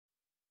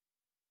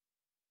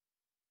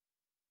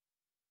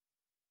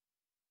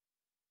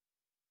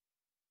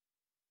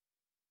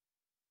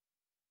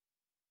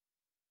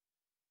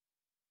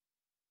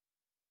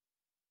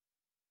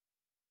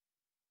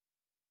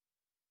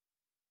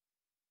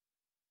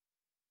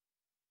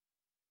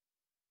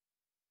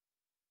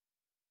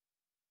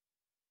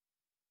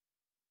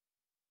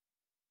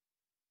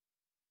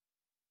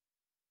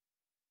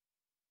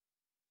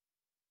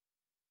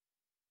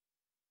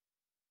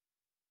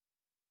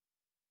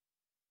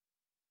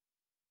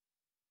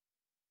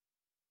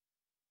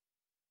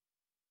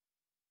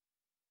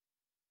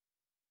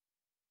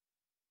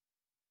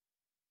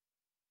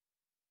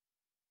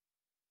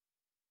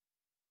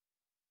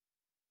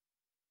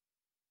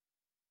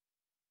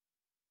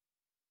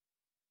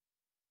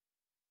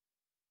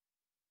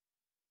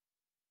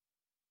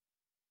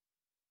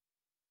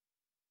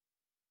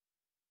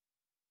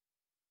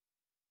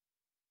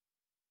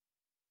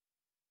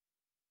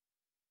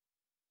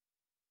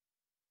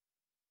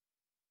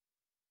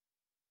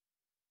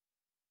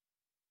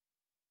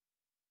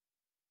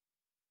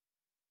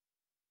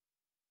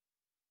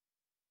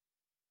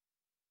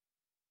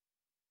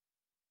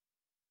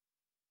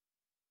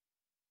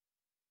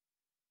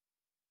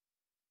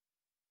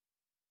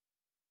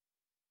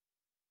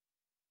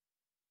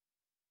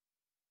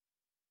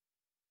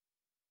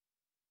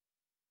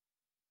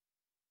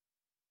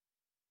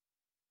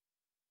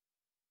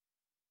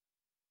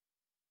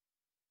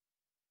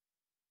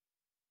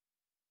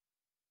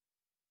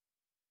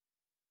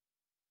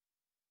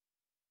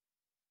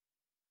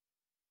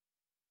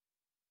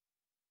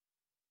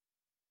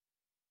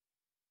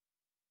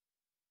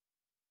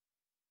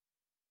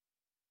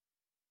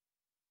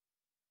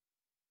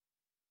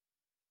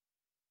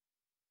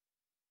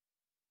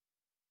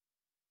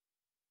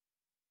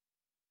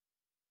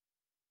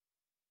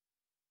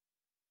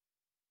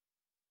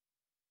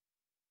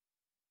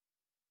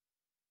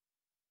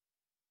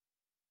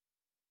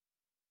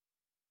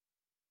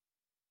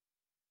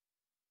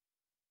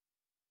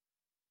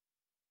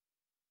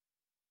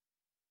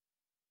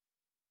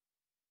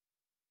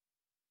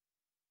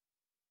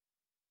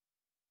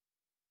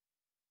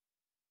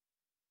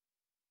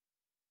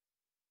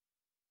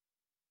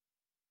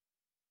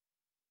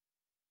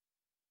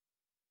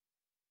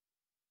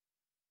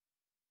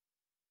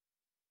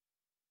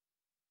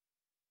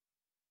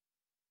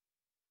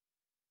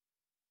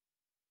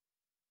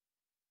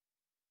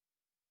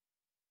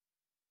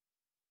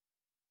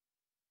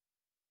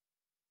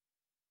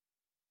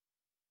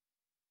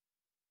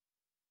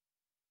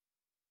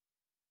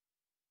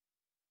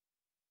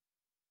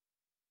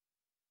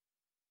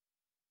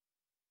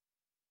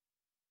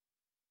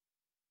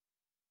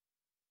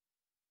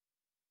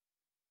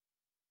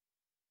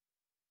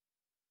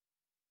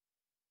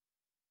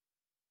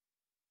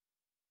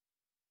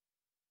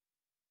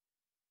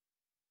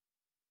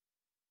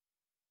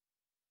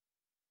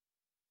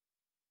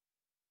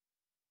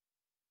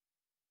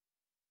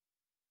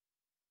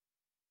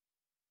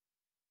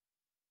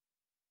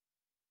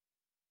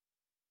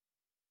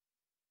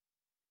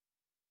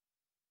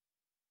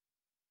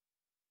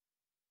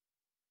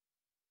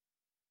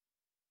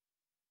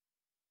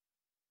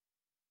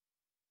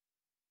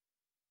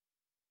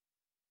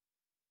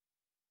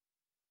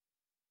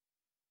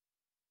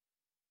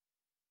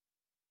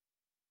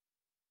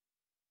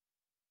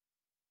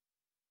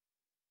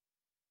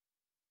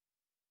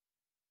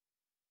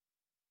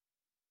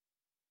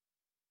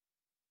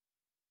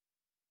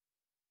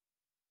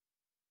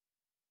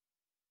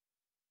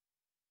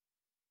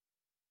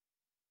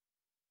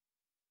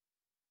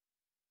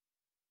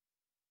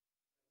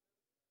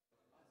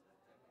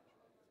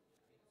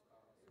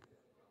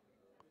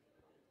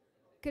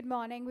Good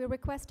morning. We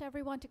request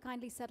everyone to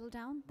kindly settle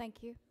down.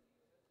 Thank you.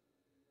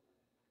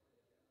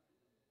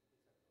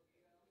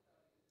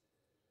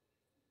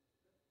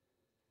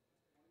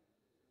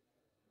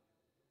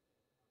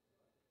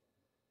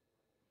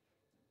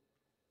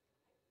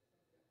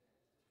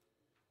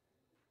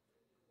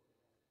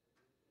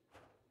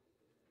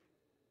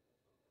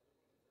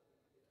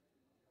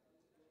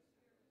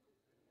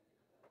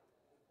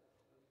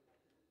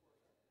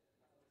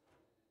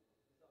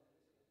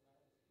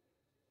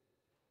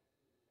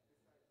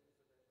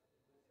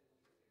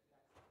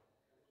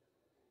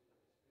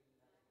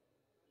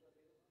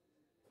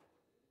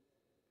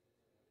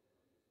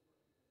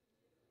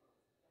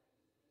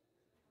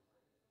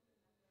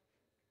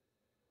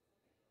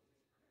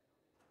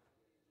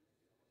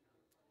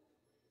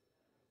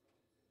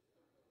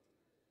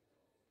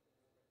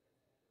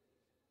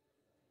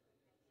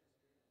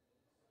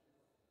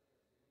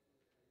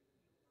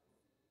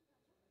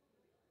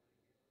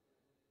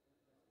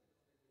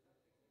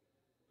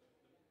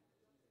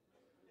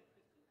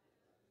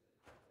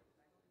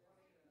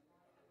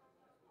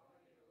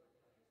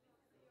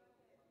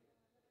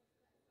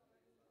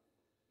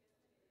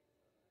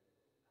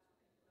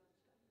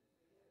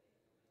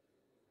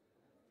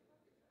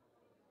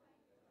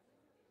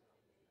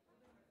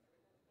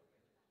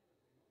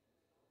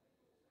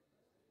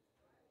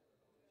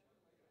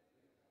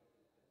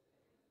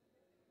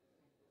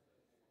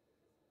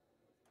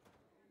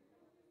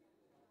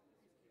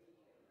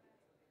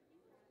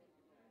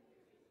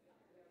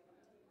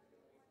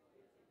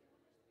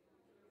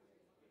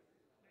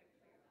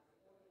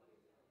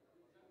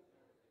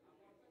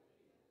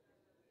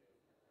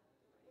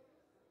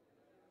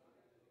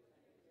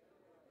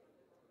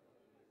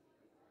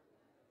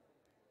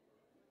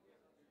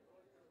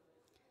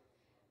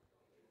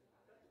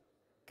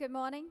 Good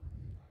morning.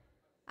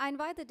 I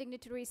invite the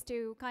dignitaries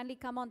to kindly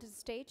come onto the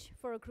stage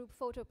for a group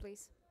photo,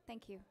 please.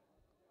 Thank you.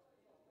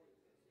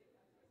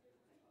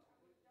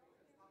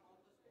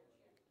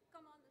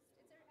 Come on,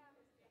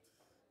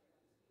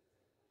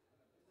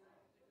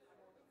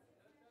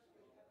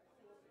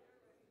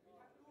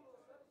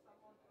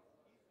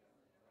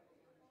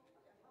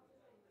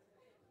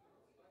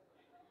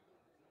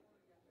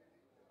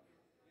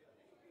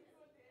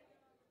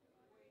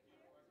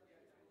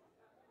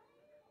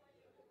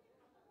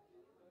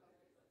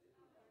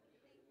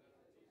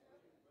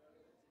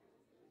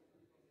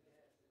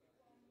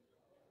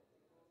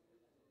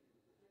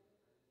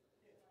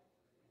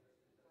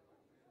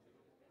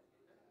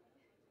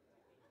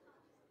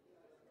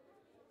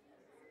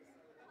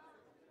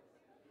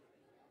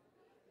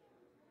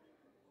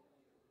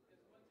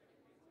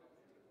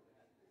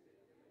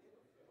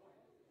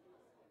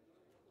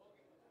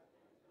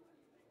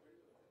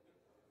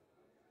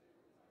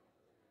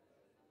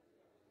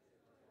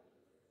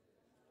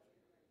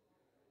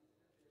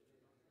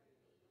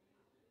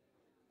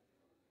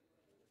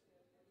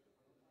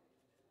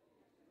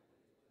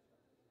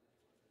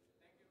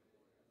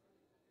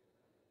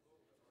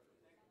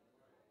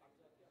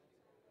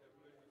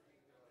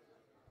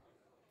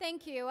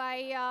 Thank you.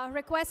 I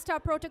request our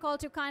protocol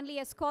to kindly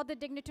escort the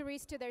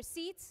dignitaries to their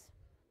seats.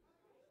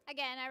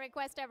 Again, I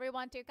request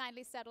everyone to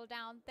kindly settle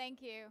down. Thank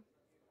you.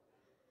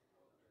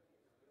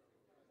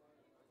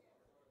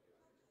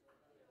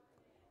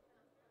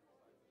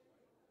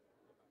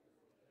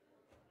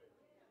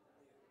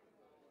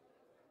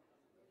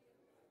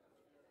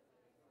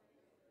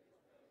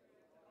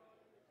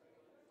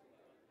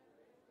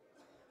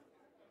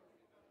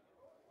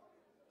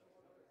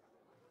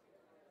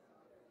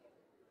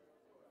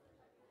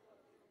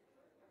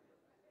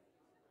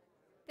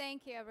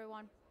 Thank you,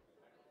 everyone.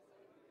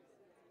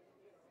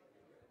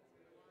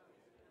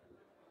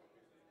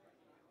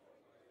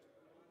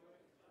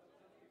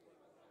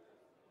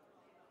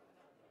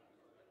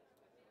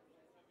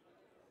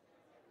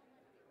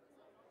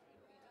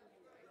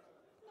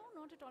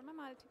 No, not at all,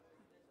 ma'am.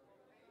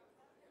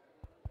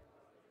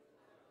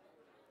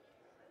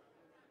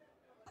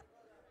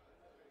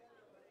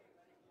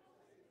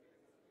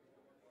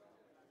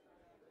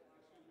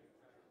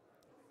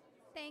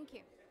 Thank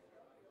you.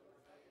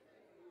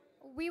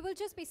 We will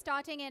just be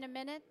starting in a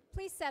minute.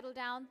 Please settle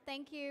down.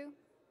 Thank you.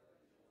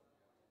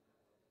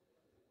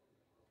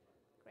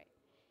 Great.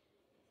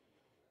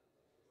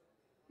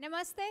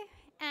 Namaste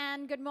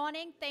and good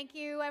morning. Thank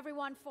you,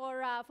 everyone,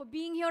 for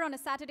being here on a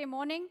Saturday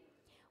morning.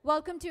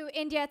 Welcome to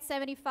India at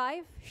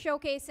 75,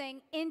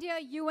 showcasing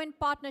India-UN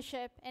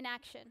partnership in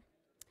action.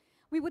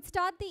 We would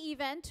start the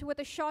event with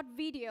a short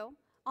video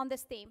on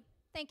this theme.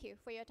 Thank you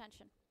for your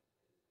attention.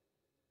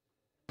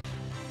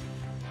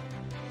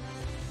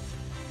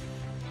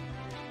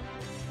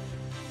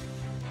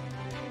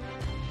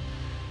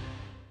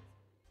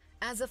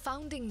 As a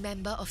founding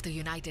member of the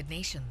United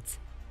Nations,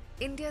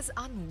 India's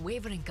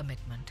unwavering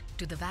commitment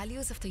to the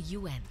values of the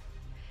UN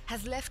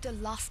has left a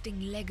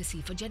lasting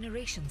legacy for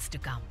generations to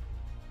come.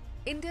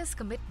 India's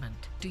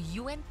commitment to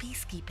UN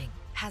peacekeeping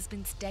has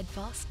been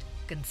steadfast,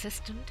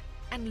 consistent,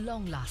 and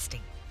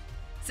long-lasting.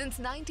 Since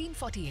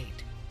 1948,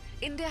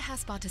 India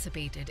has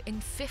participated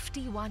in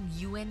 51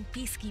 UN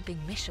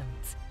peacekeeping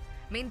missions,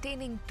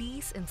 maintaining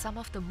peace in some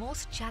of the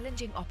most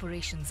challenging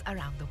operations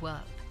around the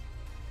world.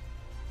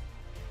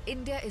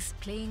 India is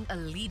playing a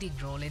leading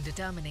role in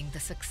determining the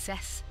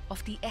success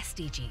of the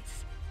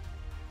SDGs.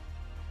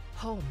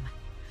 Home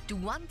to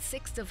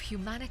 1/6 of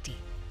humanity,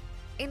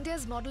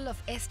 India's model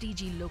of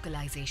SDG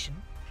localization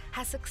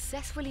has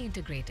successfully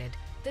integrated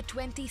the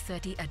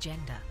 2030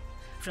 agenda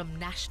from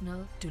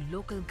national to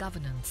local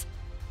governance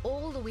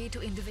all the way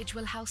to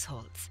individual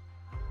households.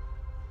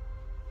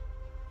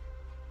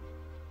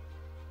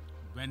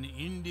 When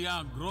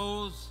India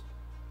grows,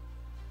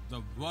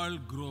 the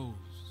world grows.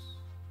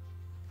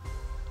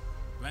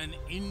 When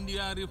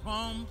India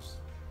reforms,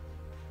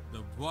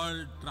 the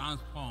world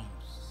transforms.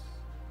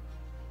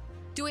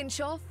 To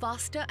ensure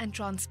faster and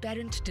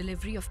transparent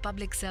delivery of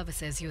public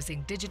services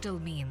using digital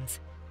means,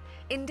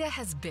 India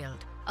has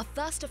built a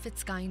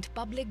first-of-its-kind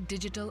public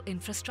digital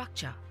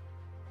infrastructure,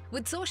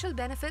 with social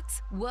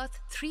benefits worth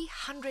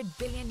 $300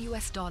 billion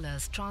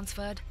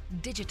transferred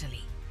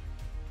digitally.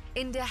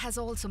 India has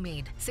also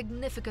made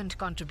significant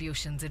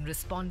contributions in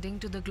responding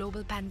to the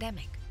global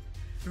pandemic,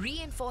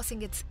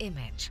 reinforcing its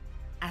image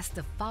as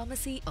the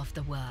pharmacy of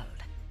the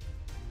world.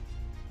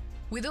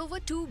 With over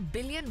 2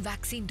 billion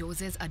vaccine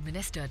doses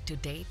administered to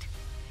date,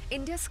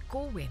 India's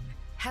CoWIN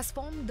has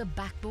formed the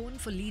backbone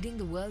for leading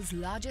the world's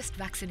largest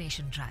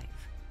vaccination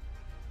drive.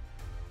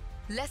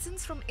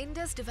 Lessons from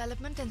India's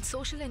development and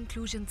social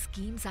inclusion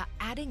schemes are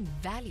adding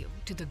value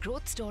to the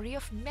growth story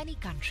of many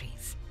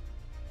countries.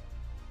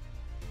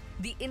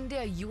 The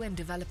India-UN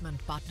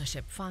Development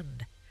Partnership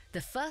Fund,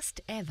 the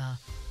first ever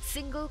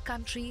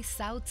single-country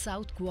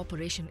South-South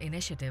cooperation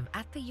initiative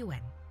at the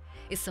UN,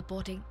 is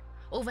supporting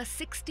over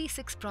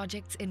 66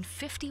 projects in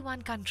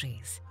 51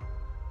 countries.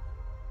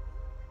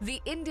 The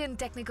Indian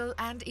Technical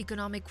and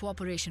Economic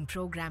Cooperation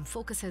Program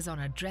focuses on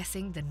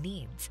addressing the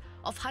needs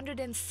of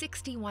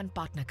 161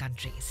 partner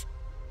countries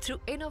through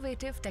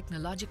innovative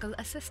technological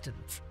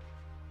assistance.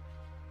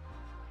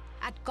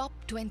 At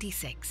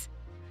COP26,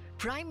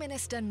 Prime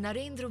Minister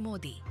Narendra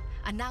Modi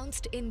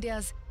announced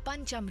India's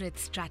Panchamrit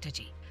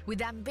strategy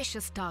with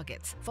ambitious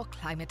targets for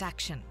climate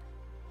action.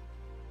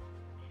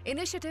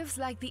 Initiatives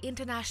like the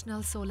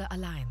International Solar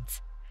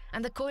Alliance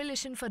and the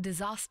Coalition for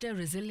Disaster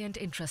Resilient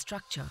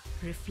Infrastructure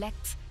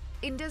reflects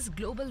India's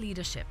global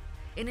leadership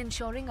in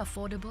ensuring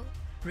affordable,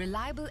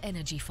 reliable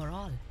energy for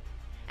all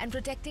and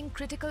protecting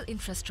critical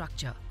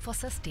infrastructure for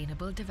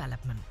sustainable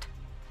development.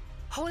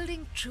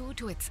 Holding true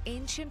to its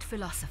ancient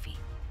philosophy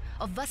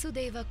of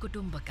Vasudhaiva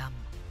Kutumbakam,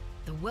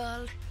 the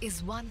world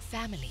is one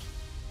family.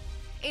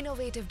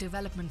 Innovative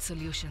development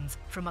solutions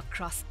from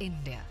across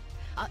India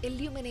are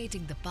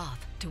illuminating the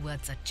path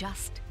towards a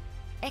just,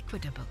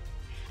 equitable,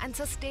 and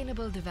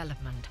sustainable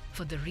development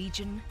for the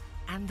region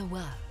and the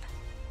world.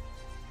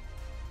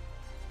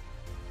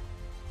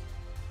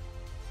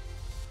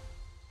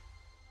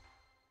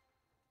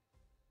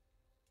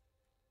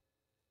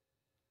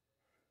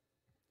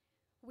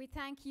 We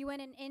thank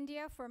UN and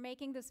India for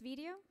making this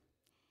video.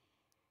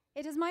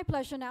 It is my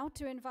pleasure now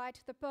to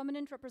invite the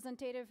Permanent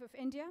Representative of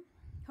India,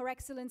 Her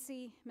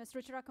Excellency Ms.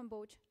 Ruchira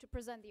Kamboj, to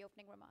present the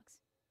opening remarks.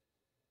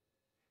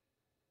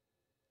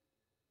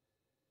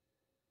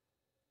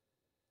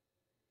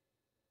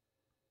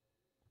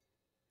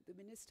 The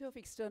Minister of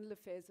External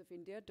Affairs of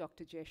India,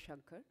 Dr.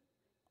 Jaishankar,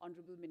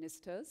 Honorable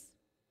Ministers,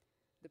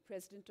 the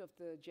President of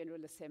the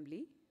General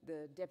Assembly,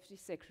 the Deputy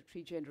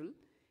Secretary General,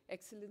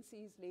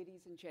 Excellencies,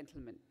 ladies and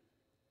gentlemen.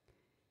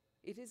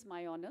 It is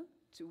my honor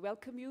to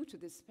welcome you to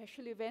this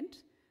special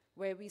event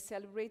where we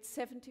celebrate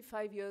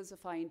 75 years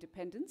of our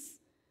independence,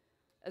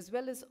 as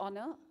well as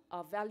honor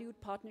our valued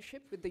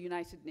partnership with the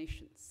United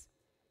Nations.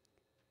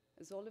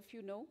 As all of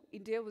you know,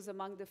 India was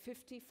among the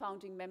 50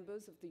 founding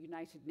members of the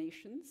United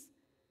Nations.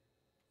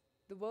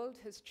 The world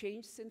has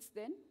changed since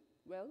then.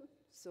 Well,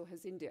 so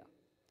has India.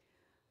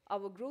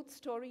 Our growth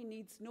story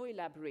needs no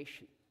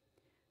elaboration.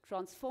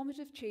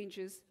 Transformative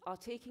changes are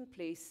taking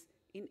place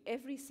in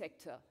every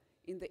sector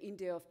in the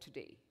India of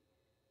today.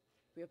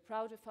 We are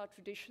proud of our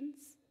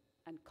traditions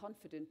and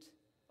confident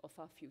of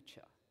our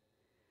future.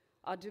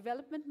 Our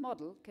development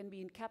model can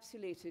be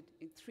encapsulated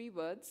in 3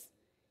 words: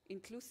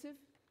 inclusive,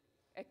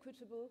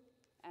 equitable,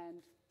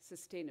 and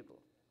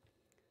sustainable.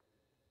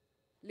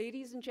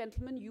 Ladies and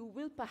gentlemen, you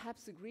will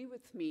perhaps agree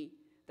with me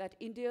that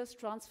India's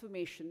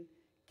transformation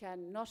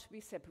cannot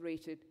be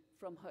separated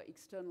from her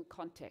external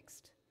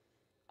context.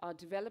 Our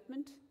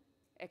development,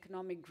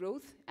 economic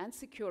growth, and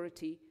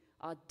security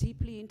are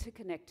deeply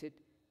interconnected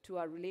to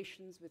our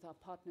relations with our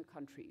partner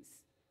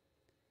countries.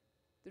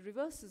 The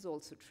reverse is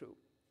also true.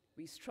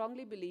 We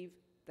strongly believe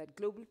that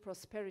global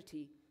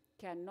prosperity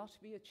cannot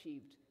be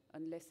achieved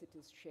unless it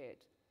is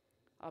shared.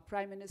 Our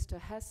Prime Minister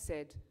has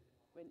said,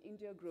 when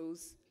India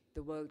grows,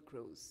 the world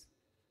grows.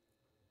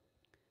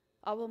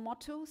 Our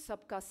motto,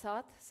 Sabka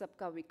Saath,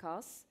 Sabka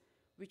Vikas,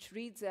 which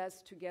reads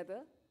as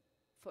together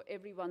for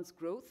everyone's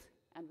growth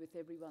and with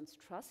everyone's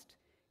trust,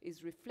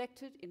 is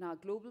reflected in our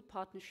global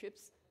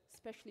partnerships,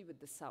 especially with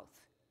the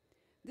South.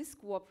 This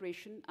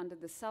cooperation under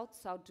the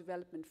South-South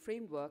Development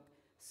Framework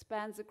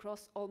spans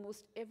across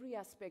almost every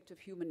aspect of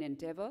human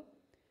endeavor,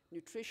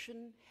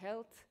 nutrition,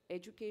 health,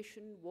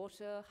 education,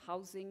 water,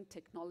 housing,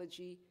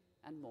 technology,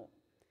 and more.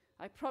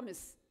 I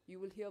promise you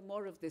will hear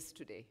more of this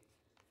today.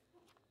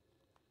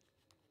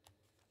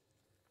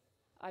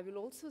 I will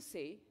also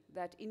say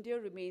that India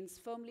remains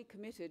firmly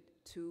committed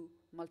to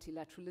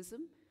multilateralism.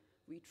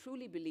 We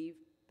truly believe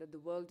that the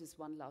world is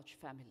one large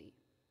family.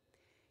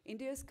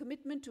 India's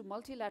commitment to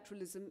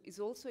multilateralism is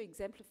also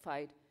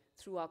exemplified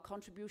through our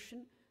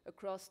contribution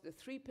across the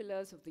 3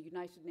 pillars of the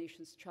United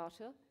Nations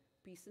Charter: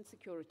 peace and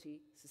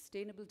security,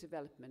 sustainable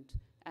development,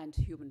 and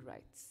human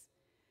rights.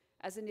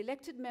 As an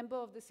elected member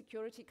of the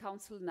Security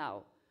Council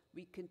now,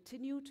 we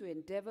continue to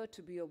endeavor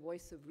to be a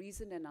voice of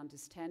reason and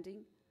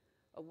understanding,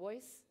 a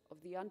voice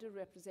of the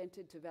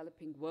underrepresented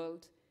developing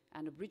world,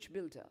 and a bridge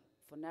builder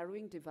for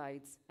narrowing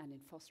divides and in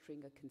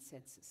fostering a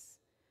consensus.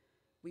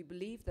 We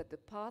believe that the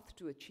path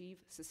to achieve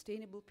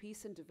sustainable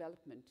peace and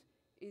development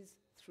is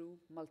through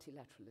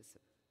multilateralism.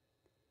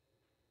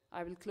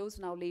 I will close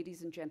now,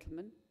 ladies and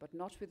gentlemen, but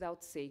not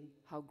without saying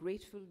how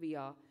grateful we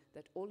are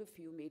that all of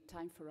you made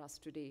time for us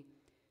today,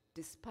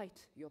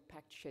 despite your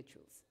packed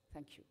schedules.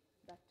 Thank you.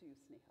 Back to you,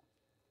 Sneha.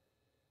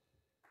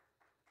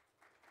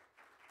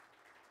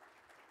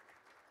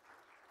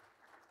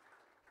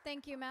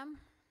 Thank you, ma'am.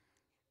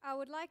 I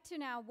would like to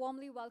now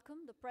warmly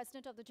welcome the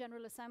President of the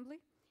General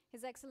Assembly,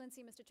 His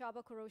Excellency Mr.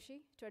 Chaba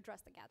Qureshi, to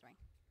address the gathering.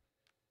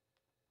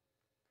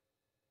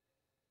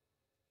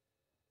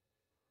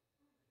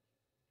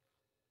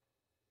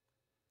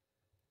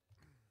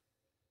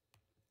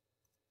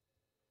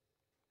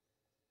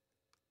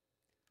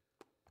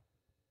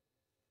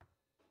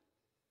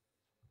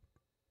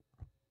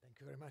 Thank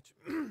you very much.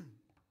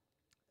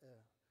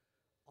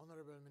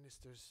 Honorable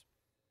Ministers,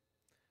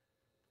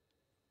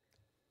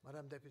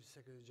 Madam Deputy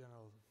Secretary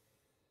General,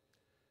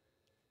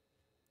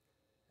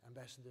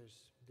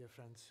 Ambassadors, dear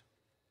friends,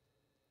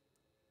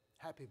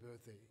 happy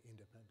birthday,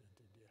 independent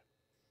India.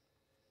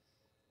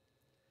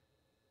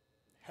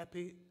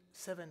 Happy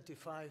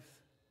 75th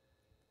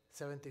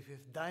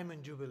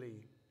Diamond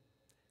Jubilee,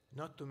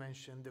 not to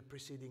mention the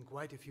preceding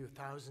quite a few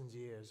thousand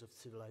years of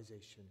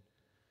civilization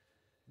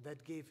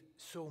that gave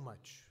so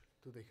much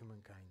to the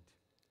humankind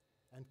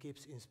and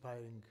keeps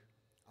inspiring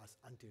us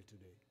until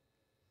today.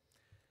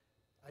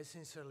 I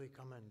sincerely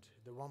commend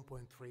the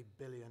 1.3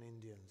 billion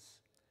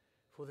Indians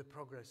for the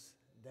progress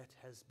that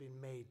has been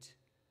made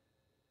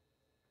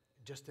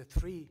just a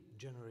 3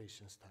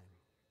 generations' time.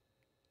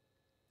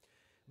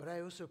 But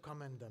I also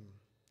commend them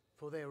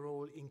for their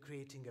role in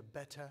creating a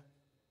better,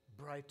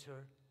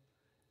 brighter,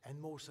 and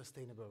more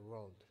sustainable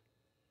world.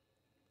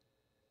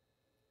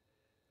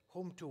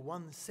 Home to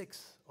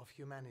 1/6 of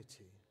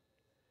humanity,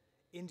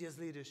 India's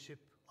leadership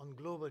on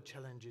global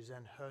challenges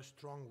and her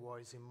strong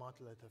voice in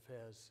multilateral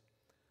affairs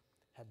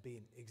have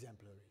been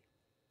exemplary.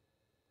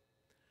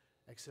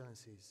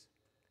 Excellencies,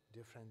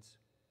 dear friends,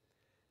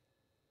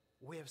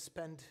 we have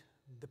spent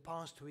the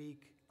past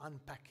week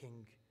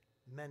unpacking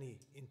many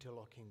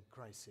interlocking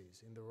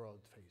crises in the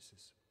world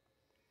faces.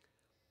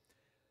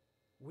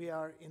 We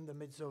are in the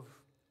midst of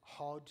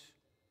hard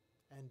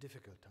and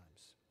difficult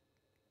times.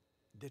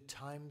 The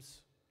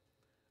times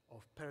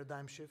of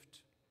paradigm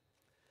shift,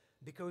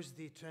 because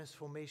the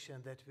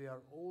transformation that we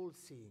are all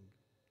seeing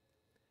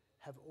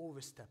have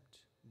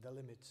overstepped the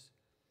limits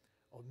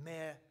of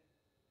mere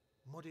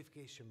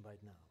modification by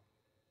now.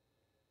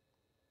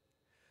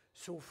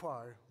 So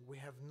far, we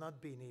have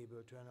not been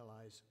able to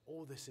analyze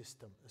all the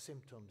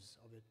symptoms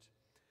of it,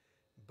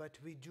 but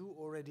we do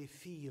already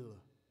feel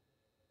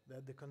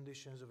that the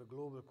conditions of a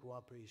global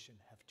cooperation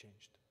have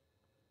changed.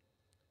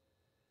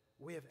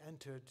 We have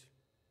entered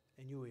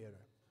a new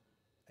era,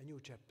 a new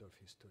chapter of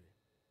history.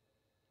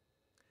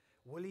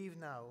 We live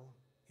now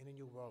in a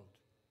new world,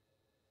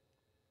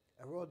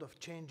 a world of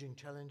changing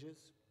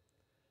challenges,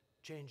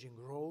 changing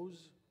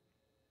roles,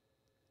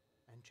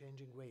 and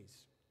changing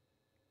ways.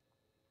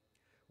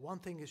 One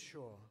thing is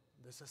sure,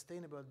 the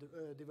sustainable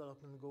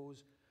development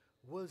goals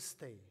will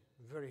stay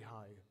very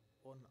high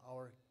on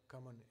our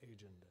common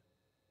agenda.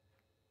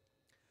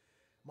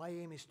 My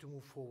aim is to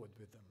move forward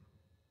with them,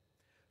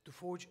 to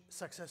forge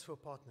successful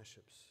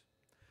partnerships,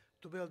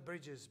 to build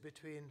bridges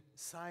between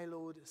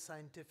siloed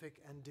scientific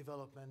and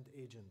development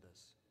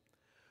agendas,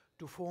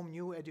 to form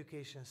new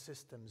education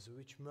systems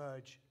which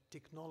merge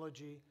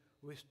technology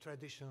with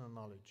traditional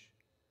knowledge,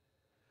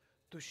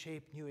 to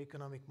shape new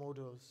economic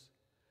models,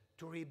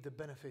 to reap the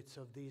benefits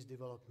of these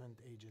development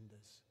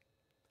agendas.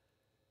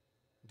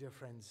 Dear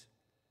friends,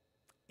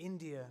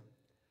 India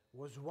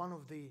was one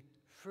of the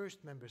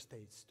first member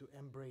states to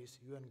embrace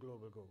UN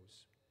global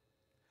goals.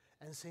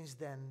 And since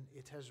then,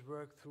 it has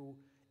worked through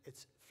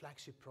its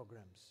flagship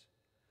programs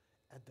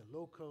at the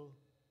local,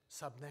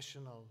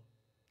 subnational,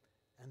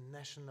 and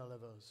national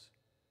levels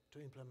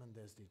to implement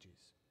the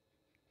SDGs.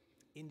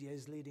 India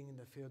is leading in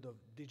the field of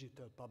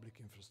digital public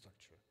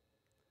infrastructure.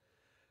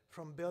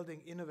 From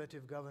building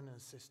innovative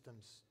governance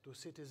systems to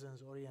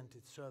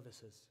citizens-oriented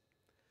services,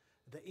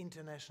 the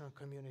international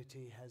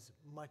community has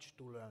much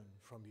to learn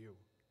from you.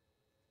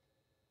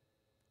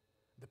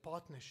 The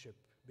partnership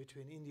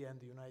between India and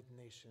the United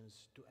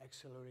Nations to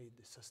accelerate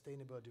the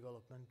sustainable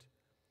development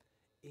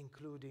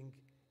including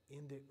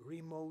in the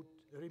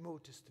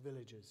remotest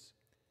villages,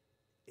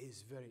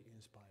 is very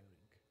inspiring.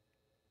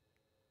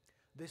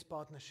 This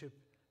partnership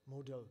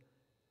model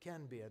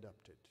can be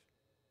adapted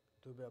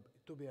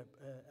to be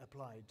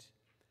applied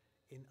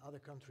in other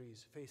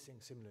countries facing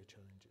similar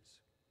challenges.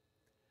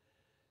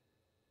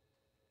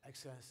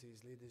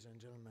 Excellencies, ladies and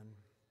gentlemen,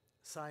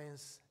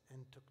 science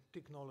and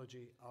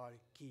technology are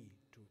key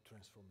to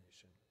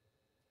transformation.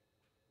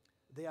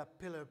 They are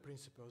pillar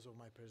principles of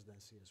my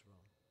presidency as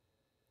well.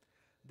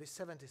 The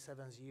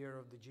 77th year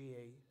of the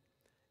GA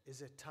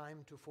is a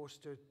time to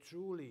foster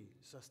truly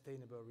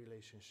sustainable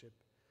relationship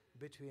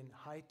between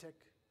high-tech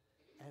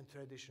and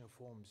traditional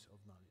forms of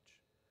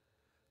knowledge.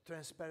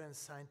 Transparent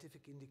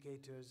scientific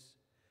indicators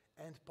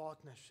and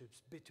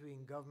partnerships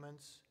between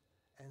governments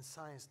and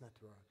science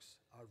networks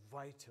are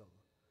vital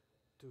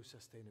to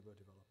sustainable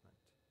development.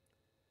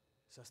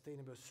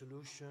 Sustainable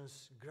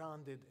solutions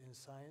grounded in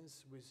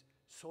science with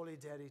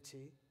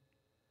solidarity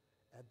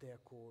at their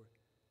core,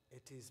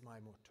 it is my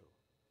motto.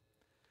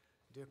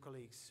 Dear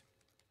colleagues,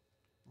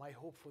 my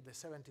hope for the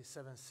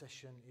 77th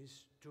session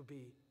is to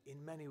be,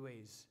 in many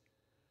ways,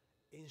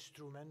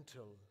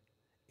 instrumental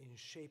in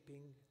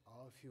shaping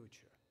our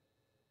future,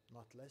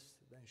 not less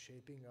than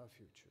shaping our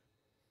future.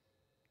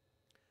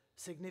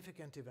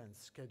 Significant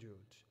events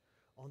scheduled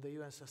on the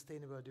UN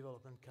Sustainable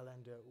Development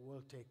Calendar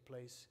will take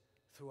place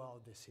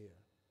throughout this year.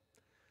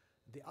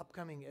 The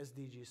upcoming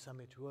SDG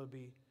Summit will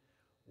be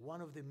one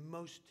of the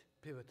most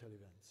pivotal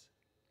events.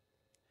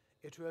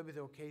 It will be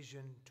the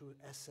occasion to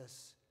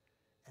assess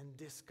and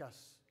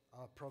discuss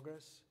our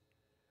progress,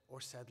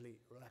 or sadly,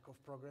 lack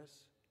of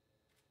progress,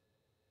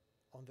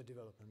 on the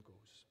development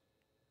goals.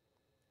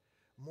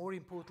 More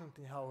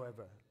importantly,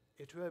 however,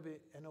 it will be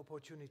an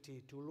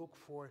opportunity to look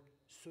for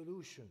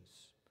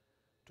solutions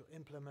to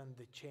implement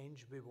the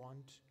change we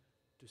want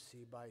to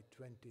see by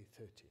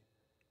 2030.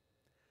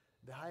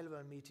 The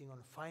high-level meeting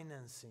on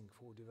financing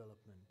for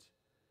development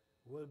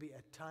will be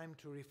a time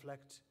to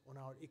reflect on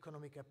our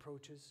economic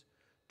approaches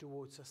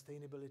towards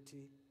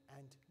sustainability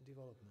and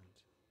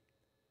development.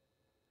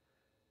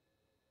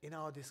 In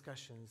our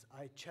discussions,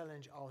 I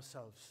challenge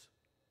ourselves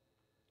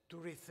to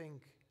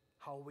rethink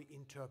how we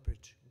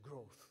interpret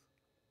growth.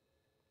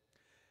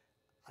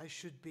 I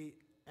should be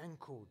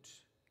anchored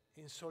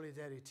in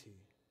solidarity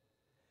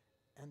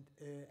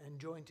and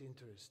joint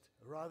interest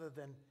rather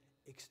than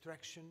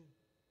extraction,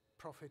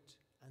 profit,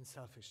 and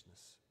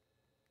selfishness.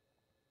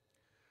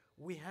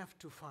 We have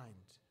to find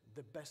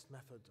the best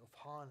method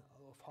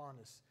of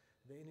harness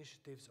the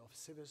initiatives of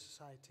civil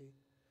society,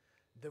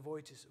 the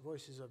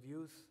voices of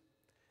youth,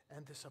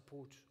 and the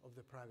support of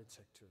the private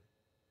sector.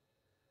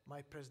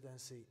 My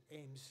presidency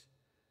aims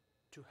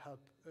to help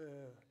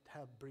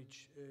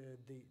bridge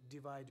the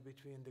divide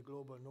between the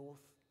global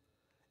north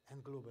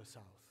and global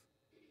south,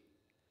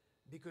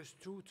 because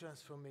true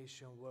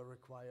transformation will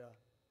require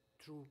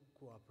true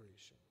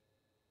cooperation.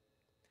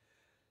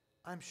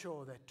 I'm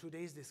sure that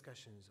today's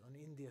discussions on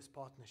India's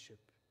partnership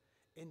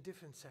in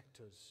different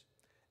sectors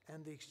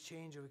and the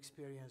exchange of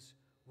experience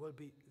will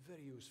be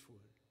very useful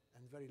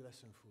and very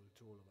lessonful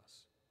to all of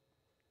us.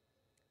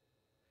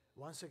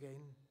 Once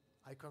again,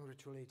 I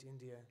congratulate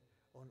India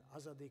on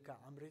Azadi Ka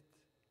Amrit,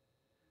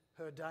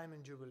 her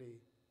Diamond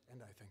Jubilee,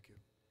 and I thank you.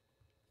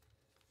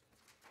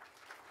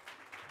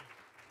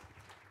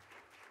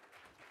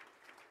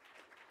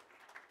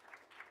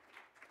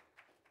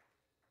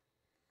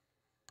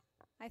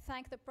 I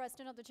thank the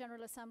President of the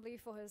General Assembly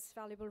for his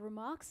valuable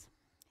remarks.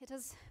 It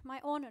is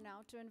my honor now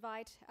to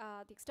invite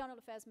the External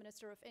Affairs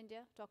Minister of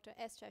India, Dr.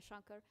 S.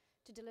 Jaishankar,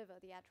 to deliver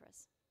the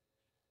address.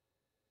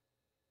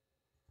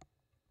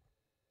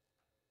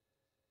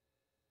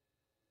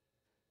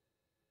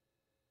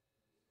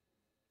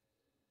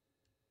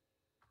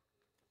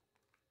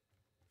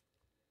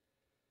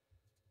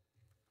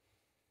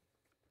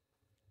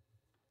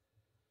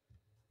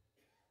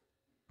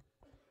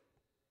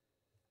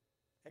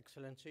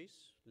 Excellencies,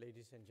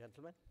 ladies and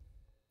gentlemen,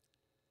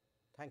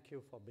 thank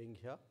you for being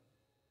here.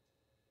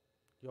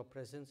 Your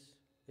presence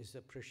is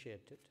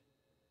appreciated,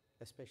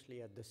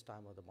 especially at this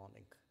time of the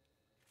morning.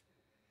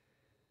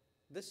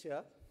 This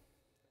year,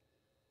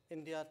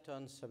 India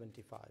turns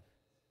 75,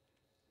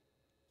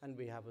 and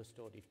we have a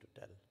story to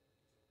tell.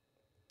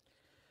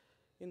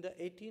 In the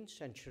 18th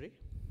century,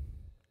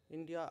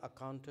 India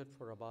accounted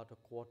for about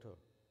a quarter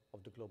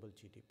of the global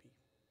GDP.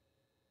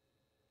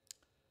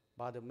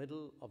 By the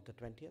middle of the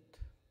 20th,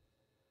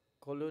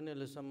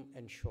 colonialism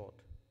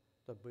ensured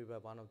that we were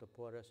one of the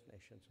poorest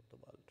nations of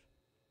the world.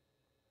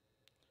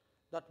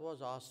 That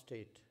was our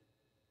state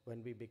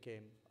when we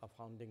became a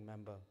founding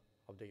member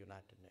of the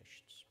United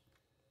Nations.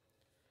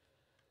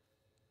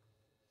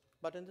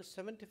 But in the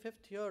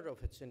 75th year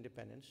of its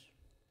independence,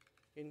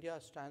 India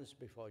stands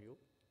before you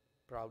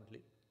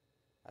proudly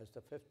as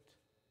the 5th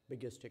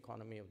biggest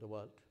economy of the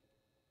world,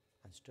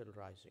 and still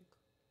rising,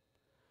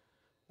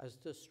 as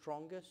the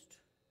strongest,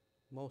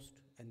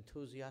 most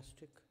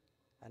enthusiastic,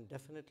 and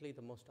definitely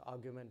the most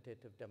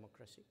argumentative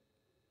democracy.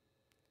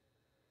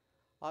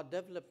 Our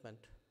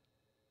development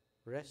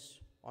rests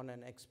on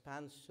an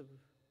expansive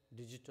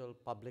digital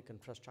public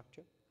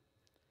infrastructure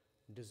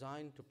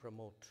designed to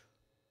promote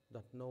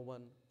that no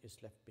one is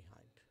left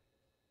behind.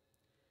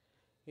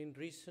 In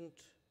recent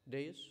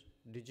days,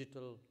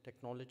 digital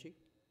technology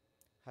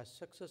has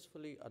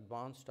successfully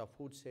advanced our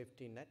food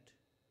safety net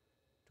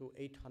to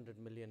 800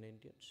 million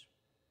Indians.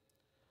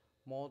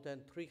 More than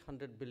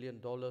 $300 billion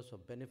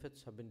of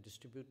benefits have been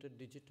distributed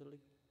digitally.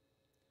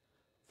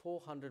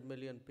 400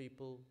 million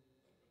people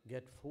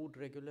get food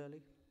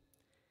regularly,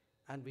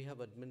 and we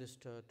have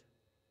administered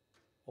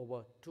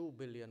over 2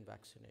 billion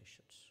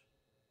vaccinations.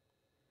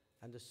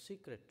 And the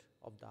secret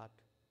of that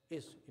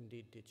is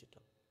indeed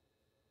digital.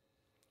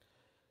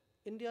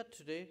 India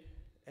today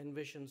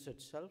envisions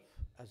itself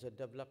as a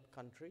developed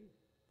country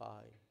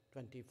by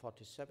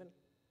 2047,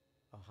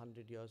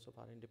 100 years of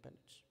our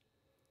independence.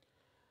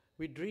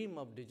 We dream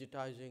of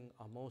digitizing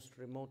our most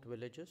remote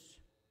villages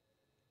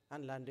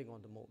and landing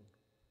on the moon,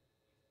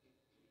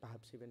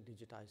 perhaps even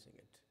digitizing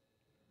it.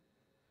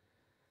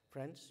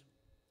 Friends,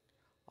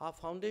 our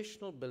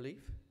foundational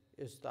belief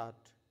is that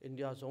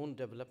India's own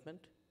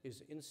development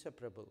is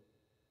inseparable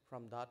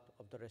from that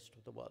of the rest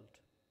of the world.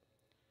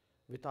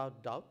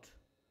 Without doubt,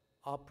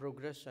 our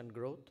progress and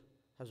growth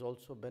has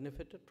also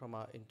benefited from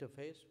our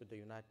interface with the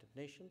United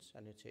Nations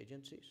and its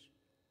agencies.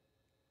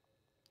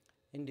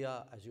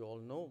 India, as you all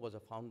know, was a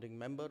founding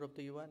member of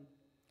the UN.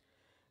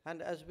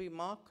 And as we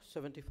mark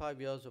 75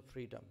 years of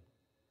freedom,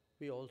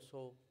 we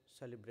also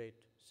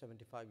celebrate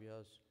 75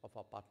 years of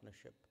our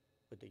partnership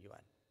with the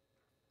UN.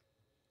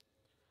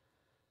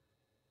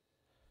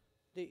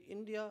 The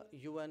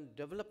India-UN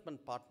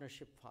Development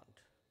Partnership Fund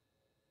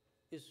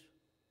is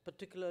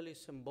particularly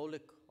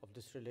symbolic of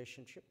this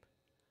relationship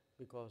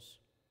because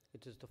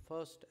it is the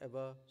first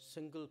ever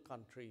single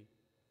country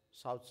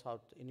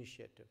South-South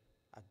initiative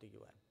at the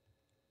UN.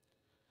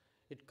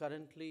 It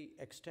currently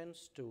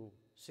extends to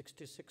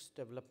 66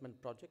 development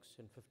projects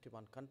in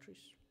 51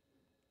 countries.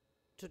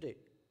 Today,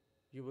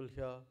 you will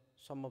hear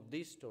some of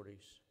these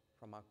stories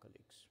from our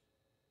colleagues.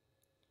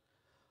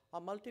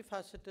 Our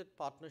multifaceted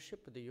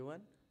partnership with the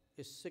UN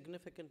is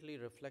significantly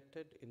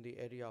reflected in the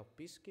area of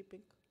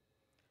peacekeeping.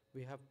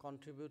 We have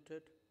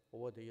contributed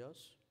over the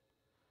years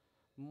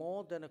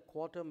more than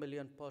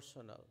 250,000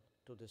 personnel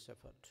to this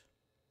effort,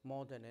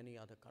 more than any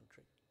other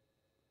country.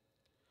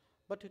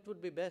 But it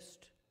would be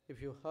best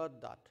if you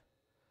heard that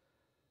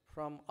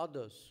from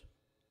others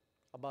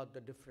about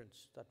the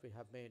difference that we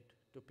have made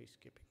to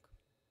peacekeeping.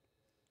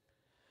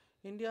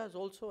 India has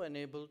also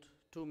enabled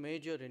two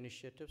major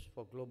initiatives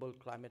for global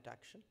climate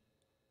action.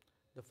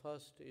 The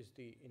first is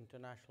the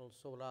International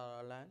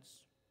Solar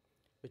Alliance,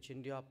 which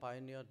India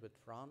pioneered with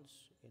France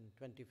in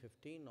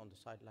 2015 on the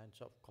sidelines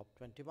of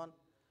COP21.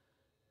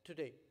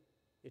 Today,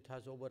 it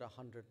has over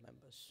 100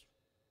 members.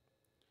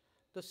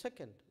 The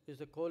second is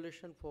the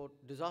Coalition for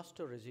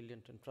Disaster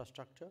Resilient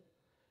Infrastructure,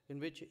 in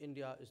which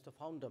India is the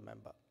founder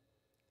member.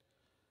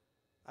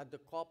 At the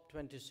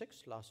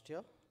COP26 last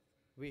year,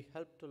 we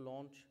helped to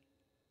launch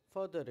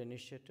further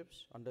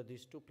initiatives under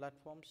these two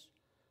platforms,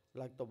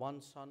 like the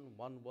One Sun,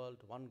 One World,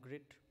 One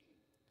Grid,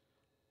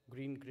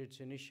 Green Grids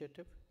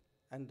Initiative,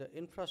 and the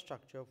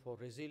Infrastructure for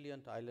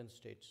Resilient Island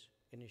States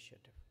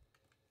Initiative.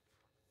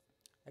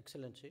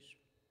 Excellencies,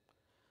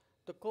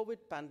 the COVID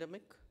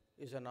pandemic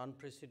is an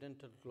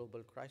unprecedented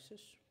global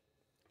crisis.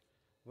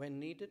 When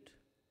needed,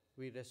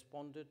 we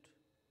responded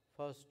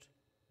first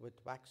with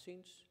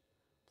vaccines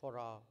for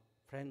our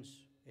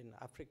friends in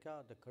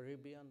Africa, the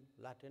Caribbean,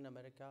 Latin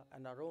America,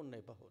 and our own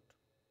neighborhood.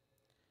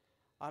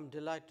 I'm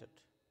delighted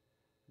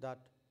that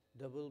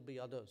there will be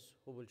others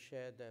who will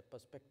share their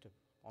perspective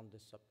on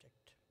this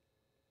subject.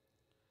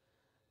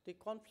 The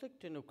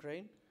conflict in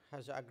Ukraine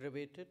has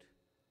aggravated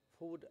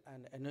food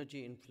and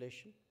energy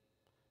inflation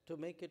to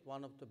make it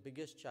one of the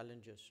biggest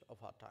challenges of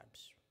our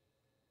times.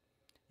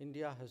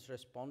 India has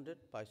responded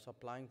by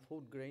supplying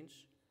food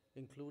grains,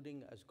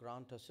 including as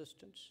grant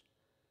assistance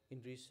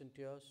in recent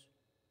years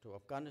to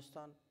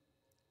Afghanistan,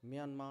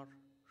 Myanmar,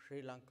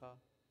 Sri Lanka,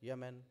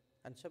 Yemen,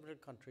 and several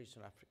countries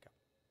in Africa.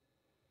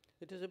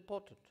 It is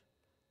important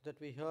that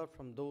we hear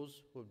from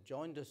those who have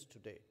joined us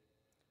today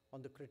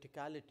on the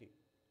criticality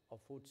of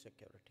food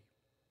security.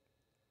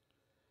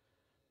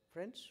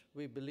 Friends,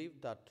 we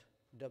believe that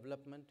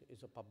development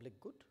is a public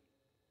good.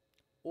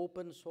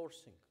 Open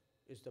sourcing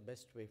is the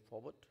best way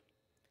forward.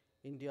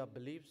 India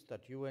believes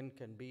that UN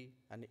can be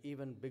an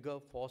even bigger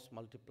force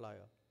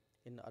multiplier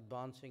in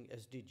advancing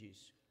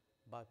SDGs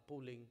by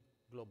pooling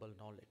global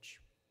knowledge.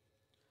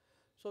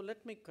 So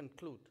let me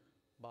conclude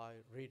by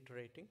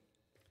reiterating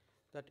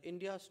that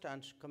India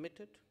stands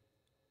committed,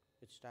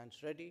 it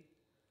stands ready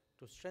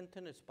to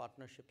strengthen its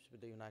partnerships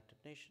with the United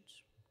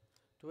Nations,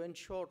 to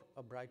ensure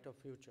a brighter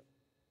future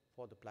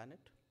for the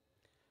planet.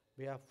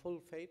 We have full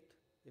faith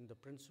in the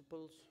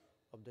principles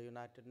of the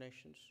United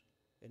Nations,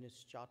 in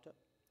its charter,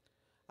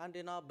 and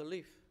in our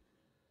belief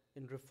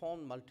in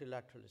reformed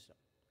multilateralism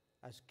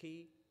as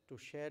key to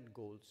shared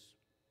goals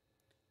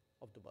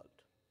of the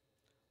world.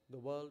 The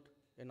world,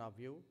 in our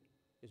view,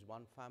 is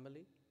one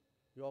family.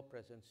 Your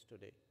presence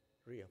today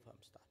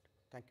reaffirms that.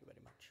 Thank you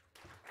very much.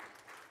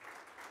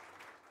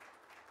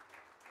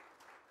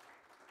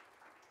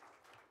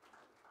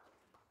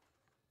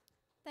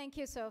 Thank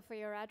you, sir, for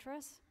your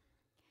address.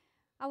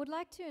 I would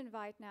like to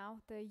invite now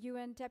the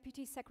UN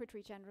Deputy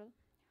Secretary General,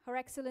 Her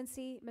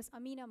Excellency Ms.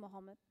 Amina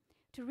Mohammed,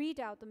 to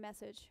read out the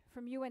message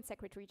from UN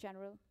Secretary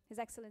General, His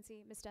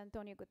Excellency Mr.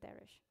 Antonio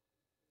Guterres.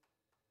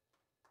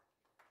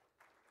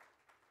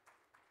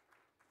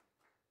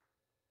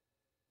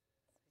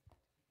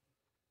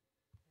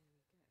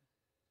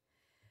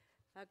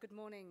 Good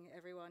morning,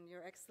 everyone.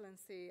 Your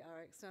Excellency,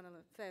 our External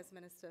Affairs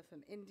Minister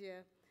from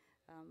India,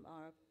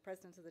 our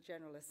President of the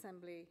General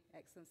Assembly,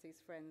 Excellencies,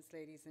 friends,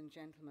 ladies and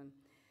gentlemen.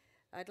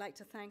 I'd like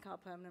to thank our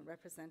permanent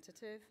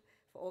representative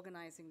for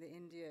organizing the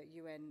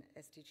India-UN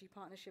SDG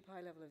Partnership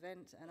High-Level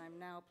event, and I'm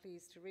now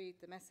pleased to read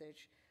the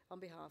message on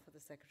behalf of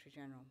the Secretary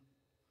General.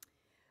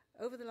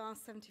 Over the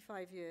last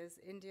 75 years,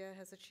 India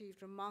has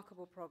achieved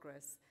remarkable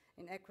progress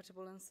in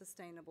equitable and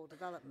sustainable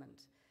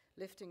development,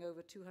 lifting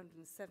over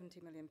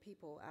 270 million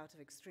people out of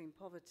extreme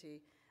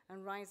poverty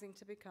and rising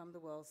to become the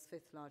world's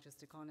fifth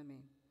largest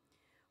economy.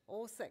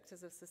 All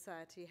sectors of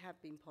society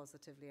have been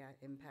positively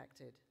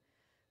impacted.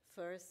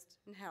 First,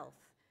 in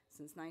health.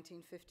 Since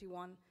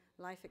 1951,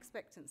 life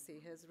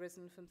expectancy has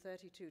risen from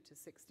 32 to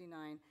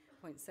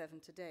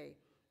 69.7 today,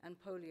 and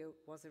polio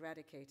was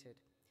eradicated.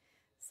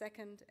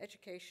 Second,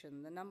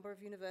 education. The number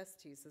of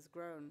universities has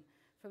grown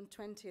from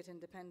 20 at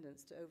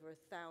independence to over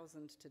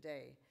 1,000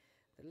 today.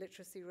 The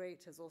literacy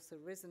rate has also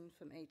risen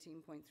from 18.3%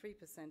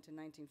 in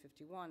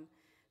 1951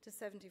 to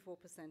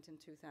 74% in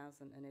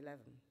 2011.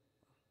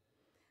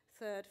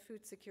 Third,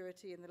 food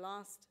security. In the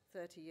last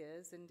 30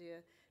 years,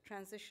 India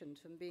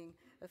transitioned from being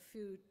a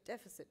food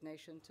deficit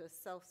nation to a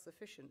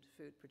self-sufficient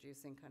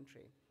food-producing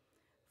country.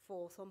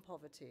 Fourth, on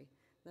poverty.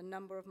 The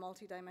number of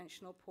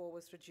multidimensional poor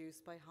was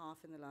reduced by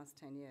half in the last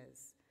 10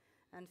 years.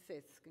 And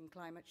fifth, in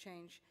climate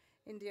change,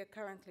 India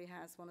currently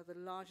has one of the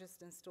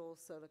largest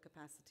installed solar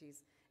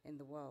capacities in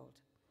the world.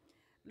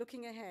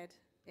 Looking ahead,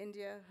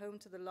 India, home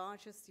to the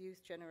largest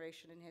youth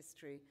generation in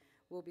history,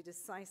 will be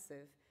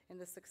decisive in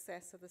the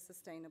success of the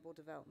Sustainable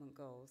Development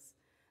Goals.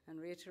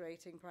 And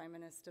reiterating Prime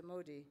Minister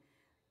Modi,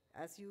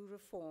 as you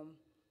reform,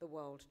 the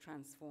world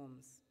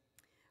transforms.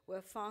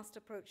 We're fast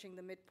approaching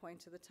the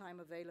midpoint of the time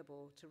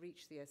available to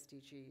reach the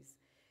SDGs,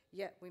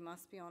 yet we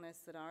must be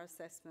honest that our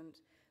assessment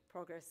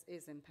progress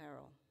is in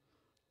peril.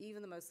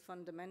 Even the most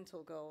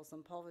fundamental goals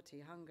on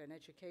poverty, hunger, and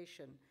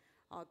education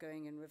are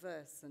going in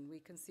reverse, and we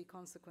can see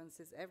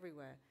consequences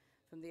everywhere,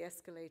 from the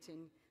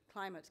escalating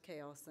climate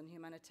chaos and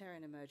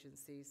humanitarian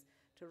emergencies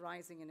to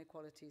rising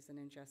inequalities and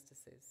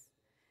injustices.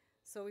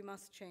 So we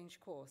must change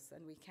course,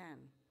 and we can.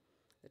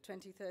 The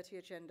 2030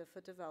 Agenda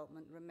for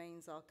Development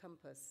remains our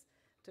compass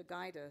to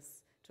guide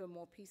us to a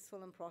more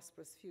peaceful and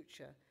prosperous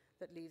future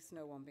that leaves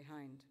no one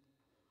behind.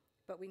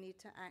 But we need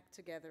to act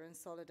together in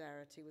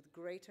solidarity with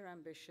greater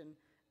ambition,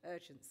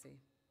 urgency,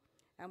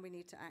 and we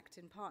need to act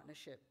in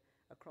partnership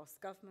across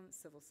government,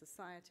 civil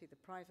society, the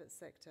private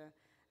sector,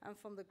 and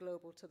from the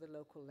global to the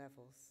local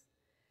levels.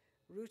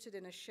 Rooted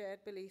in a shared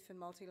belief in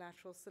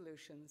multilateral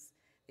solutions,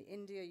 the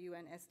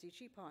India-UN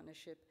SDG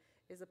partnership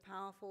is a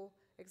powerful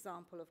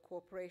example of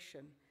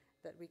cooperation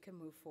that we can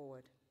move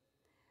forward.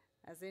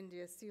 As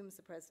India assumes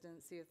the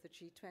presidency of the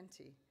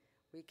G20,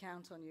 we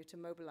count on you to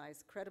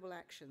mobilize credible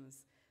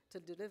actions to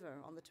deliver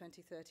on the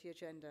 2030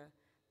 Agenda,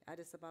 the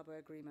Addis Ababa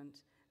Agreement,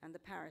 and the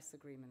Paris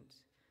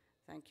Agreement.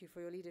 Thank you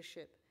for your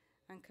leadership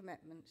and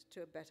commitment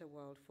to a better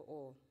world for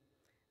all.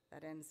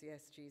 That ends the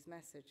SDG's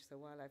message, so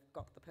while I've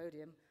got the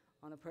podium,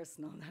 on a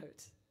personal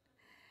note,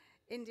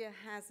 India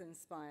has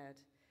inspired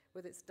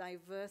with its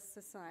diverse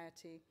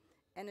society,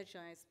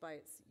 energized by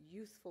its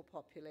youthful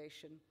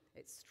population,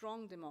 its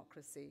strong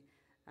democracy,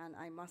 and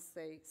I must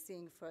say,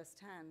 seeing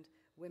firsthand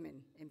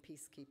women in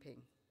peacekeeping.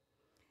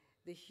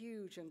 The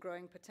huge and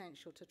growing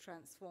potential to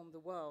transform the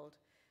world,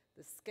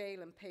 the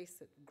scale and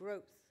pace of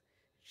growth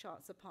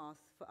charts a path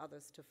for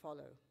others to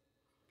follow.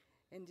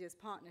 India's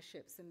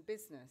partnerships in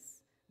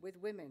business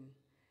with women,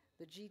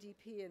 the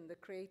GDP and the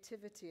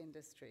creativity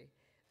industry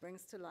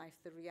brings to life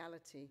the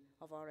reality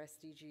of our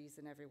SDGs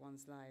in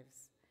everyone's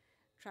lives.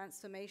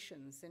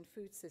 Transformations in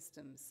food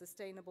systems,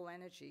 sustainable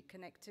energy,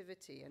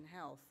 connectivity, and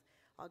health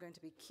are going to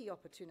be key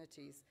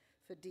opportunities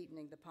for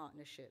deepening the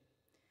partnership.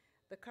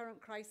 The current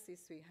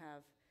crises we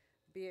have,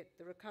 be it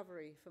the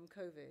recovery from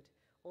COVID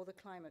or the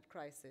climate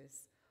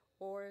crisis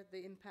or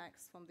the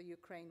impacts from the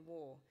Ukraine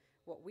war,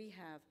 what we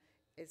have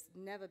is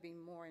never been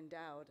more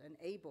endowed and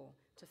able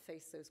to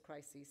face those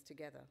crises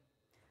together.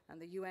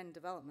 And the UN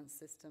development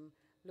system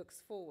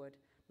looks forward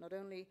not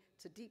only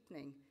to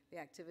deepening the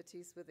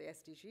activities with the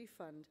SDG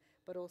Fund,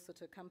 but also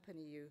to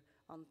accompany you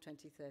on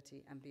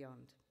 2030 and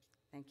beyond.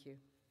 Thank you.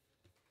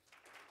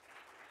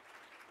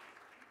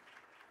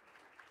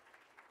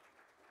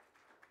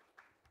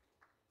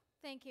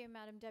 Thank you,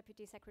 Madam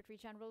Deputy Secretary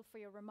General, for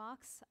your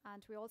remarks,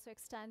 and we also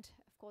extend,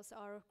 of course,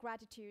 our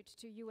gratitude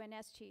to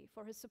UNSG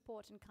for his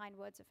support and kind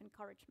words of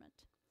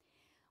encouragement.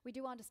 We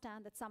do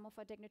understand that some of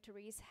our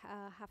dignitaries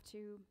have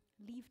to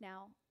leave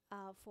now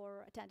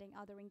for attending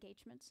other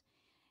engagements,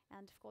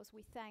 and of course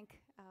we thank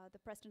the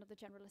President of the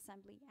General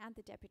Assembly and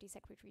the Deputy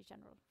Secretary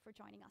General for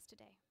joining us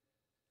today.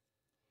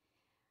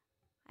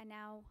 I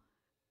now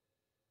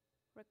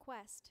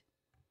request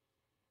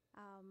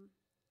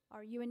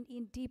our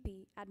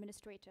UNDP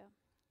Administrator,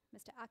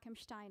 Mr. Achim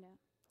Steiner,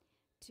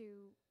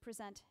 to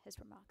present his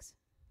remarks.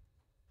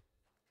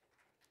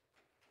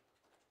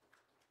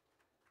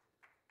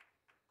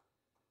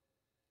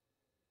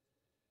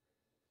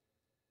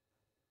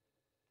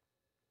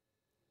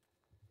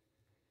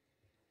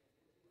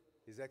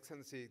 His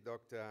Excellency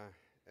Dr.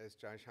 S.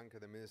 Jaishankar,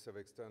 the Minister of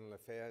External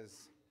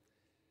Affairs,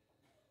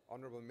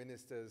 honorable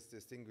ministers,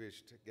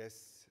 distinguished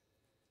guests,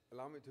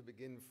 allow me to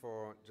begin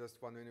for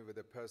just 1 minute with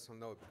a personal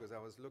note, because I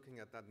was looking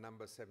at that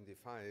number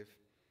 75,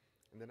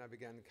 and then I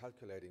began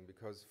calculating,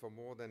 because for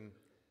more than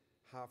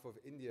half of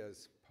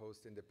India's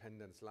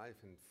post-independence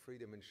life and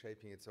freedom in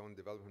shaping its own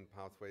development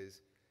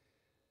pathways,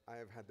 I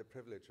have had the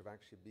privilege of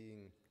actually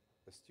being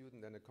a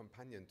student and a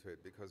companion to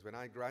it, because when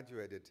I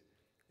graduated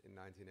in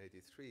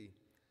 1983,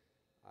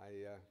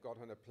 I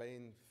got on a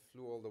plane,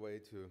 flew all the way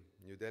to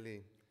New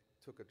Delhi,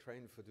 took a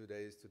train for 2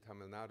 days to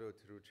Tamil Nadu,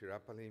 to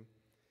Tiruchirappalli,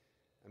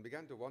 and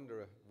began to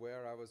wonder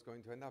where I was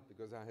going to end up,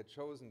 because I had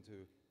chosen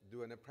to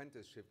do an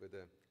apprenticeship with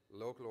a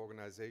local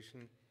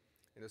organization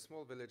in a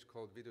small village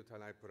called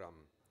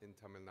Vidutalaipuram in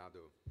Tamil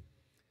Nadu.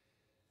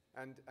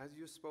 And as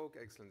you spoke,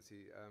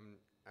 Excellency,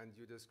 and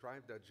you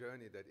described that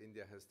journey that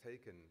India has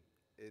taken,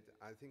 it,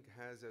 I think,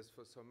 has, as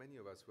for so many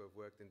of us who have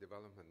worked in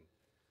development,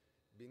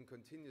 been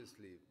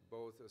continuously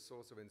both a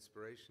source of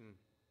inspiration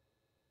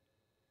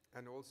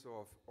and also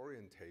of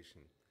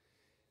orientation.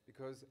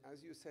 Because,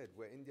 as you said,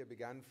 where India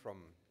began from,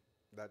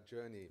 that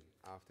journey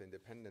after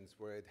independence,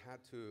 where it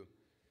had to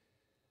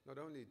not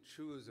only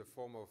choose a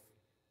form of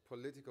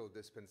political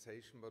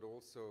dispensation, but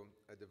also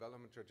a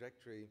development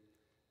trajectory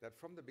that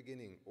from the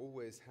beginning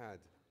always had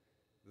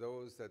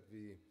those that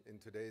we, in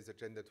today's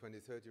Agenda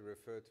 2030,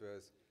 refer to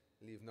as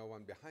leave no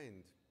one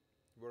behind,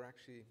 were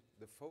actually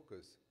the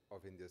focus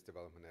of India's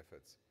development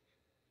efforts.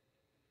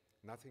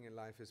 Nothing in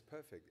life is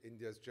perfect.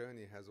 India's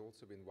journey has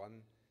also been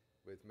one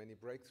with many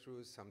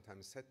breakthroughs,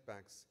 sometimes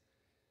setbacks.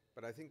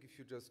 But I think if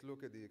you just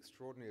look at the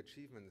extraordinary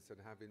achievements that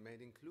have been made,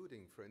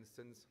 including, for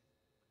instance,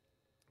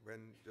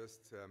 when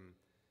just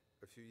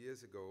a few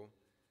years ago,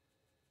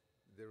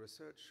 the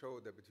research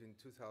showed that between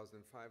 2005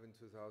 and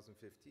 2015,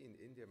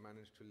 India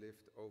managed to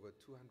lift over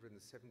 270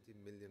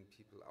 million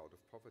people out of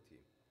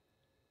poverty,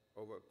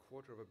 over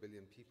 250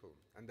 million people.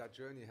 And that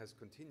journey has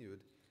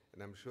continued,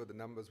 and I'm sure the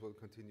numbers will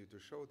continue to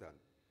show that.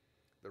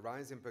 The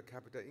rise in per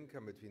capita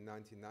income between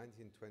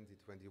 1990 and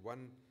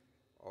 2021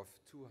 of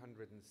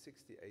 268%.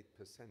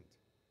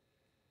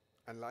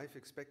 And life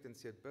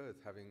expectancy at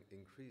birth having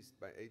increased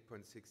by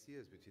 8.6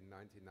 years between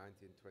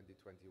 1990 and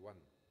 2021.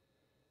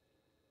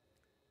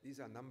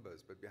 These are numbers,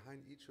 but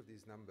behind each of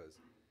these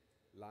numbers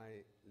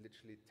lie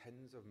literally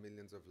tens of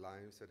millions of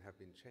lives that have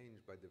been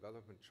changed by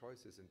development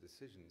choices and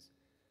decisions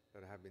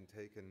that have been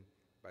taken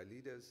by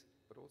leaders,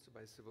 but also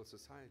by civil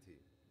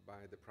society,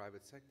 by the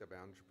private sector, by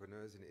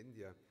entrepreneurs in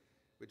India,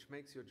 which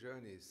makes your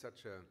journey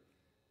such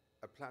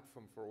a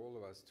platform for all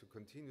of us to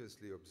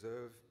continuously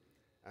observe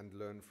and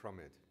learn from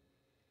it.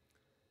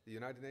 The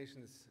United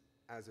Nations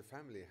as a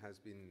family has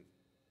been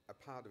a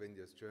part of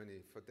India's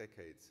journey for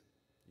decades.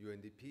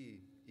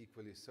 UNDP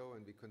equally so,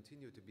 and we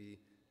continue to be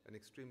an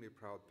extremely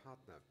proud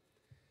partner.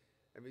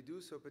 And we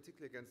do so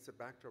particularly against the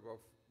backdrop of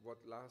what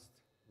last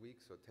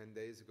week, so 10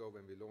 days ago,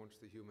 when we launched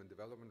the Human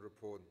Development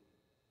Report,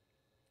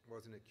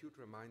 was an acute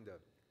reminder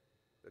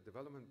that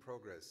development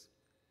progress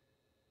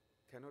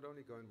cannot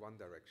only go in one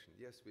direction.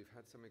 Yes, we've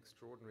had some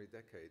extraordinary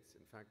decades,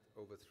 in fact,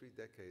 over 3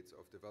 decades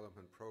of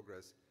development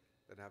progress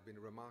that have been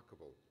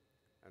remarkable.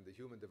 And the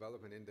Human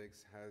Development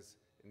Index has,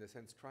 in a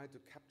sense, tried to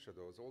capture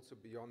those also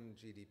beyond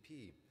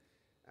GDP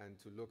and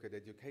to look at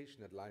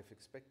education, at life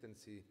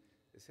expectancy,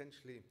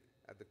 essentially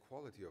at the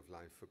quality of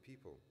life for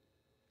people.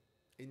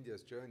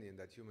 India's journey in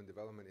that Human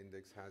Development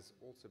Index has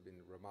also been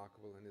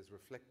remarkable and is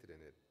reflected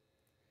in it.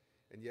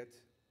 And yet,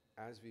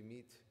 as we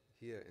meet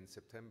here in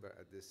September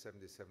at this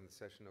 77th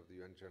session of the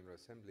UN General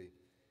Assembly,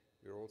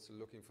 we are also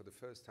looking for the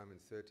first time in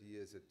 30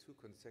 years at 2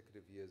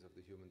 consecutive years of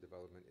the Human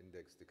Development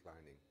Index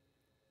declining.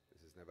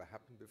 This has never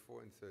happened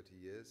before in 30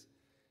 years.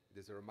 It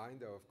is a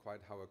reminder of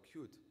quite how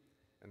acute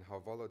and how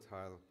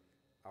volatile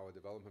our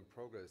development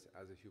progress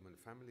as a human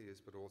family is,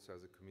 but also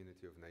as a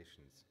community of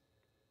nations.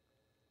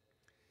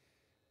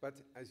 But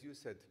as you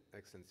said,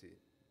 Excellency,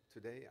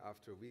 today,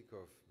 after a week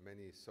of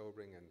many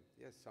sobering and,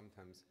 yes,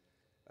 sometimes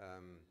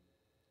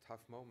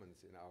tough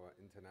moments in our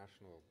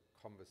international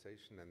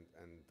conversation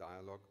and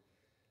dialogue,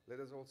 let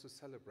us also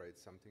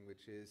celebrate something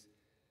which is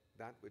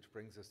that which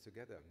brings us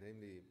together,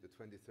 namely the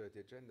 2030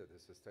 Agenda, the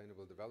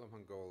Sustainable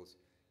Development Goals,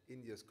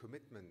 India's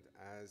commitment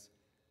as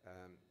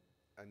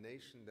a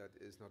nation that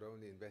is not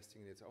only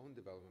investing in its own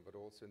development, but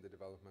also in the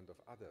development of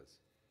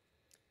others.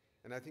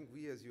 And I think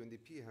we as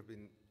UNDP have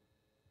been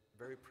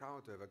very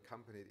proud to have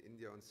accompanied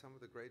India on some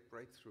of the great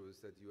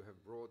breakthroughs that you have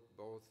brought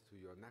both to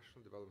your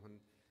national development,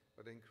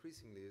 but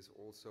increasingly is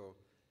also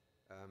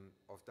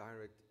of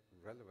direct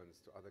relevance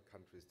to other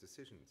countries'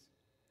 decisions.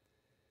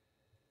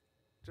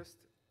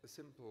 Just a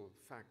simple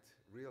fact,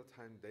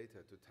 real-time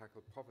data to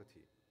tackle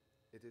poverty.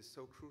 it is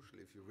so crucial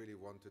if you really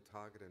want to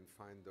target and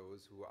find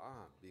those who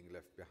are being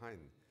left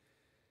behind.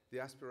 The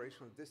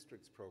Aspirational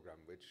Districts program,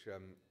 which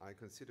I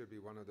consider to be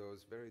one of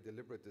those very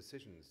deliberate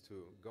decisions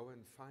to go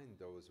and find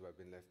those who have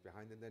been left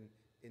behind and then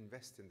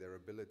invest in their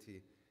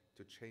ability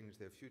to change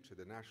their future.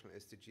 The National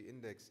SDG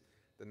Index,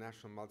 the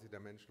National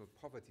Multidimensional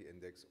Poverty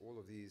Index, all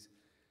of these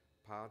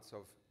parts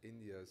of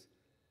India's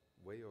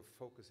way of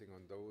focusing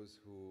on those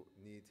who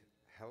need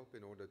help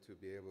in order to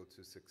be able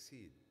to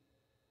succeed.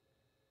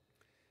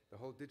 The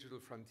whole digital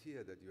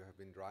frontier that you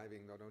have been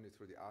driving, not only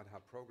through the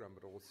Aadhaar program,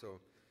 but also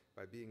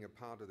by being a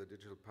part of the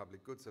Digital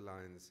Public Goods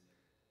Alliance,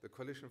 the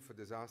Coalition for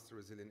Disaster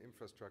Resilient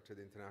Infrastructure,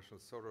 the International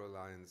Solar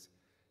Alliance,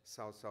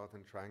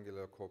 South-Southern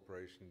Triangular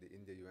Cooperation, the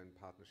India-UN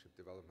Partnership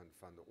Development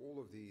Fund,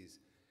 all of these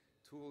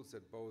tools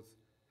that both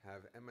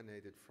have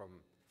emanated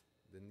from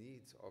the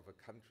needs of a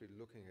country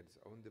looking at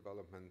its own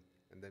development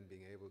and then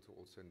being able to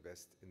also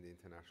invest in the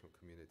international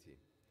community.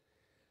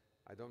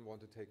 I don't want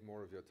to take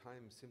more of your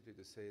time, simply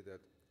to say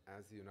that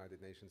as the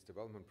United Nations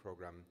Development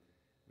Programme,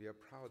 we are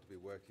proud to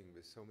be working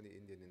with so many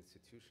Indian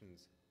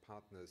institutions,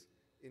 partners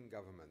in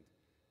government,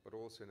 but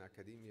also in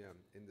academia,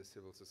 in the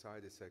civil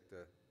society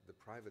sector, the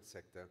private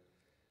sector,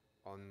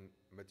 on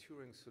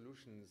maturing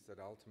solutions that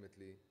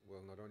ultimately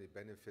will not only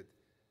benefit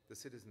the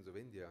citizens of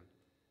India,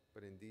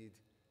 but indeed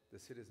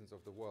the citizens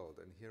of the world.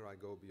 And here I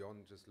go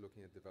beyond just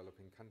looking at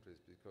developing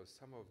countries, because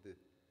some of the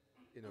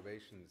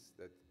innovations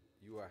that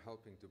you are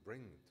helping to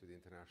bring to the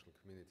international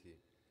community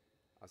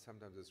are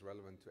sometimes as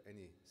relevant to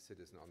any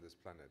citizen on this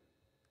planet.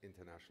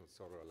 International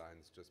Solar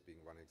Alliance just being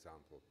one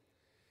example.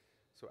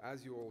 So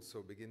as you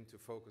also begin to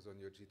focus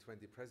on your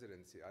G20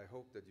 presidency, I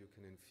hope that you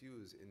can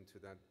infuse into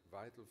that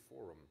vital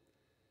forum,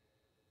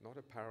 not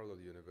a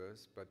parallel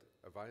universe, but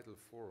a vital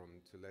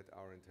forum to let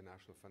our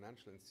international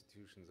financial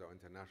institutions, our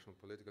international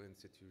political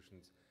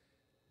institutions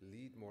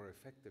lead more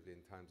effectively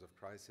in times of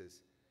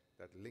crisis,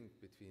 that link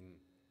between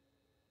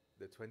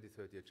the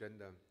 2030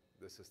 Agenda,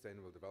 the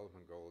Sustainable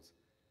Development Goals,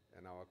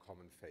 and our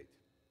common fate.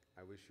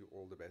 I wish you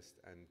all the best,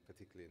 and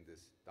particularly in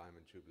this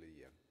Diamond Jubilee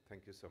year.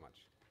 Thank you so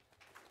much.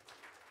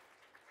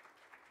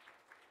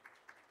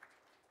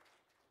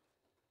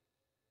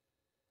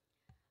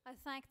 I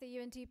thank the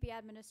UNDP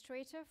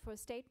Administrator for a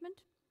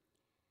statement.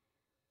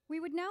 We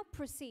would now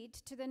proceed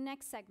to the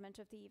next segment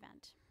of the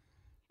event.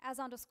 As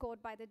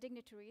underscored by the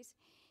dignitaries,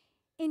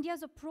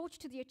 India's approach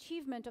to the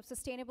achievement of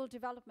Sustainable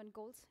Development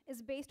Goals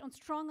is based on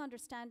strong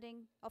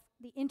understanding of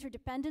the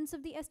interdependence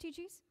of the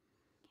SDGs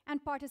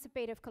and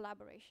participative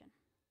collaboration.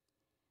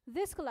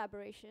 This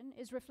collaboration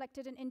is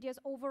reflected in India's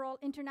overall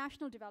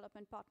international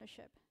development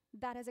partnership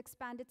that has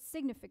expanded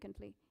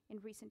significantly in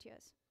recent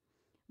years,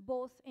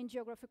 both in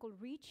geographical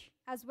reach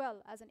as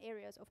well as in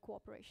areas of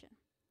cooperation.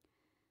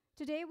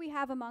 Today we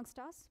have amongst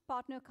us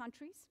partner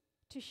countries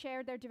to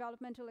share their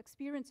developmental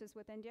experiences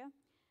with India,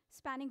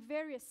 spanning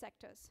various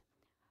sectors,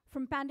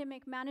 from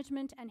pandemic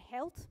management and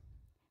health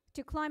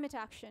to climate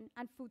action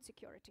and food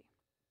security.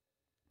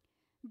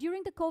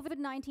 During the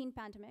COVID-19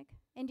 pandemic,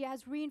 India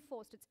has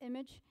reinforced its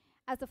image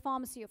as the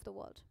pharmacy of the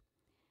world.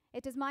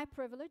 It is my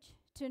privilege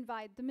to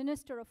invite the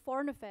Minister of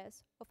Foreign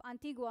Affairs of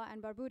Antigua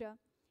and Barbuda,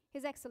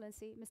 His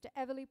Excellency Mr.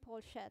 Everly Paul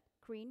Shedd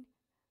Green,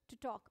 to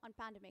talk on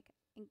pandemic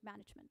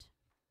management.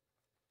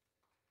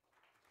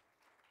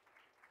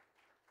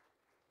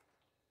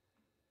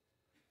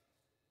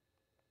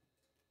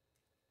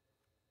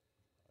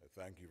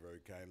 I thank you very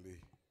kindly,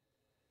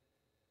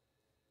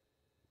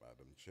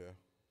 Madam Chair.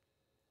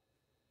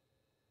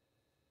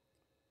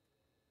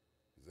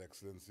 His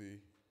Excellency,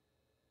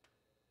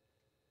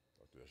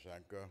 Dr.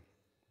 Shankar,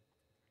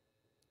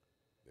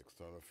 the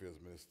External Affairs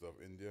Minister of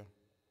India,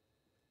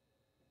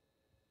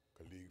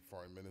 colleague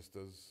foreign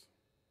ministers,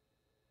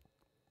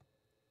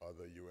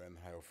 other UN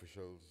high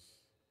officials,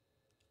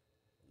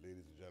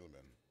 ladies and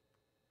gentlemen.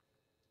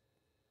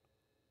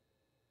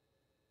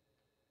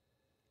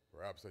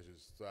 Perhaps I should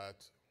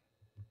start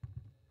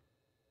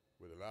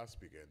where the last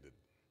speaker ended,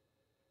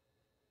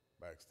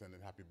 by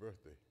extending happy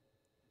birthday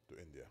to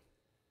India.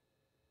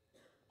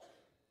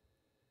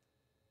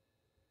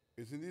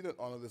 It's indeed an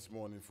honor this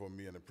morning for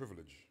me and a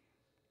privilege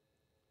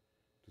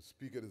to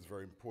speak at this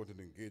very important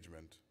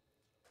engagement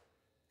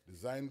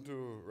designed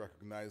to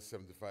recognize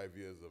 75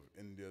 years of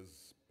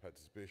India's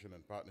participation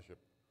and partnership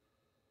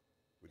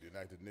with the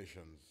United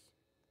Nations,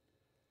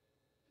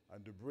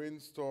 and to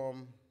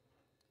brainstorm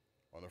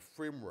on a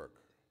framework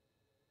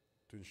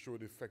to ensure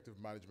the effective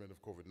management of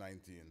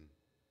COVID-19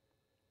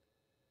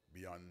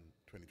 beyond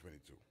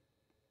 2022.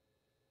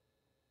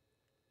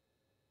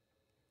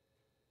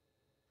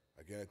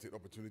 Again, I take the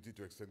opportunity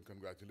to extend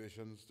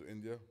congratulations to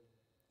India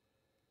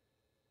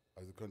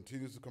as it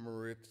continues to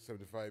commemorate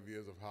 75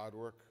 years of hard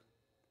work,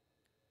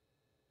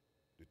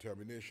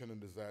 determination,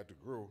 and desire to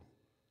grow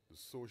the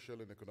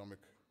social and economic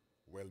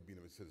well-being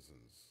of its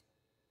citizens.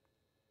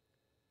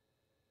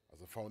 As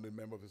a founding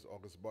member of this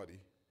august body,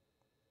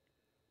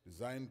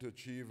 designed to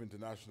achieve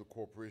international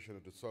cooperation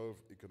and to solve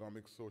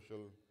economic,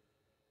 social,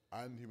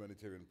 and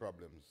humanitarian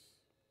problems,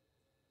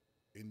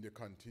 India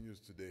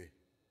continues today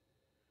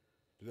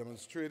to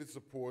demonstrate its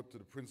support to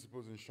the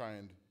principles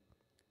enshrined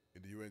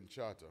in the UN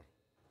Charter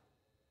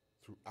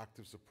through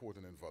active support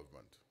and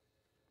involvement.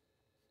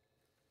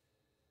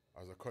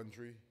 As a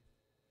country,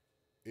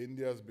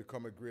 India has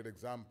become a great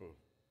example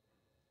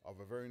of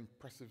a very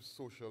impressive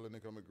social and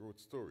economic growth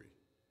story.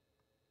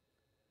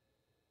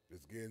 It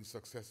has gained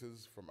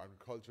successes from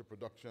agriculture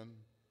production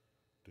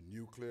to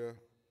nuclear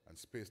and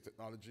space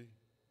technology,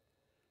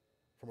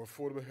 from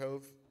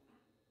affordable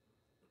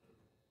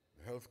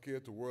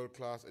healthcare to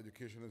world-class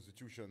educational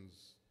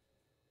institutions,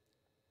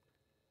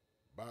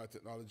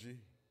 biotechnology,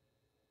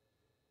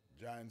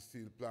 giant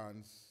steel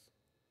plants,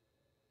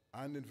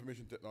 and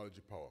information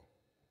technology power.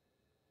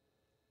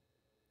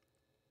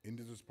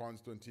 India's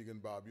response to Antigua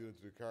and Barbuda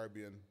to the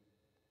Caribbean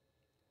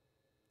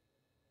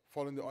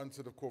following the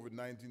onset of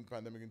COVID-19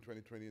 pandemic in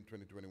 2020 and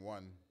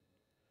 2021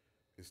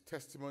 is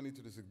testimony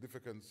to the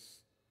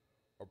significance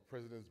of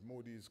President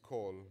Modi's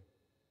call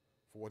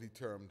for what he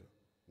termed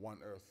One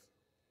Earth,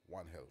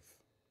 One Health.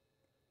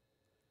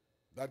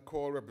 That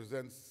call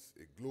represents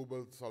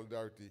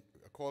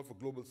a call for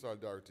global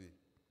solidarity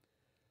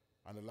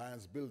and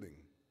alliance building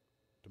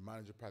to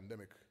manage a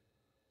pandemic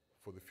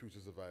for the future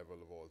survival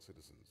of all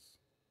citizens.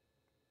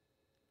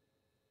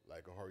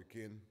 Like a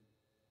hurricane,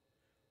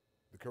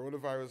 the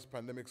coronavirus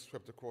pandemic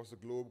swept across the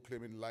globe,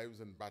 claiming lives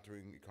and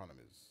battering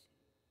economies.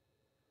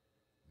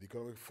 The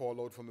economic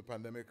fallout from the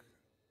pandemic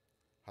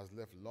has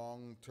left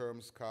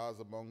long-term scars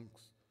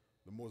amongst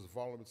the most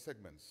vulnerable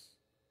segments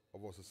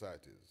of our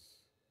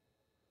societies.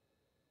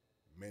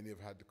 Many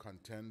have had to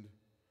contend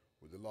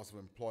with the loss of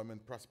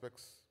employment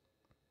prospects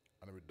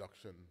and a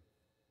reduction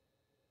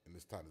in the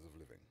standards of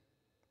living.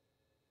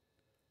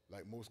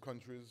 Like most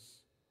countries,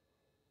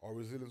 our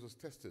resilience was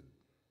tested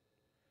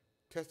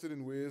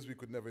in ways we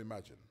could never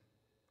imagine.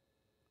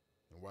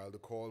 And while the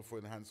call for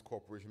enhanced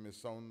cooperation may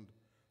sound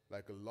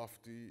like a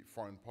lofty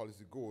foreign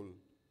policy goal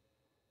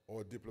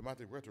or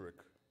diplomatic rhetoric,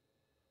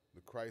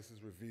 the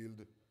crisis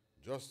revealed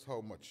just how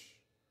much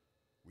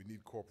we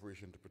need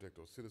cooperation to protect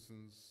our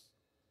citizens,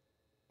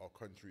 our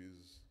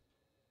countries,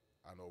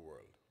 and our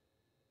world.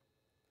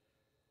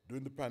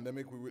 During the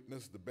pandemic, we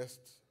witnessed the best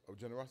of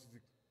generosity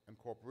and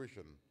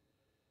cooperation,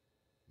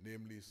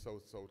 namely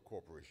South-South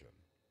cooperation.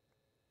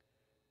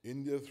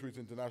 India, through its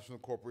international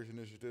cooperation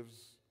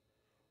initiatives,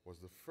 was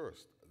the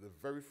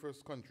very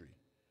first country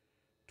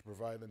to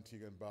provide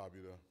Antigua and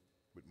Barbuda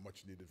with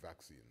much-needed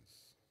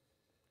vaccines.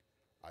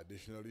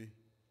 Additionally,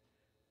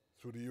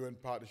 through the UN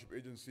partnership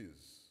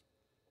agencies,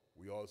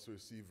 we also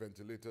received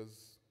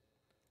ventilators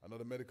and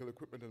other medical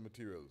equipment and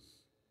materials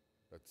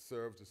that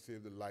serve to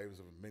save the lives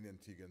of many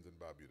Antiguans and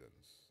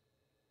Barbudans.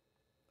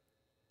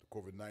 The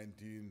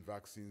COVID-19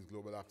 Vaccines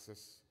Global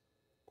Access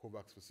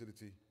COVAX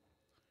facility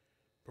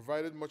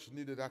provided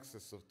much-needed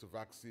access to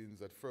vaccines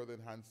that further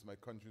enhanced my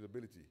country's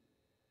ability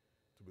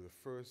to be the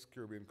first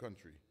Caribbean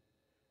country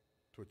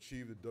to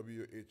achieve the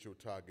WHO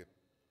target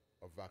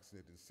of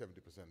vaccinating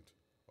 70%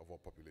 of our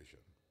population.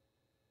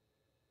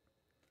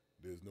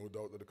 There is no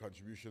doubt that the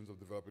contributions of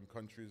developing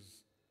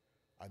countries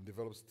and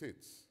developed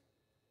states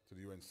to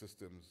the UN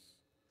systems,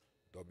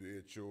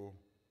 WHO,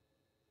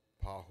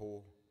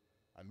 PAHO,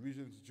 and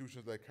regional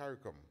institutions like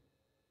CARICOM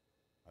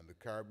and the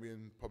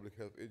Caribbean Public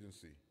Health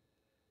Agency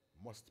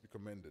must be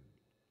commended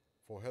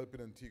for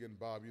helping Antigua and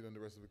Barbuda and the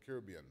rest of the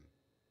Caribbean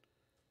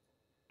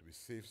to be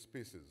safe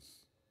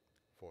spaces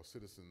for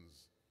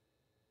citizens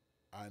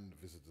and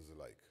visitors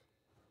alike.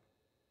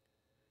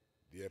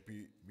 The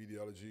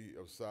epidemiology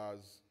of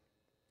SARS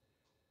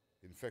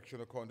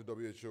infection, according to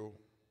WHO,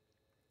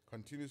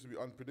 continues to be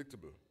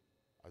unpredictable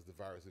as the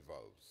virus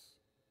evolves.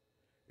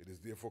 It is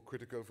therefore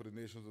critical for the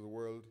nations of the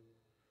world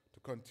to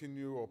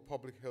continue our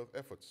public health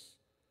efforts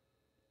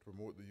to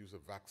promote the use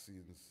of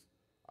vaccines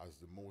as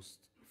the most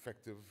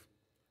effective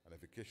and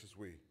efficacious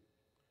way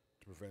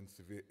to prevent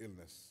severe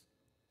illness,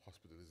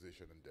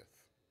 hospitalization, and death.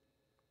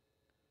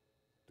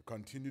 The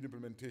continued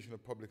implementation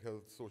of public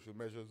health social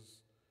measures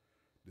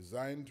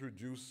designed to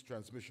reduce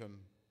transmission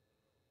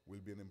will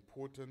be an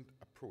important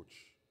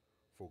approach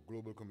for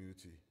global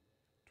community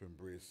to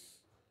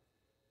embrace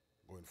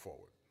going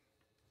forward.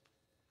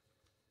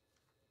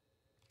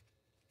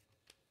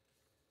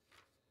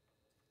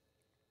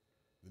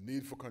 The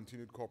need for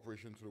continued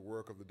cooperation through the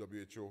work of the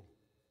WHO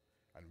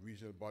and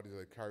regional bodies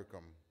like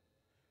CARICOM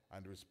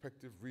and the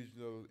respective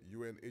regional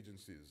UN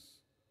agencies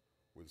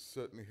will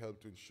certainly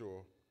help to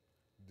ensure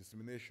the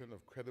dissemination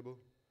of credible,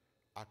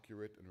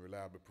 accurate, and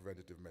reliable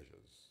preventative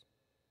measures.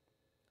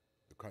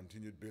 The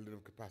continued building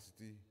of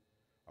capacity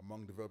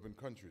among developing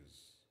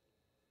countries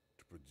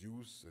to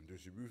produce and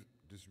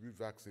distribute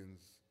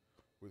vaccines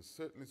will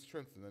certainly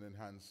strengthen and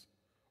enhance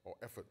our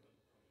effort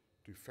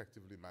to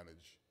effectively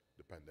manage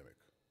the pandemic.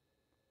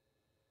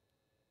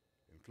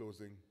 In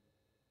closing,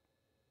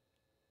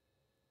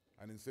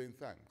 and in saying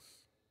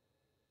thanks,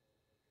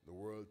 the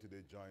world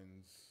today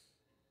joins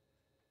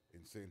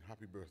in saying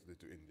happy birthday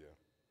to India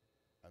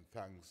and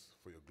thanks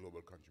for your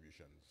global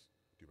contributions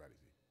to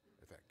humanity.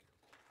 Thank you.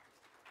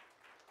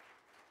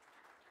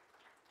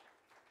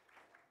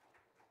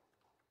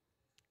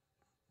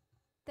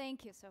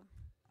 Thank you, sir.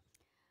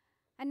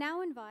 I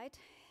now invite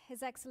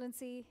His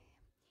Excellency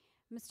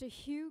Mr.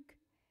 Hugh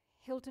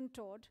Hilton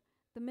Todd,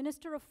 the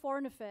Minister of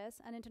Foreign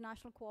Affairs and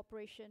International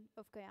Cooperation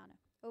of Guyana.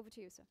 Over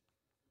to you, sir.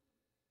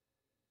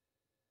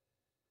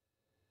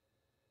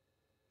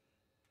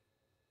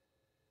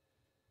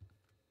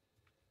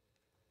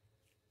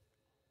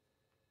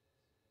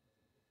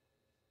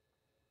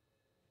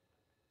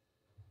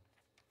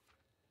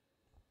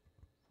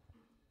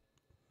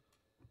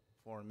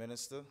 Foreign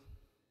Minister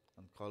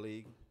and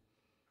colleague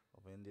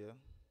of India,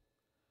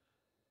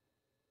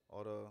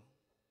 other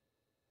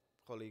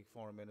colleague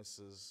foreign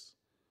ministers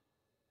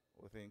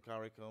within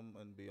CARICOM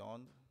and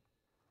beyond,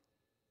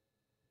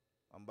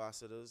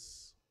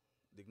 ambassadors,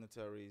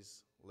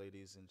 dignitaries,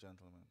 ladies and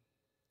gentlemen.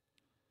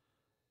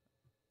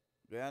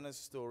 Guyana's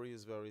story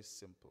is very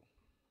simple.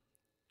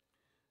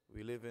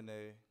 We live in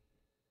a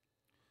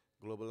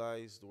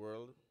globalized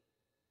world,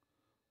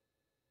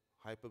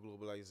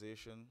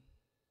 hyperglobalization,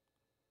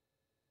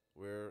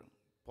 where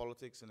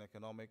politics and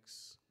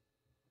economics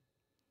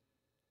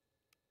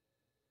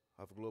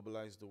have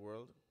globalized the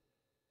world,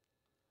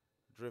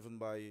 driven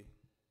by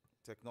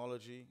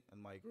technology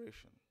and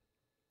migration.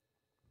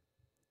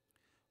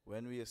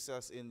 When we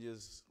assess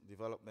India's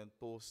development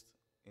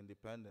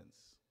post-independence,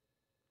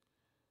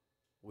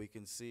 we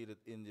can see that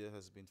India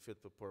has been fit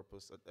for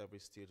purpose at every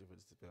stage of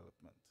its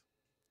development.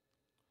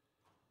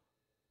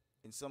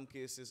 In some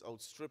cases,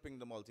 outstripping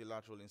the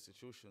multilateral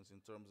institutions in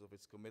terms of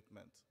its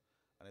commitment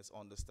and its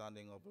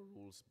understanding of a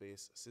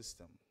rules-based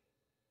system.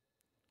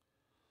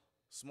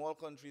 Small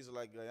countries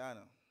like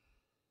Guyana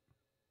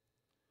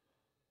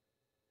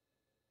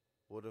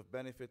would have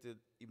benefited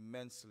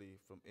immensely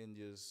from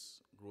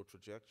India's growth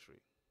trajectory,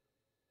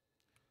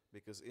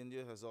 because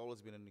India has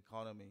always been an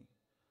economy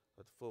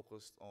that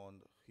focused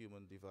on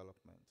human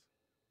development,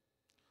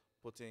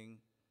 putting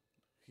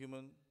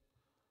human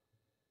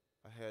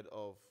ahead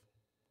of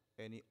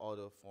any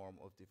other form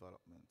of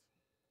development.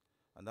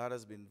 And that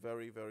has been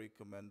very, very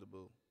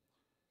commendable.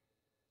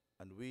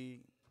 And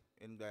we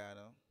in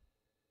Guyana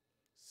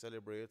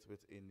celebrate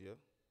with India.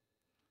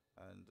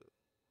 And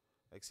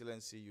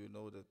Excellency, you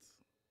know that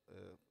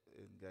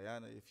in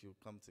Guyana, if you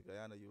come to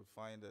Guyana, you'll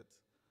find that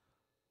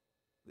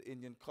the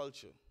Indian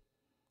culture,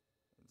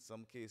 in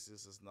some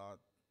cases, has not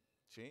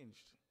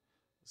changed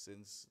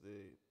since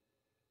the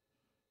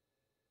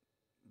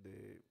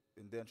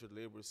indentured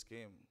laborers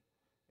came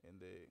in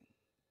the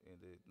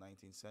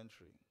 19th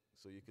century.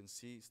 So you can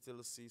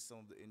still see some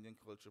of the Indian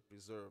culture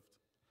preserved,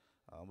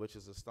 which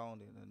is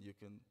astounding. And you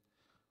can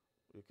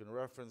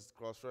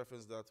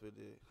cross-reference that with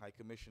the High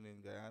Commission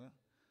in Guyana,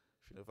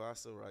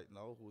 Srinivasa right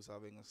now, who's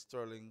having a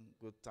sterling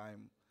good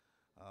time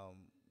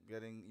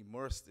getting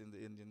immersed in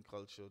the Indian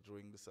culture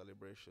during the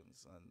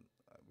celebrations. And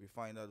we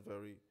find that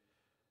very,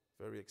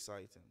 very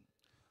exciting.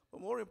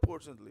 But more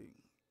importantly,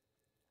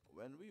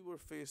 when we were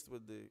faced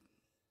with the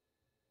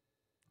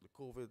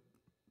COVID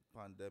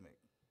pandemic,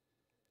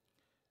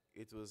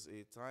 it was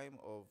a time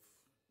of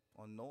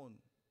unknown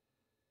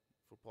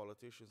for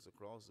politicians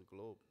across the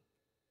globe.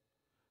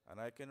 And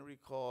I can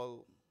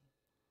recall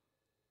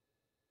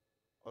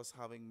us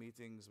having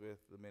meetings with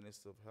the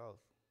Minister of Health,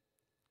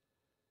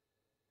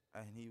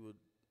 and he would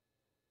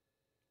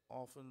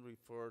often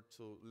refer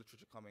to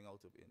literature coming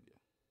out of India.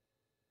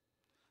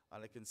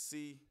 And I can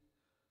see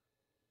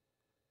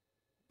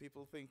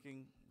people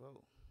thinking,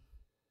 well,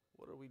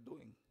 what are we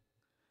doing?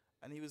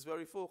 And he was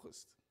very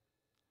focused.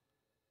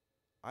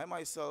 I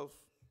myself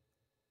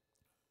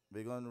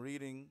began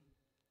reading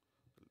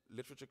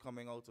literature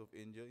coming out of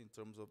India in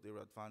terms of their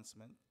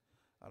advancement,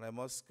 and I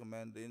must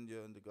commend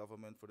India and the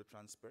government for the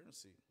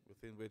transparency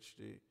within which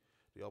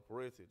they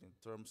operated in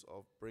terms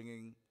of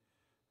bringing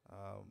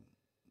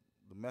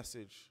the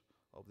message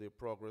of their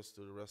progress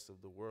to the rest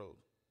of the world.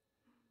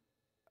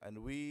 And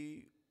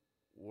we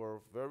were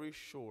very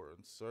sure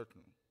and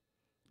certain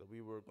that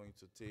we were going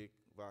to take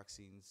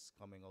vaccines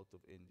coming out of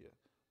India,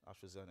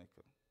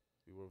 AstraZeneca.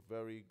 We were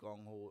very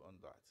gung-ho on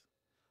that.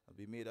 And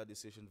we made that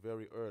decision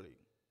very early.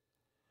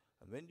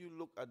 And when you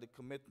look at the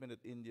commitment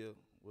that India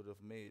would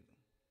have made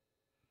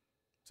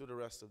to the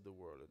rest of the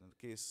world, in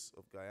the case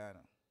of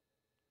Guyana,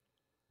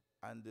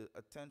 and the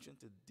attention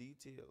to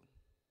detail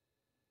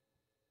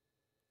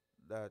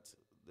that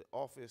the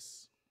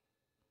office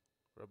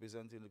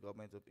representing the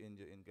government of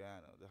India in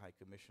Guyana, the High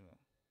Commission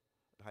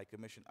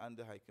and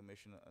the High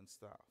Commissioner and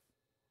staff,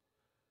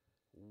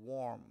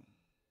 warm,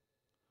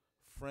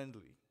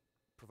 friendly,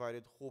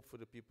 provided hope for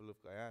the people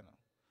of Guyana.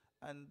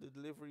 And the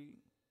delivery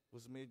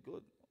was made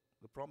good.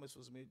 The promise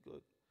was made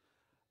good.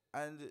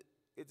 And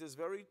it is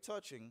very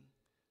touching,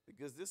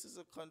 because this is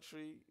a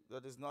country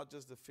that is not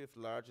just the 5th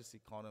largest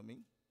economy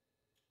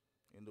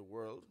in the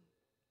world,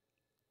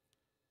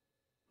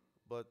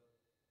 but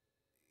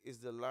is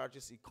the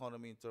largest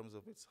economy in terms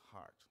of its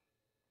heart,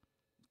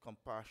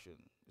 compassion,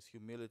 its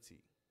humility,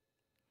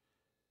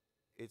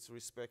 its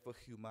respect for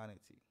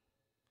humanity,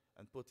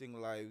 and putting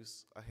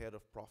lives ahead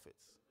of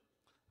profits.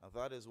 And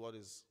that is what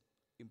is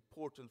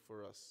important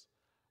for us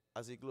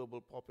as a global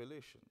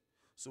population.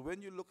 So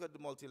when you look at the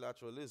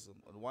multilateralism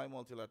and why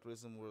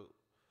multilateralism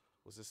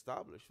was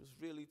established, was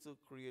really to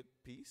create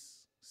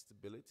peace,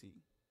 stability,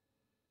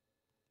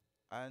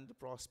 and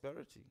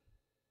prosperity.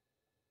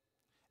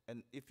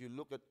 And if you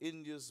look at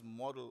India's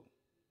model,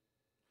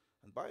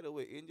 and by the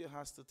way, India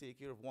has to take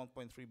care of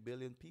 1.3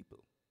 billion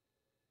people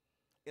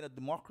in a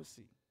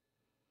democracy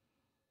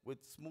with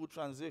smooth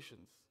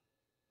transitions.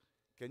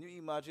 Can you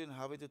imagine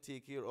having to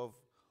take care of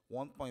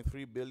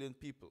 1.3 billion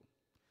people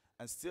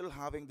and still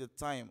having the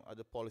time at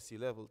the policy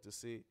level to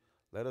say,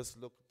 let us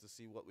look to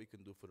see what we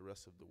can do for the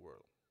rest of the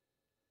world,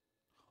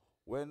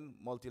 when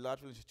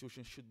multilateral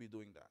institutions should be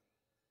doing that?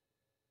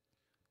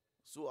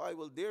 So I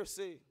will dare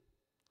say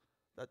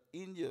that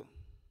India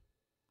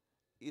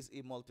is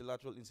a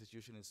multilateral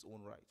institution in its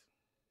own right.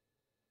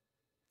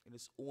 In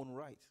its own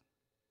right.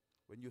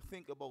 When you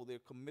think about their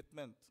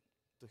commitment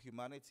to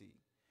humanity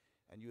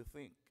and you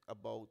think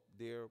about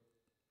their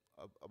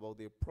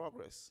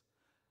progress,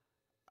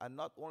 and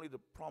not only the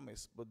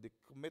promise, but the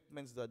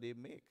commitments that they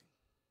make,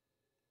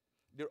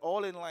 they're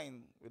all in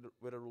line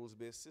with a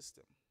rules-based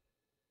system.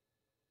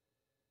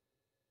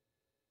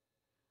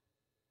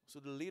 So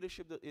the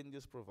leadership that India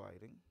is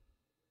providing,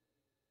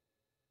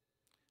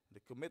 the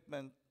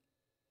commitment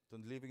to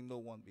leaving no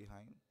one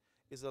behind,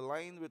 is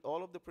aligned with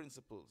all of the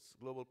principles,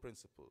 global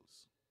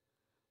principles.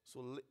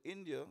 So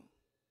India,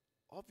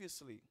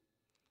 obviously,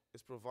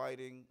 is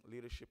providing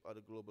leadership at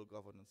a global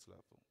governance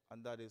level,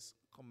 and that is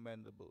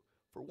commendable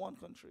for one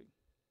country,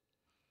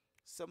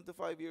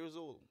 75 years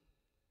old.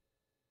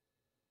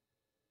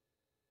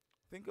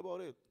 Think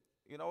about it.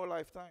 In our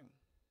lifetime,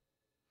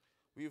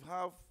 we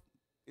have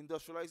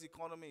industrialized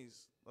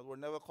economies that were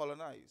never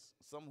colonized,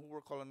 some who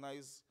were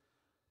colonized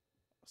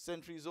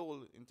centuries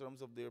old in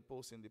terms of their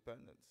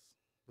post-independence,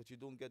 but you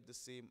don't get the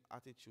same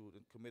attitude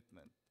and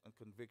commitment and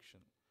conviction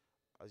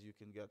as you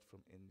can get from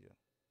India.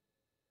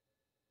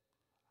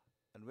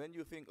 And when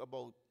you think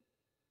about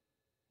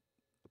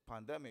the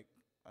pandemic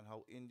and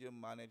how India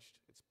managed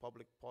its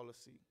public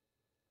policy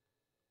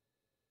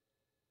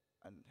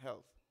and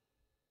health,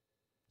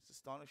 it's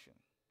astonishing.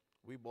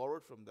 We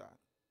borrowed from that,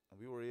 and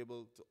we were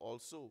able to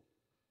also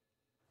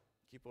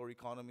keep our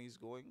economies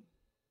going,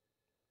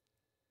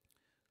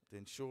 to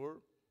ensure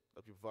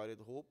that we provided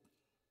hope,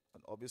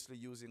 and obviously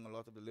using a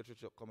lot of the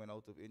literature coming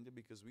out of India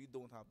because we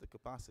don't have the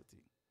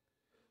capacity.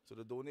 So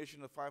the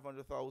donation of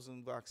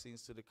 500,000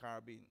 vaccines to the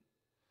Caribbean,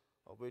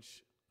 of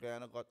which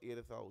Guyana got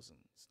 80,000,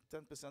 it's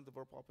 10% of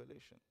our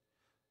population.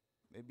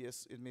 Maybe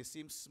it may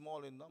seem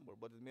small in number,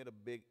 but it made a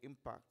big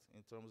impact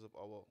in terms of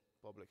our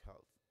public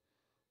health.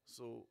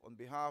 So on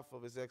behalf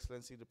of His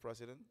Excellency the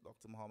President,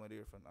 Dr. Muhammad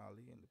Irfan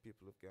Ali, and the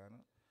people of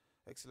Guyana,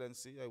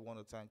 Excellency, I want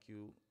to thank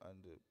you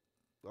and the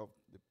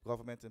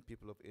government and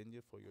people of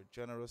India for your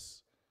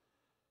generosity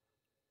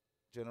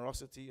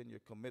and your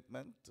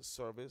commitment to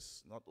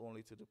service not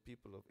only to the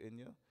people of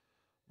India,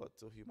 but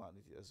to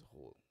humanity as a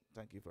whole.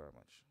 Thank you very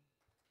much.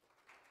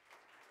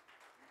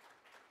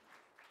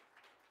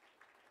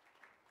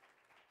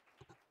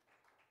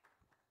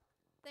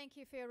 Thank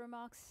you for your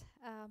remarks,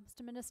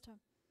 Mr. Minister.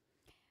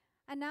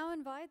 I now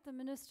invite the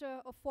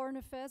Minister of Foreign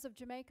Affairs of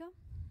Jamaica,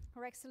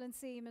 Her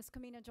Excellency Ms.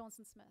 Kamina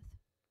Johnson-Smith.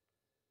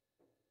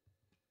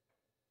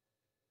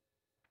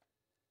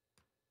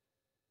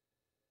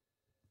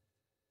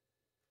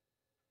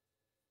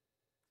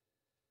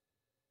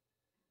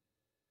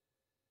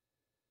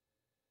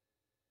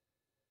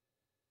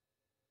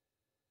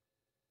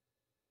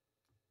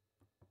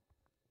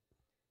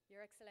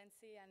 Your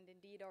Excellency, and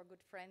indeed our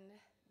good friend,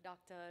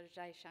 Dr.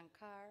 Jai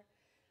Shankar,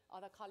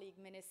 other colleague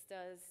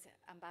ministers,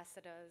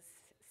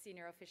 ambassadors,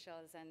 senior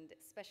officials, and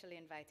specially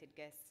invited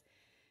guests,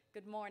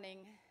 good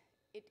morning.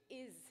 It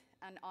is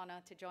an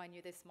honor to join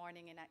you this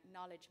morning in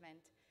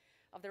acknowledgement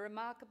of the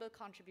remarkable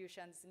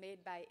contributions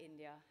made by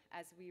India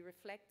as we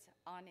reflect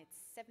on its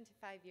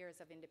 75 years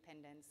of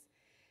independence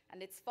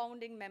and its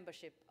founding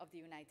membership of the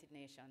United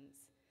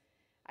Nations.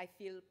 I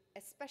feel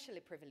especially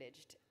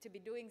privileged to be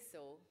doing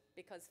so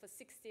because for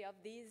 60 of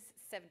these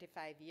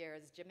 75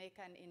 years,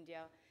 Jamaica and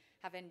India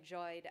have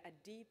enjoyed a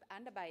deep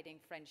and abiding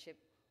friendship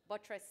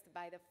buttressed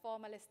by the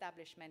formal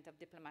establishment of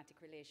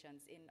diplomatic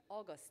relations in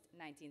August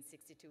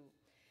 1962,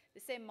 the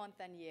same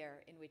month and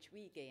year in which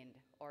we gained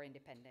our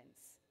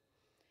independence.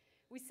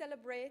 We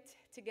celebrate,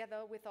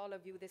 together with all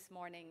of you this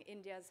morning,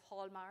 India's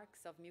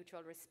hallmarks of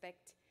mutual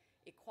respect,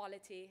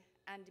 equality,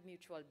 and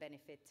mutual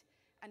benefit,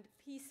 and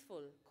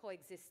peaceful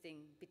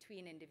coexisting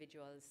between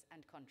individuals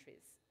and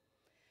countries.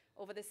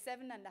 Over the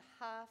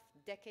 7.5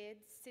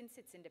 decades since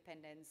its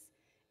independence,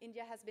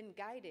 India has been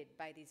guided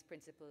by these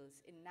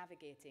principles in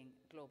navigating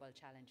global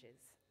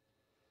challenges.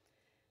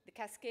 The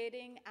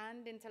cascading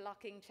and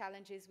interlocking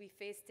challenges we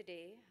face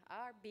today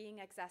are being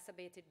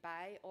exacerbated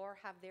by or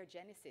have their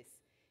genesis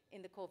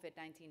in the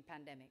COVID-19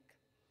 pandemic.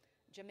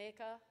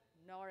 Jamaica,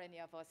 nor any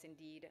of us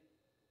indeed,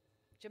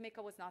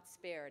 Jamaica was not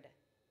spared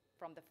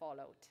from the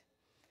fallout,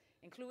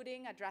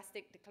 including a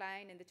drastic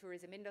decline in the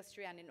tourism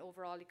industry and in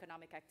overall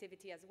economic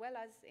activity, as well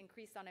as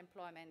increased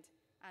unemployment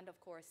and, of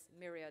course,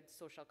 myriad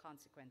social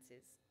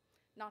consequences.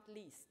 Not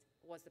least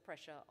was the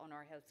pressure on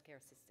our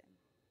healthcare system.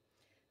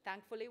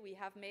 Thankfully, we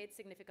have made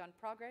significant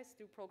progress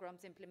through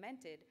programs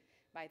implemented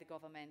by the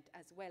government,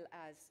 as well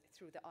as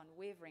through the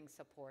unwavering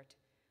support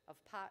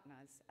of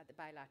partners at the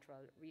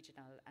bilateral,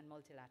 regional, and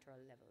multilateral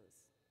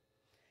levels.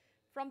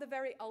 From the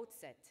very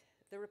outset,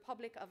 the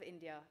Republic of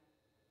India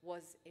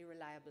was a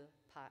reliable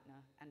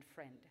partner and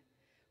friend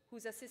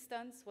whose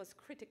assistance was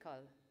critical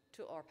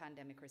to our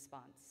pandemic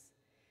response.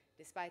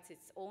 Despite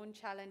its own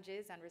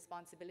challenges and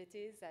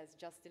responsibilities, as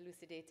just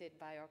elucidated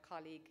by our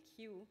colleague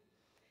Hugh,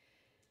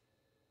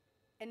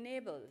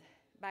 enabled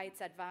by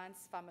its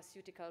advanced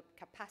pharmaceutical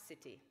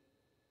capacity,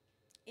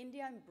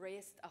 India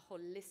embraced a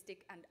holistic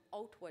and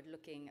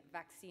outward-looking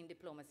vaccine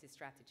diplomacy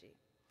strategy.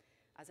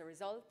 As a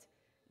result,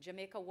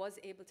 Jamaica was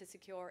able to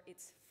secure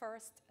its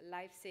first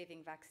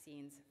life-saving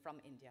vaccines from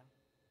India.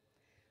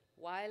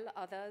 While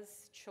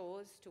others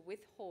chose to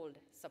withhold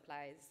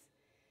supplies,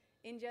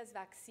 India's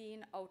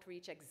vaccine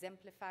outreach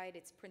exemplified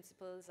its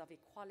principles of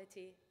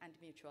equality and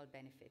mutual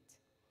benefit.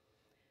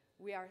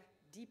 We are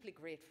deeply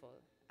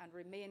grateful and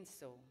remain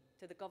so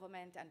to the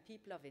government and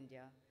people of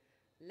India,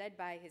 led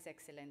by His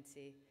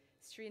Excellency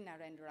Sri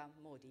Narendra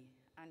Modi,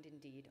 and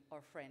indeed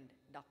our friend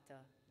Dr.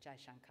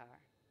 Jaishankar.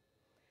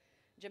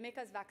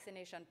 Jamaica's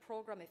vaccination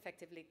program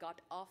effectively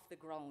got off the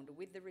ground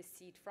with the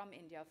receipt from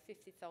India of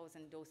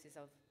 50,000 doses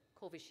of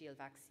Covishield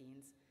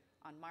vaccines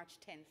on March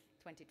 10,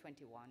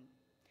 2021.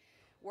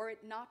 Were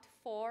it not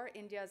for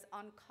India's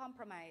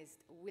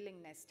uncompromised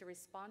willingness to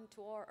respond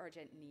to our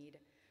urgent need,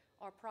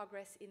 our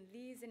progress in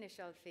these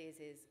initial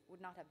phases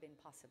would not have been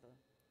possible,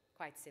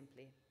 quite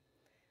simply.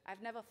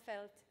 I've never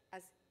felt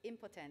as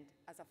impotent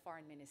as a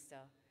foreign minister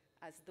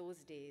as those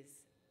days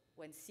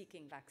when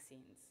seeking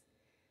vaccines.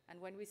 And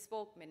when we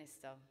spoke,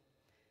 Minister,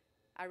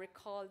 I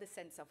recall the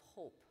sense of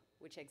hope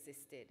which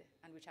existed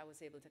and which I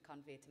was able to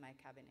convey to my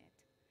cabinet.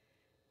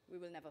 We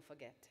will never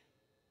forget.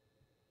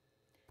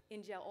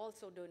 India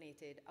also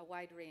donated a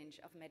wide range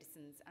of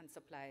medicines and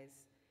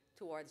supplies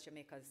towards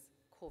Jamaica's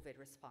COVID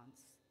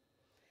response.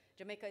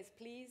 Jamaica is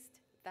pleased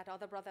that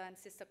other brother and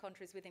sister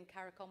countries within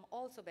CARICOM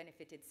also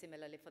benefited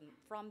similarly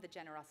from the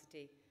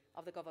generosity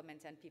of the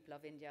government and people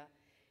of India.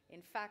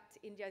 In fact,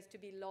 India is to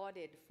be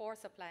lauded for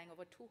supplying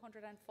over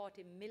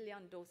 240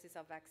 million doses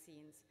of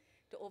vaccines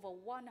to over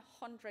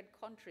 100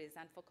 countries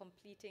and for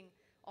completing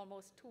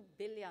almost 2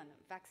 billion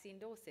vaccine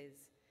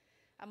doses.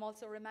 I'm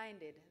also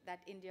reminded that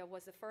India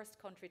was the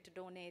first country to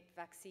donate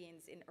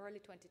vaccines in early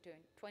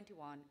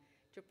 2021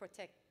 to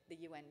protect the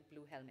UN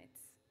Blue Helmets.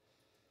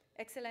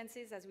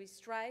 Excellencies, as we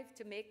strive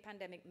to make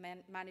pandemic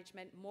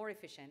management more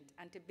efficient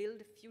and to build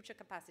future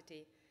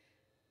capacity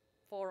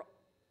for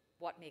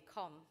what may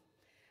come,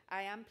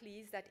 I am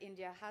pleased that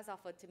India has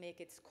offered to make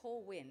its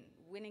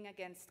winning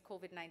against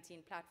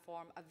COVID-19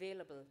 platform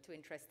available to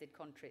interested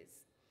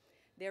countries.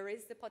 There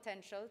is the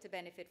potential to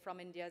benefit from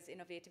India's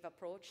innovative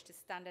approach to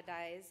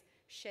standardize,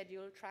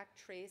 schedule, track,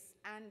 trace,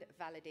 and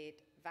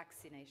validate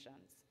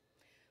vaccinations.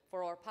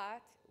 For our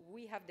part,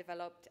 we have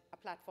developed a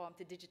platform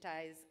to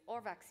digitize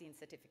our vaccine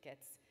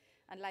certificates.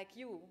 And like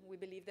you, we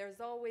believe there's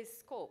always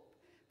scope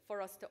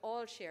for us to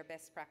all share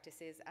best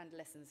practices and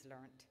lessons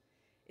learned.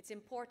 It's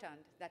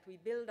important that we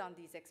build on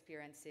these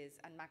experiences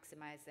and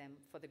maximize them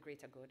for the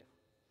greater good.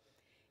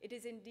 It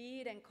is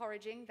indeed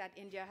encouraging that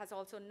India has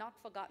also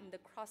not forgotten the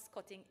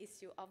cross-cutting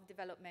issue of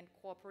development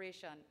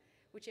cooperation,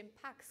 which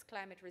impacts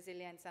climate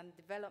resilience and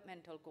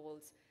developmental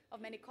goals of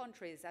many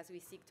countries as we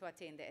seek to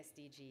attain the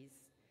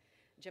SDGs.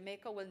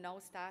 Jamaica will now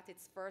start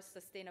its first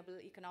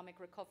Sustainable Economic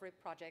Recovery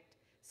project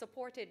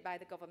supported by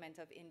the Government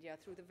of India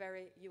through the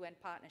very UN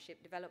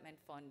Partnership Development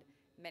Fund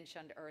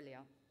mentioned earlier,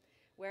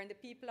 wherein the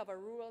people of a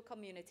rural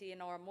community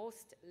in our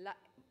most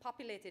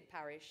populated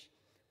parish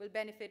will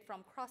benefit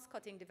from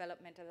cross-cutting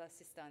developmental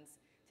assistance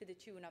to the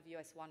tune of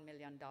US $1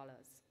 million.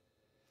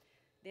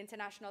 The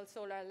International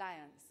Solar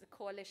Alliance, the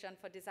Coalition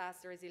for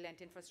Disaster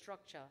Resilient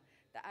Infrastructure,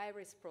 the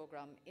IRIS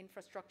Program,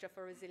 Infrastructure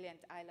for Resilient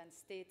Island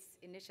States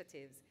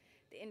Initiatives,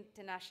 the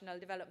International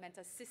Development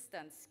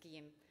Assistance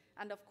Scheme,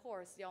 and of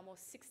course, the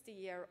almost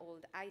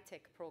 60-year-old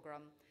ITEC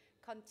program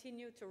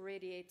continue to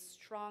radiate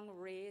strong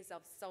rays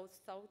of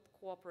South-South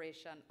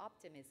cooperation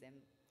optimism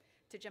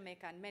to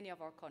Jamaica and many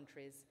of our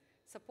countries,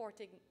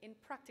 supporting in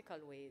practical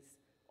ways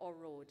our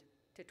road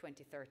to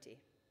 2030.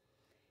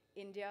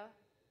 India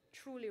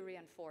truly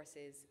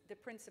reinforces the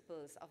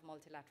principles of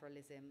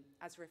multilateralism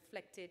as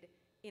reflected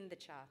in the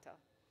Charter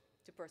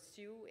to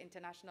pursue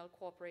international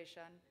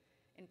cooperation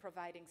in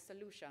providing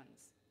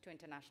solutions to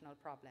international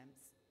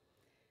problems.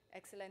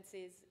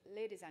 Excellencies,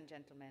 ladies and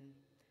gentlemen,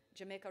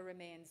 Jamaica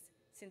remains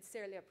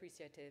sincerely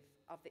appreciative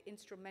of the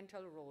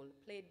instrumental role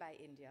played by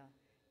India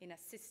in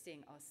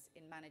assisting us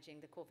in managing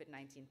the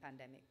COVID-19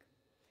 pandemic.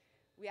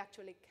 We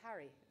actually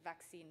carry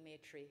vaccine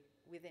matry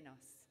within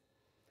us,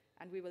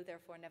 and we will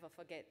therefore never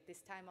forget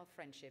this time of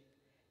friendship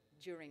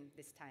during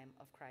this time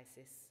of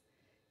crisis.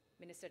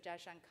 Minister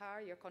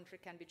Jaishankar, your country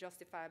can be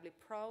justifiably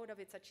proud of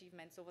its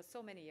achievements over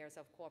so many years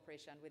of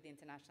cooperation with the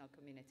international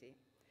community.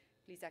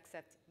 Please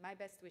accept my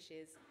best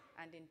wishes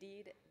and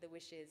indeed the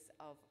wishes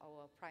of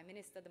our Prime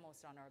Minister, the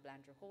Most Honorable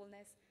Andrew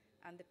Holness,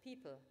 and the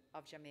people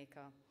of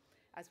Jamaica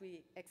as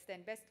we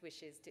extend best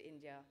wishes to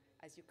India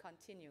as you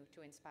continue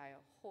to inspire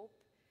hope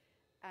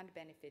and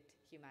benefit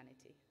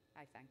humanity.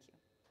 I thank you.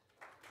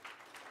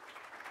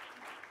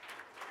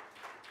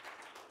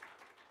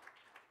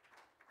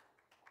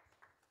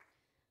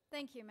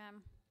 Thank you,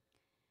 ma'am.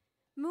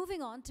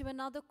 Moving on to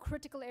another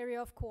critical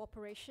area of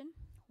cooperation,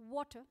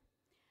 water.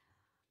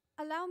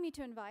 Allow me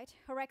to invite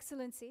Her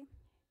Excellency,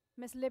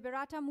 Ms.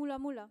 Liberata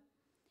Mulamula,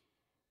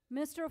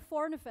 Minister of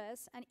Foreign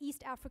Affairs and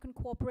East African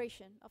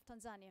Cooperation of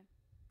Tanzania.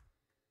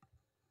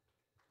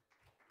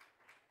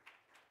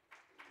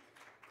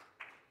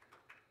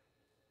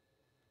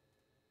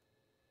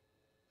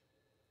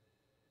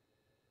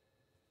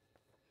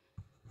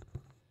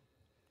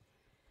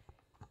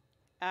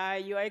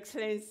 Your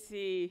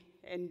Excellency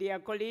and dear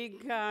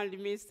colleague, the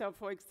Minister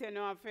for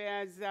External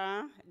Affairs,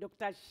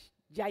 Dr.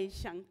 Jai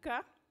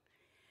Shankar,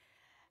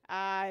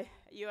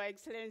 Your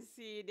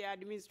Excellency, the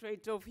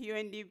Administrator of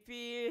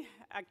UNDP,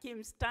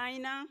 Akim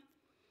Steiner,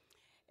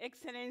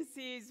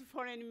 Excellencies,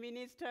 Foreign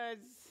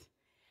Ministers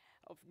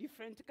of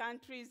different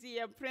countries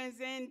here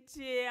present,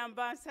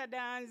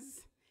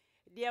 ambassadors,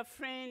 dear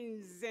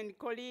friends and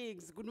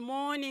colleagues, good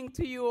morning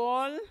to you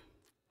all.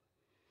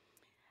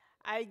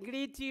 I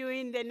greet you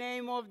in the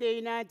name of the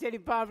United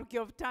Republic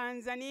of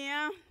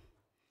Tanzania.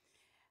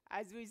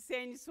 As we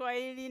say in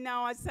Swahili,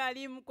 na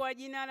wasalimu kwa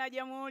jina la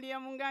Jamhuri ya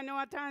Muungano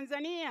wa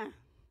Tanzania.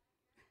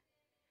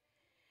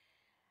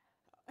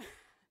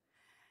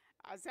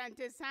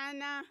 Asante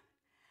sana.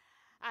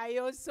 I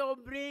also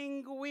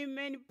bring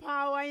women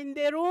power in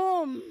the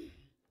room.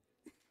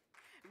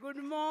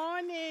 Good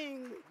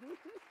morning.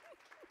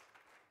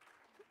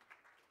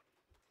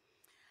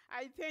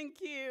 I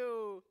thank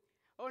you,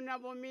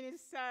 Honorable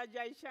Minister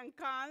Jai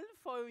Shankar,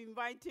 for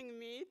inviting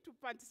me to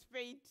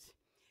participate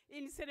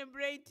in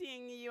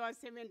celebrating your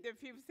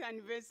 75th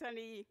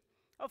anniversary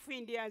of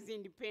India's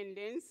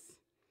independence.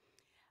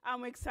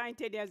 I'm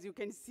excited, as you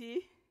can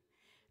see,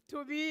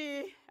 to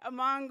be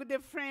among the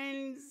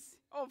friends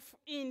of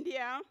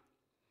India.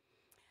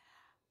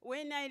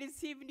 When I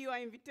received your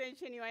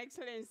invitation, Your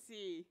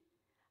Excellency,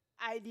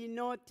 I did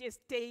not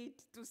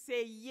hesitate to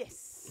say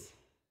yes.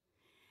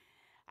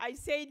 I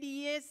said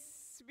yes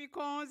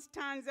because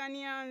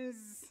Tanzanians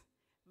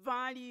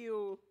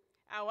value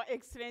our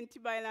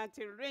excellent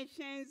bilateral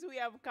relations. We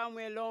have come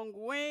a long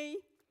way.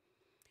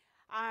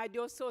 I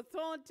also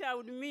thought I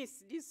would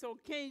miss this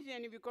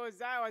occasion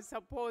because I was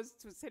supposed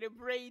to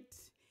celebrate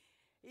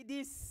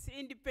this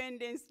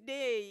Independence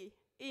Day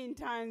in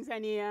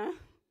Tanzania.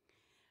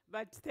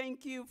 But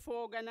thank you for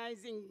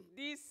organizing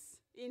this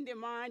in the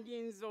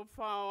margins of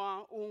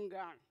our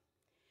UNGA.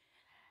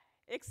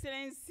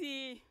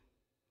 Excellency,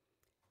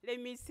 let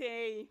me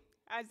say,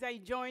 as I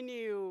join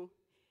you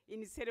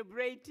in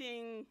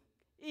celebrating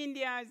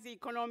India's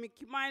economic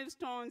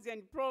milestones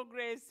and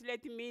progress,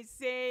 let me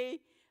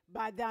say,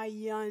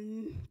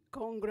 Badayan,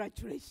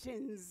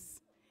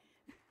 congratulations.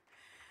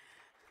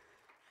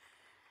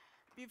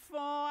 Before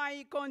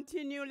I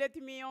continue, let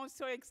me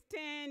also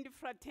extend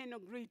fraternal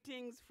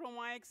greetings from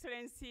Her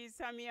Excellency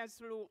Samia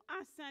Suluhu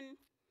Hassan,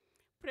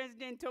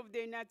 President of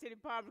the United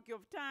Republic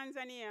of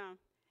Tanzania,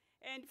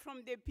 and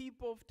from the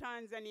people of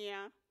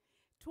Tanzania,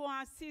 to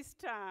our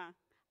sister,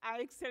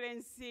 Her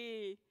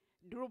Excellency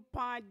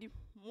Drupadi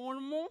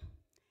Murmu,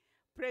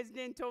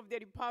 President of the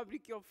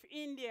Republic of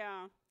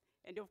India,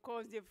 and of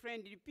course the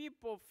friendly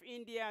people of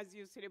India as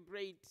you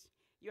celebrate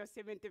your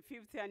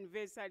 75th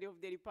anniversary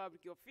of the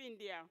Republic of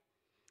India.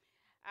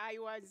 I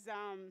was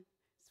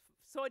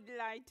so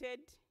delighted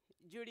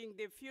during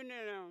the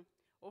funeral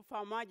of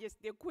Her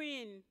Majesty the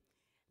Queen.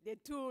 The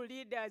two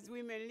leaders,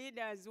 women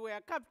leaders, were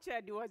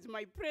captured. It was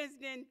my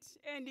president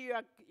and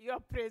your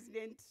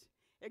president,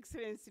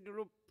 Excellency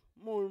Drupadi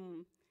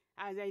Murmu.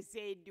 As I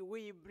said,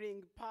 we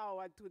bring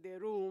power to the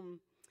room.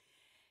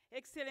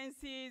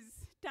 Excellencies,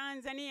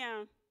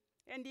 Tanzania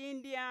and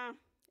India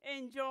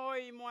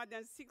enjoy more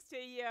than 60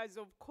 years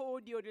of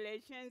cordial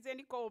relations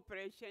and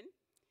cooperation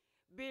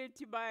built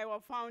by our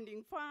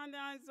founding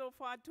fathers of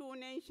our two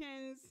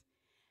nations,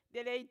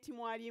 the late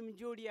Mwalimu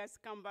Julius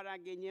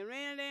Kambarage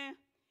Nyerere,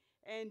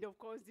 and of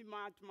course the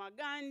Mahatma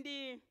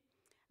Gandhi.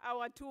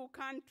 Our two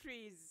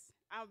countries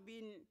have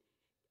been,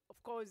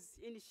 of course,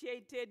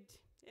 initiated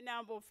a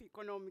number of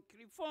economic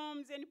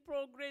reforms and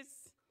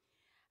progress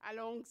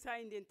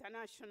alongside the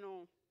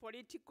international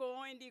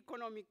political and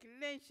economic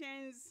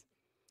relations.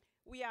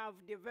 We have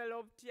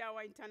developed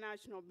our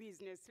international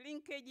business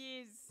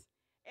linkages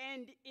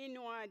and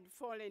inward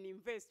foreign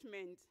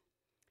investment.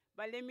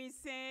 But let me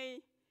say,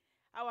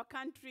 our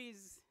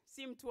countries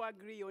seem to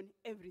agree on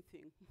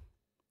everything.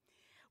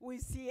 We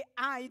see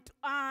eye to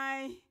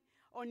eye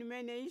on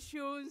many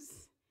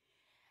issues.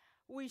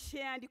 We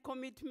share the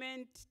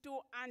commitment to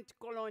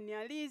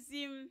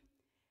anti-colonialism,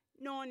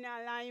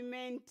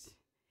 non-alignment,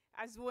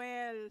 as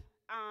well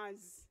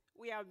as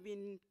we have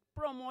been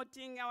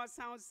promoting our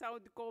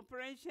South-South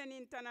cooperation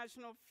in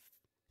international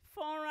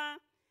fora,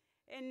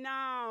 and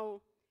now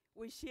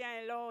we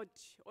share a lot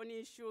on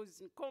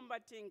issues in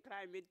combating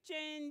climate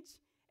change,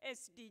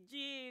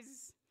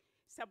 SDGs,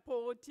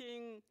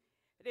 supporting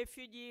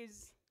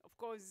refugees. Of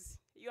course,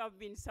 you have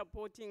been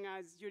supporting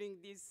us during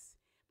this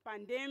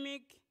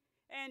pandemic.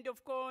 And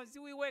of course,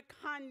 we work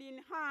hand in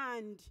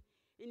hand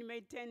in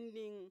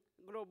maintaining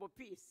global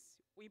peace.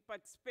 We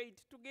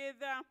participate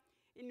together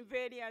in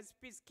various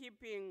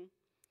peacekeeping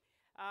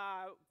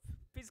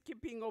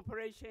peacekeeping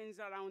operations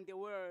around the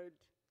world.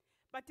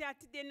 But at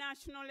the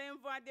national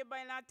level, at the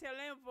bilateral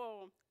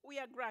level, we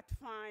are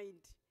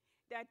gratified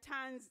that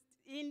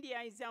India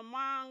is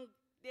among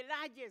the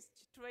largest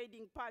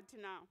trading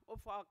partner of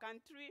our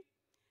country,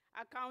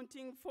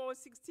 accounting for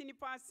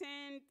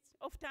 16%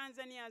 of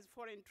Tanzania's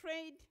foreign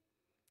trade,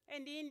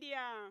 and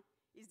India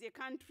is the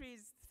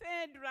country's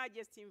third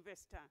largest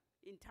investor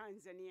in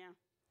Tanzania.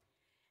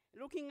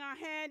 Looking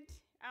ahead,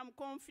 I'm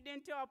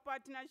confident our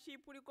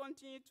partnership will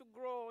continue to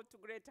grow to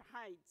greater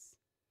heights.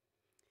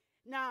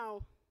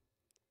 Now,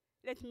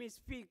 let me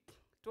speak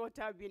to what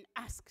I've been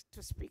asked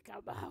to speak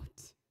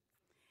about.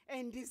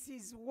 And this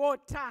is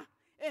water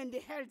and the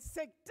health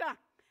sector.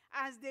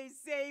 As they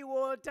say,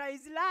 water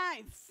is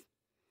life.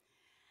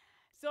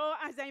 So,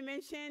 as I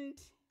mentioned,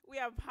 we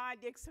have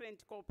had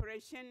excellent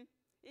cooperation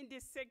in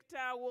this sector.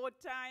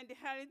 Water and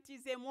health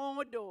is a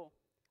model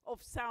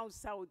of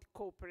South-South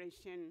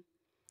cooperation.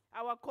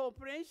 Our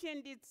cooperation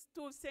in these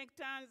two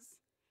sectors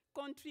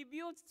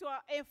contributes to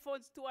our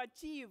efforts to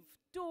achieve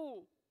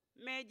two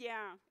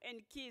major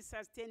and key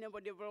sustainable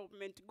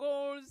development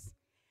goals.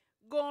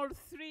 Goal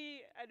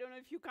 3, I don't know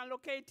if you can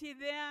locate it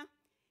there,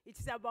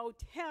 it's about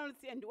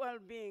health and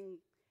well-being.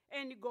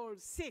 And goal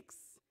 6,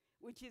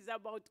 which is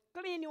about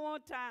clean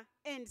water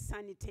and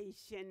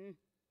sanitation.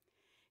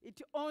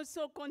 It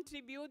also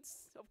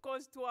contributes, of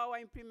course, to our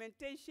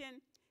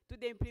implementation, to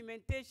the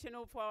implementation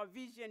of our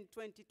Vision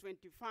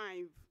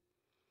 2025.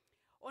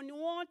 On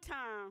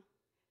water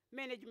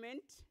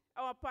management,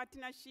 our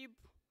partnership,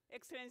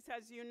 Excellence,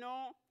 as you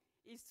know,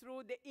 is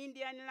through the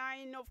Indian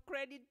line of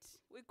credit.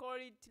 We call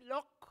it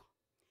LOC,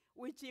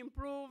 which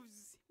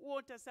improves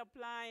water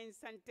supply and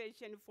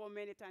sanitation for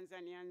many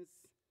Tanzanians.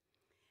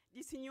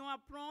 This new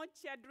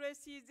approach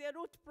addresses a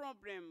root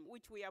problem,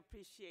 which we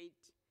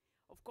appreciate.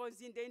 Of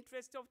course, in the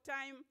interest of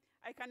time,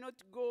 I cannot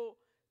go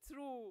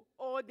through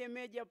all the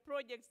major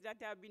projects that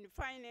have been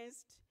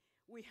financed.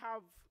 We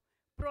have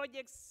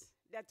projects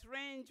that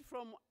range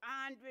from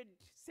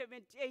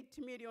 $178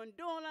 million,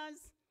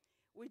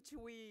 which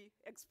we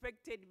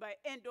expected by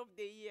end of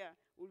the year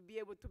will be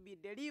able to be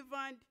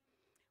delivered.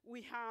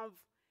 We have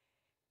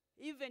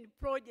even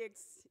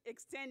projects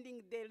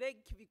extending the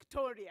Lake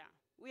Victoria.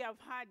 We have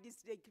had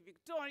this Lake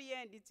Victoria,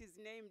 and it is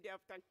named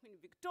after Queen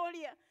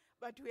Victoria,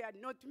 but we had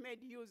not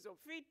made use of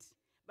it.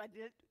 But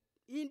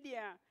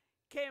India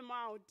came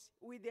out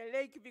with the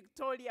Lake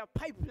Victoria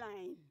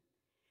pipeline,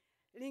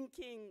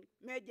 linking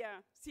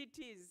major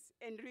cities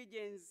and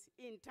regions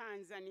in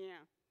Tanzania.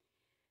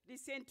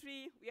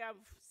 Recently, we have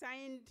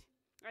signed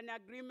an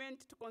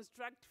agreement to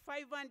construct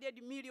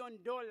 $500 million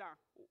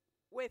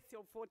worth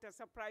of water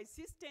supply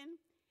system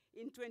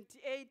in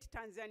 28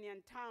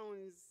 Tanzanian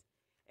towns,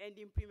 and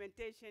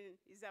implementation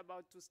is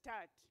about to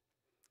start.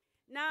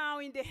 Now,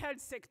 in the health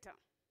sector,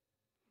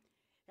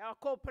 our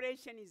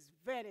cooperation is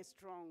very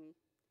strong,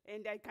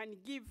 and I can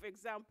give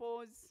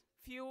examples,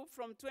 few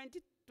from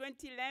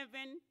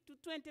 2011 to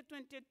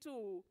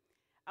 2022.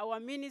 Our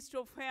Ministry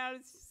of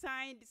Health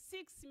signed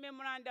 6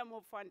 memorandum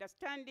of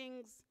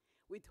understandings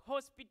with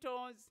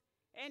hospitals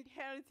and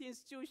health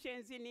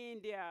institutions in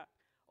India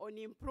on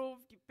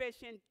improved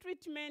patient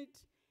treatment,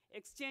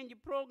 exchange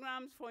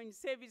programs for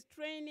in-service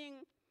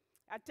training,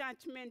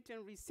 attachment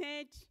and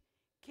research,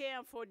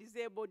 care for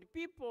disabled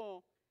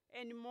people,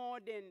 and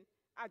modern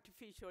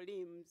artificial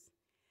limbs.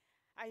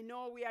 I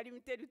know we are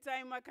limited to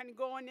time, I can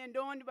go on and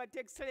on, but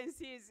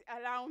Excellencies,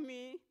 allow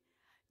me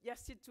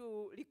just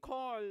to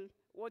recall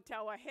what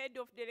our head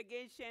of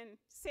delegation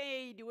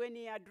said when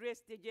he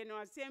addressed the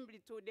General Assembly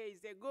 2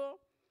 days ago.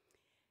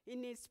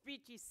 In his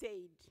speech, he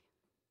said,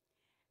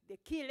 the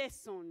key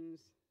lessons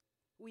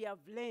we have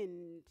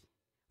learned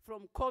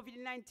from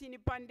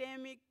COVID-19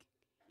 pandemic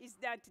is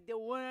that the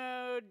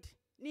world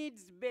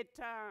needs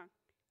better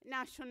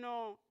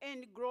national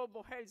and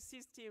global health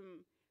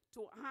system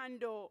to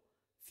handle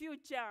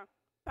future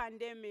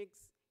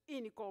pandemics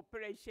in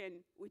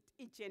cooperation with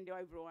each and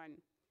everyone.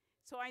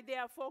 So I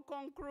therefore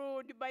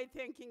conclude by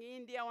thanking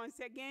India once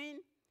again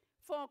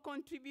for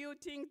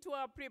contributing to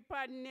our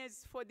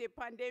preparedness for the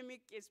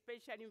pandemic,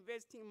 especially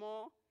investing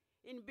more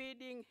in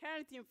building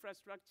health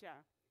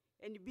infrastructure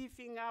and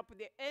beefing up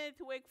the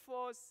health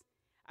workforce,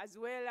 as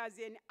well as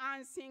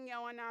enhancing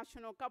our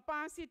national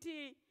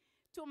capacity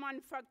to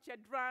manufacture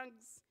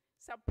drugs,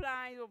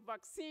 supply of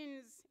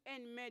vaccines,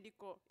 and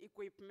medical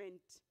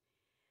equipment.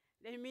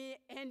 Let me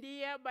end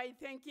here by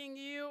thanking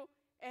you,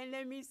 and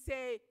let me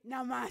say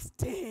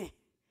namaste.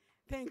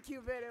 Thank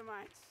you very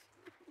much.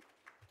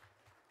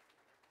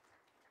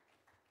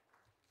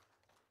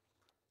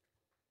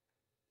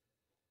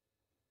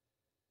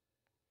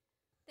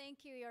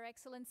 Thank you, Your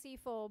Excellency,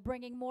 for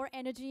bringing more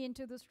energy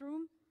into this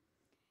room.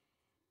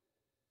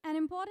 An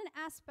important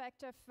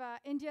aspect of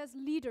India's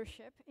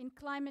leadership in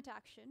climate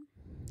action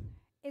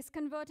is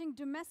converting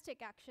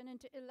domestic action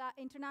into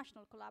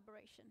international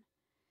collaboration.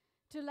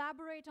 To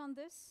elaborate on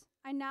this,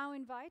 I now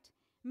invite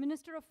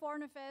Minister of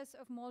Foreign Affairs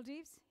of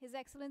Maldives, His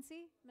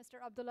Excellency,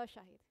 Mr. Abdullah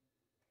Shahid.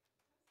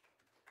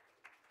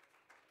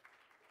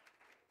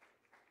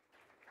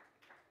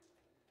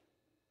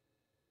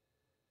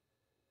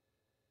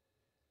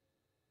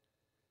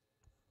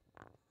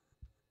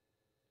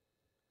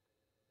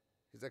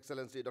 His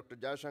Excellency Dr.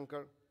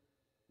 Jaishankar,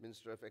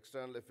 Minister of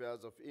External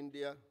Affairs of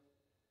India,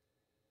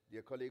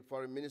 dear colleague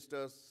foreign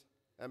ministers,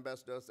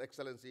 ambassadors,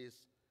 excellencies,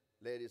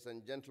 ladies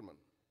and gentlemen.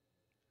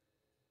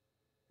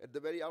 At the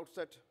very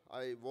outset,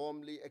 I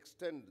warmly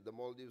extend the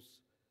Maldives'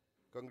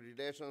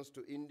 congratulations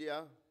to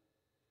India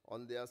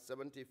on their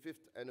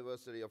 75th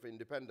anniversary of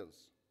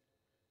independence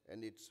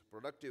and its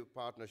productive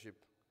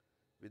partnership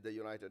with the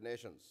United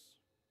Nations.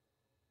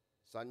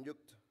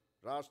 Sanयुक्त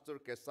राष्ट्र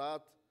के साथ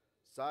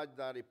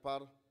साझेदारी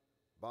पर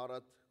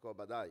भारत को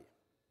बधाई.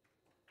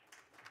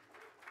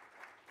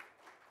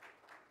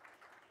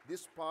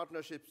 This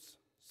partnership's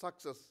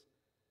success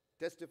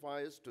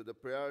testifies to the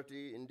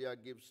priority India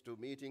gives to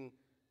meeting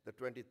the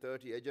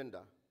 2030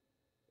 agenda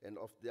and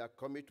of their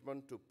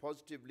commitment to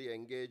positively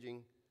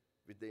engaging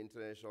with the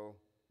international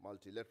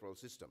multilateral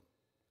system.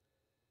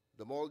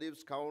 The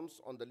Maldives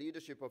counts on the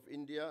leadership of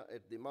India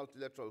at the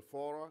multilateral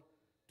fora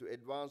to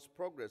advance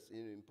progress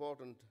in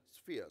important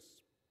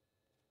spheres.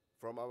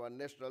 From our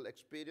national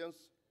experience,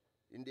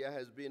 India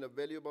has been a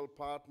valuable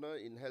partner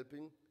in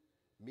helping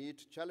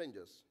meet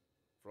challenges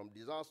from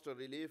disaster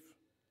relief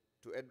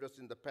to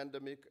addressing the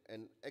pandemic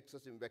and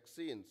accessing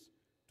vaccines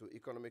to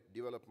economic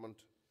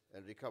development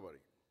and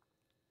recovery.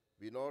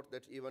 We note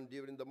that even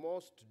during the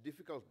most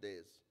difficult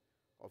days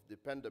of the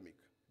pandemic,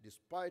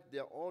 despite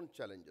their own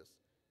challenges,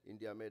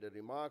 India made a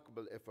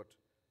remarkable effort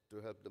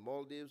to help the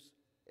Maldives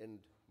and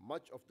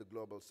much of the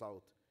global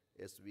south,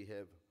 as we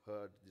have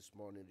heard this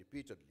morning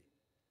repeatedly.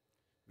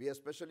 We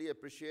especially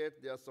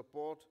appreciate their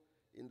support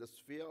in the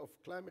sphere of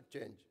climate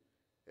change,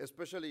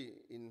 especially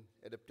in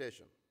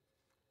adaptation.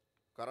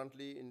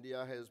 Currently,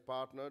 India has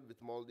partnered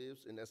with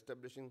Maldives in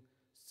establishing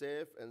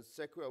safe and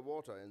secure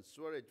water and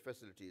sewerage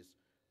facilities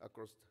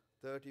across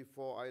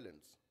 34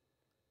 islands.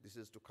 This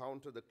is to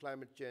counter the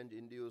climate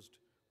change-induced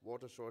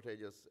water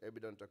shortages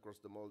evident across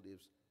the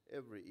Maldives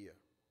every year.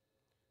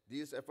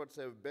 These efforts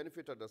have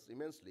benefited us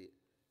immensely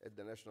at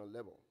the national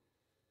level.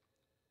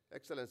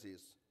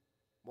 Excellencies,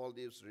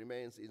 Maldives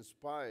remains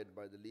inspired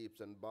by the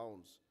leaps and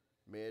bounds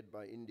made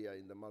by India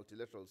in the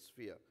multilateral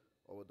sphere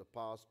over the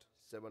past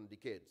 7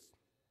 decades.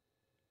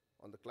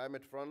 On the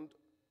climate front,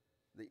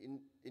 the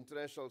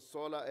International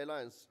Solar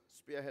Alliance,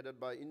 spearheaded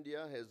by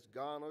India, has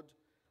garnered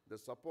the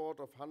support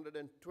of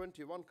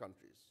 121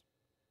 countries.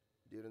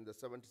 During the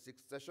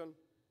 76th session,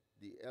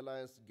 the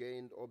alliance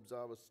gained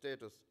observer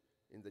status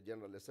in the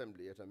General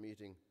Assembly at a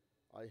meeting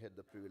I had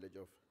the privilege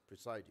of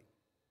presiding.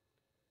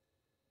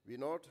 We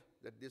note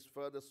that this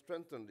further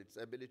strengthened its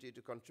ability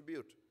to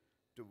contribute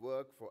to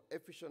work for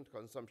efficient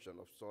consumption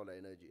of solar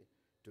energy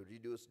to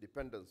reduce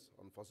dependence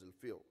on fossil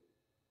fuel.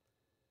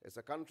 As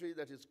a country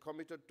that is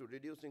committed to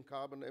reducing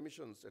carbon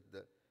emissions at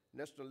the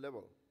national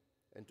level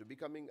and to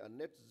becoming a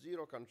net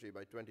zero country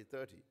by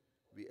 2030,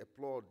 we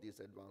applaud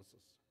these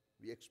advances.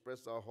 We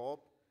express our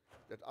hope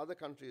that other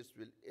countries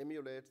will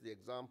emulate the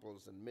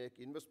examples and make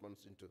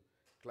investments into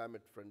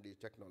climate-friendly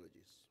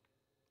technologies.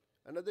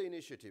 Another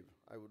initiative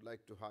I would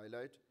like to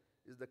highlight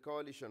is the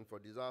Coalition for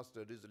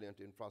Disaster Resilient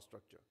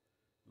Infrastructure,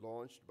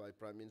 launched by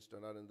Prime Minister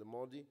Narendra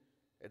Modi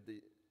at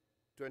the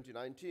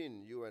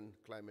 2019 UN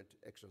Climate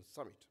Action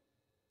Summit.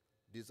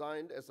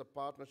 Designed as a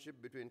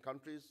partnership between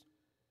countries,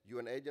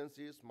 UN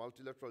agencies,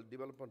 multilateral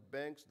development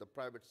banks, the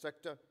private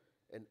sector,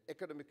 and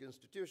academic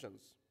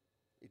institutions,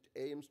 it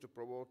aims to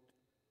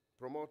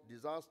promote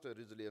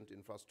disaster-resilient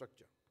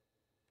infrastructure.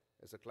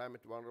 As a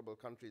climate-vulnerable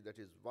country that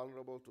is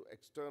vulnerable to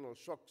external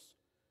shocks,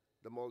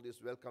 the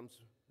Maldives welcomes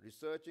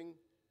researching,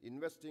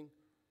 investing,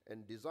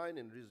 and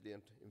designing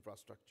resilient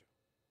infrastructure.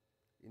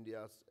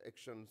 India's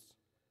actions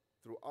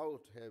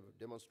throughout have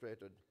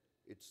demonstrated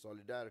its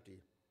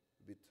solidarity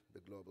with the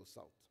global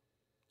south.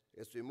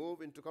 As we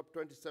move into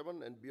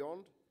COP27 and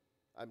beyond,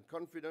 I'm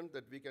confident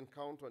that we can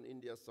count on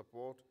India's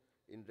support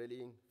in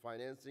rallying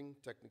financing,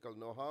 technical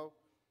know-how,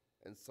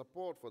 and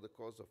support for the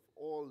cause of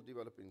all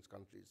developing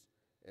countries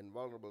and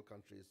vulnerable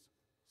countries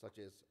such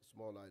as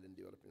small island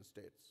developing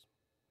states.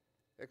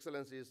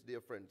 Excellencies, dear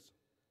friends,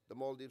 the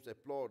Maldives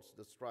applauds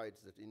the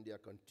strides that India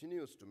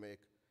continues to make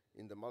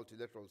in the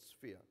multilateral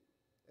sphere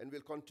and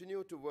will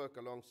continue to work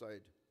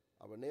alongside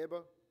our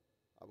neighbor,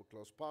 our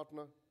close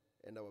partner,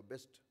 and our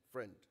best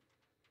friend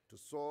to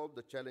solve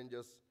the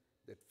challenges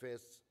that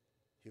face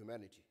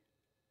humanity.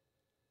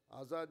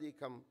 Azadi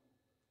Kam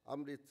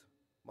Amrit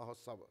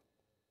Mahotsava.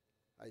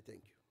 I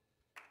thank you.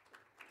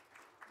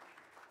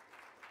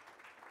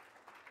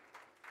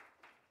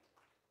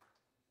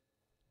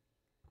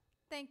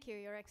 Thank you,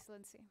 Your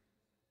Excellency.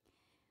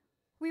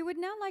 We would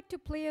now like to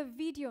play a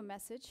video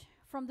message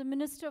from the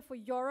Minister for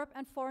Europe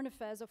and Foreign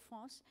Affairs of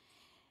France,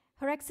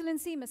 Her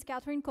Excellency Ms.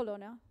 Catherine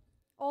Colonna,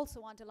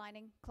 also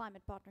underlining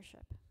climate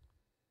partnership.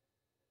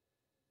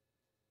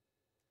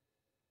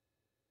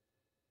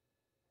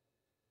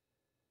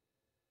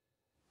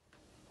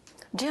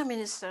 Dear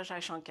Minister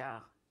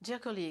Jaishankar, dear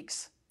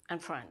colleagues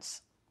and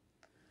friends,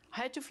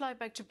 I had to fly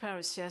back to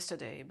Paris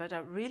yesterday, but I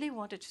really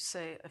wanted to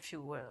say a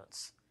few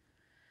words.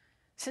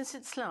 Since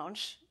its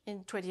launch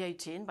in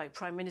 2018 by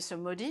Prime Minister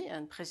Modi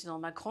and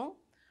President Macron,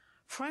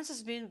 France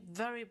has been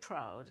very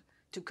proud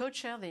to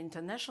co-chair the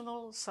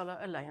International Solar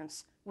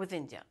Alliance with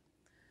India.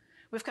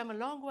 We've come a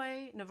long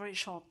way in a very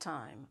short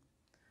time.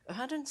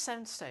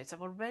 107 states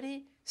have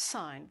already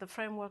signed the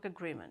framework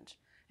agreement,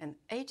 and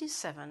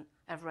 87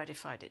 have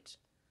ratified it.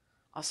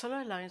 Our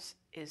Solar Alliance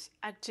is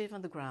active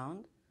on the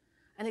ground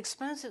and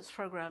expands its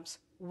programs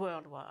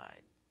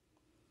worldwide.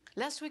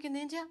 Last week in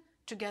India,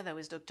 together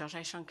with Dr.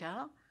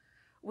 Jaishankar,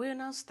 we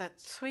announced that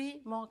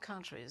 3 more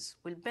countries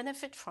will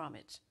benefit from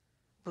it: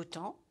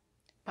 Bhutan,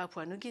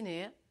 Papua New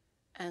Guinea,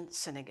 and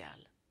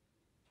Senegal.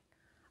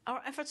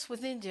 Our efforts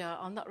with India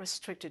are not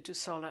restricted to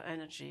solar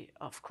energy,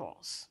 of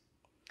course.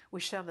 We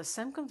share the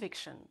same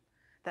conviction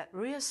that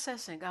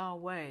reassessing our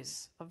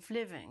ways of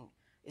living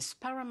is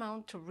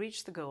paramount to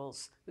reach the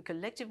goals we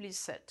collectively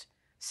set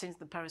since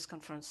the Paris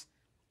Conference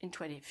in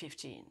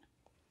 2015.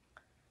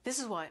 This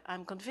is why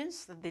I'm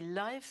convinced that the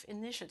LIFE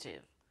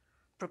initiative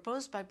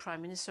proposed by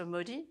Prime Minister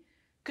Modi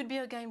could be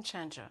a game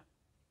changer.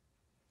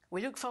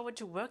 We look forward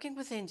to working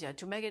with India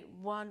to make it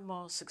one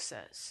more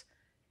success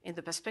in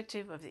the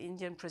perspective of the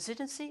Indian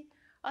presidency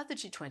of the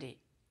G20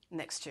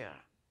 next year.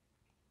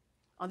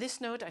 On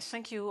this note, I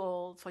thank you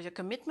all for your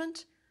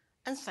commitment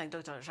and thank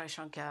Dr.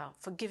 Jaishankar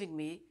for giving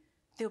me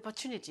the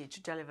opportunity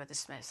to deliver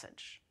this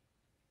message.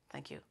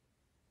 Thank you.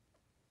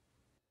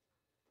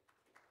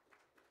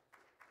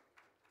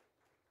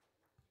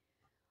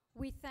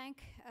 We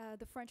thank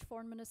the French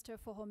Foreign Minister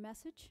for her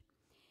message.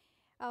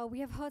 We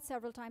have heard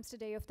several times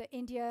today of the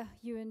India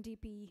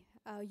UNDP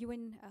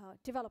UN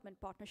Development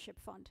Partnership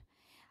Fund.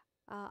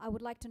 I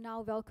would like to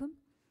now welcome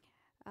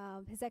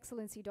His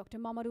Excellency Dr.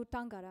 Mamadou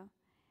Tangara,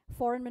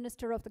 Foreign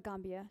Minister of the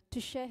Gambia, to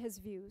share his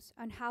views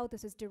on how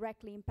this is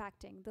directly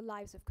impacting the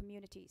lives of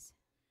communities.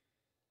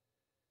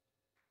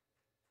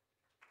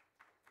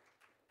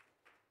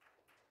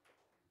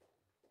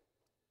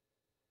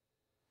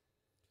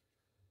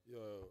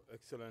 Your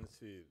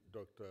Excellency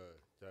Dr.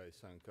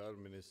 Jaishankar,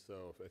 Minister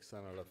of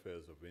External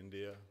Affairs of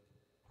India,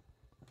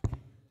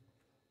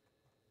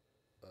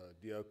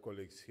 dear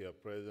colleagues here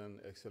present,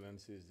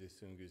 Excellencies,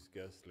 distinguished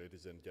guests,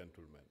 ladies and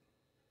gentlemen.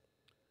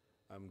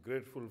 I'm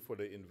grateful for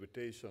the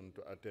invitation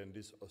to attend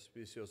this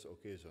auspicious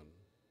occasion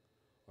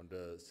on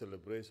the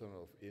celebration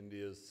of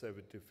India's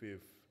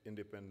 75th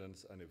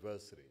independence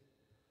anniversary,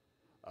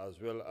 as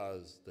well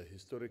as the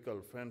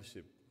historical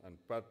friendship and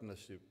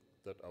partnership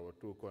that our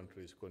two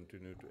countries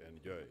continue to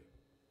enjoy.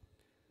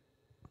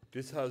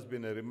 This has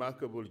been a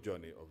remarkable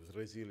journey of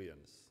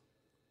resilience,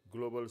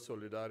 global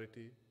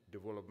solidarity,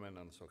 development,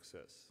 and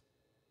success.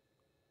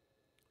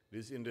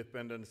 This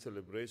independent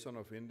celebration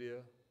of India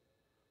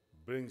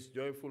brings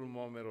joyful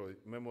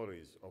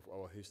memories of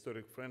our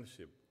historic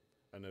friendship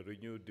and a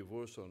renewed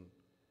devotion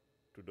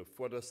to the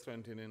further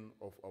strengthening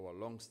of our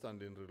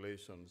long-standing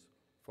relations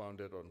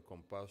founded on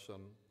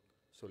compassion,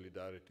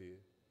 solidarity,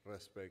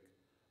 respect,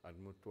 and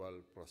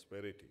mutual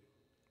prosperity.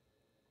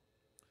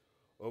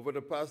 Over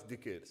the past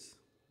decades,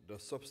 the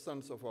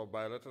substance of our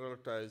bilateral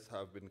ties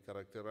have been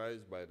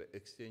characterized by the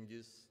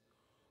exchanges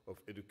of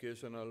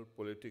educational,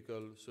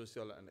 political,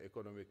 social, and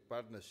economic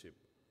partnership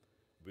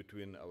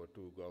between our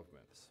two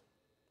governments.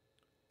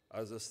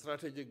 As a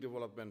strategic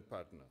development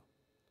partner,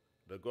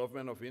 the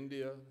Government of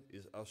India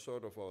is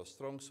assured of our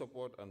strong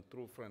support and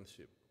true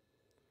friendship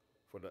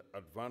for the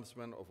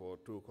advancement of our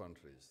two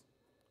countries.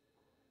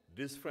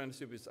 This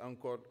friendship is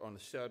anchored on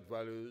shared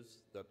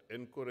values that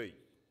encourage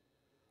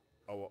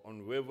our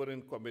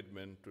unwavering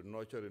commitment to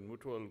nurturing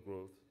mutual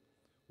growth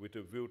with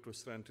a view to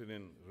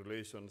strengthening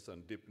relations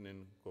and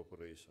deepening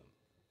cooperation.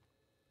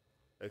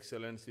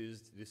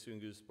 Excellencies,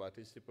 distinguished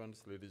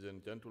participants, ladies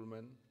and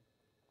gentlemen,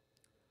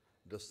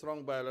 the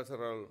strong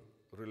bilateral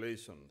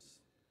relations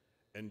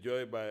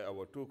enjoyed by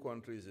our two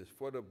countries is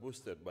further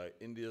boosted by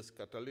India's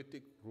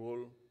catalytic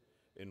role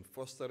in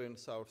fostering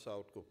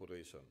South-South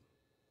cooperation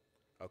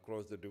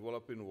across the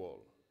developing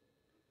world.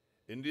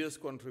 India's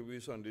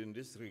contribution in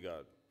this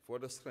regard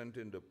further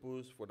strengthened the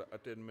push for the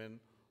attainment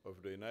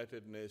of the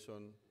United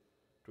Nations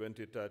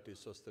 2030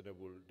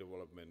 Sustainable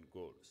Development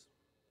Goals.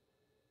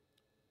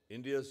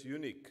 India's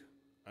unique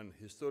and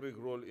historic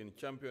role in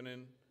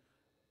championing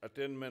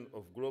attainment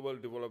of global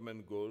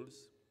development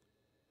goals,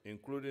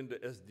 including the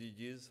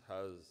SDGs,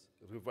 has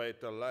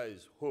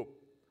revitalized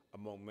hope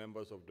among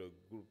members of the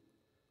Group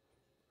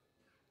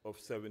of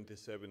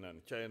 77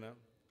 and China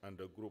and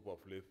the Group of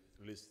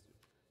Least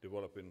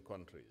Developing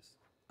Countries.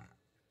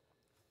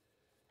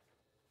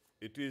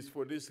 It is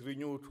for this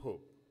renewed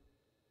hope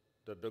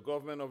that the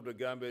government of the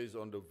Gambia is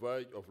on the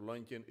verge of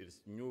launching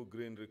its new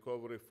Green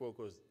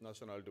Recovery-focused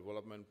National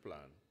Development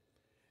Plan,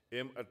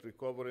 aimed at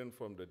recovering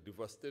from the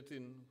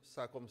devastating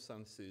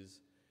circumstances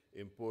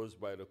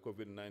imposed by the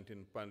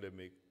COVID-19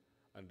 pandemic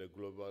and the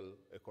global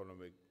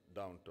economic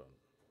downturn.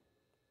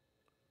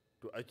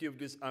 To achieve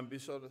this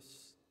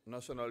ambitious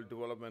national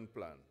development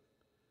plan,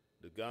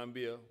 the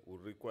Gambia will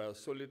require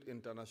solid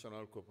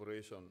international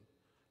cooperation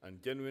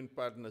and genuine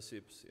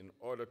partnerships in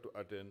order to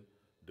attain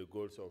the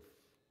goals of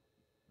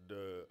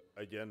the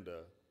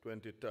Agenda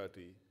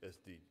 2030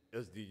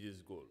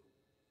 SDGs goal.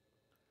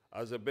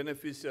 As a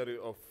beneficiary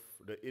of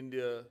the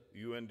India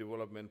UN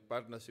Development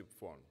Partnership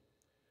Fund,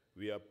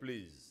 we are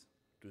pleased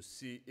to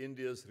see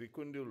India's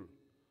rekindle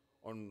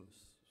on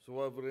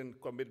sovereign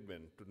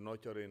commitment to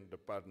nurturing the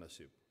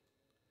partnership,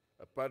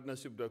 a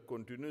partnership that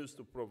continues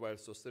to provide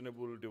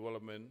sustainable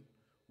development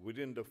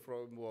within the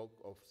framework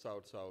of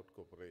South-South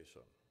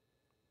cooperation.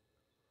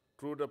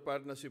 Through the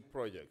partnership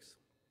projects,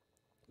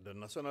 the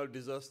National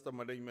Disaster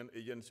Management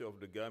Agency of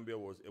the Gambia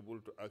was able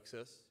to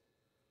access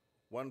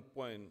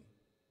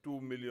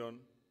 $1.2 million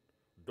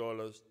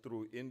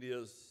through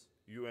India's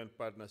UN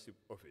Partnership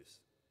Office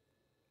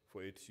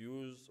for its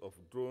use of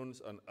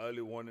drones and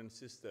early warning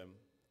system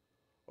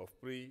of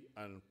pre-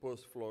 and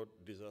post-flood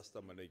disaster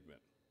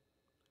management.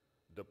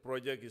 The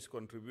project is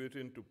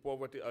contributing to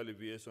poverty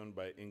alleviation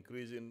by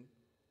increasing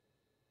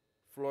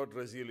flood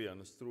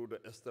resilience through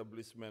the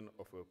establishment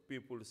of a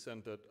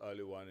people-centered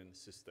early warning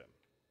system.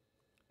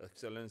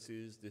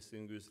 Excellencies,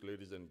 distinguished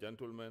ladies and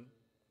gentlemen,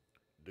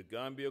 the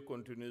Gambia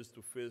continues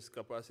to face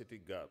capacity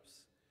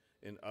gaps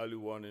in early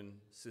warning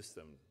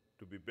system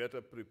to be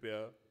better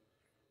prepared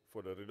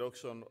for the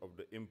reduction of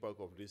the impact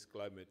of these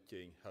climate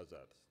change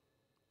hazards.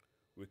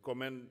 We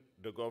commend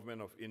the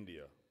government of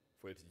India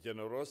for its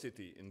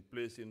generosity in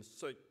placing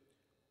such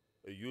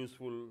a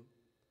useful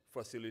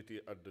facility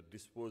at the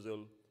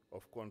disposal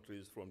of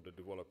countries from the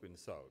developing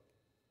South.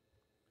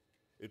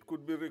 It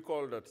could be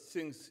recalled that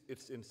since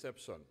its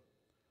inception,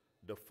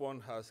 the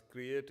fund has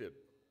created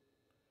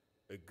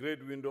a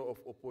great window of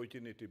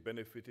opportunity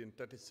benefiting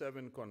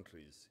 37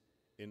 countries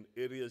in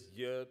areas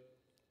geared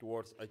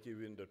towards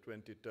achieving the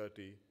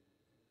 2030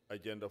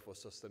 Agenda for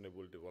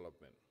Sustainable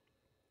Development.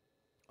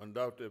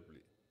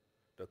 Undoubtedly,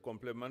 the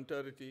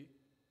complementarity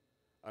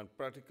and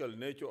practical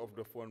nature of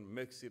the fund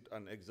makes it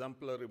an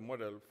exemplary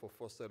model for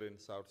fostering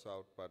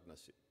South-South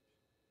partnership.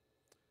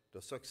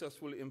 The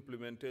successful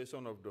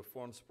implementation of the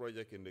fund's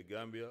project in the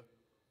Gambia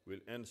will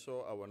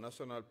ensure our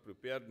national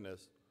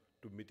preparedness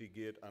to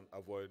mitigate and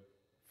avoid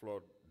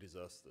flood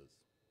disasters.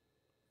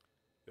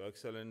 Your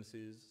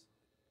Excellencies,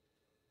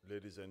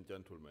 ladies and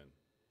gentlemen,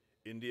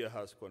 India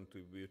has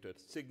contributed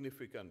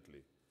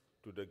significantly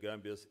to the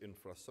Gambia's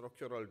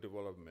infrastructural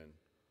development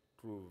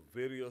through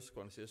various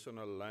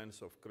concessional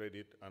lines of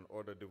credit and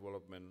other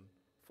development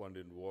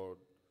funding worth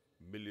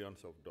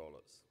millions of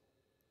dollars.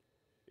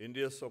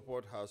 India's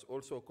support has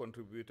also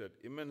contributed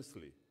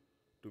immensely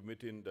to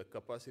meeting the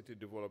capacity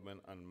development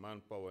and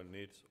manpower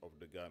needs of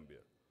the Gambia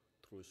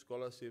through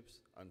scholarships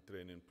and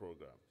training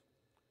programs.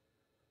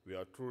 We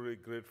are truly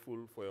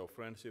grateful for your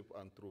friendship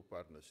and true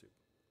partnership.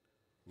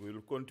 We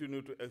will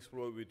continue to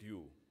explore with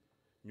you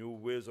new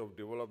ways of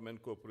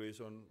development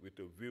cooperation with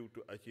a view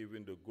to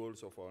achieving the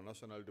goals of our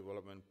National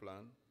Development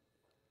Plan.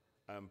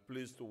 I am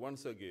pleased to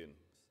once again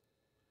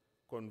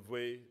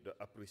convey the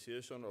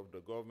appreciation of the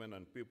government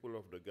and people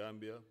of the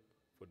Gambia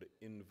for the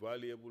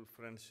invaluable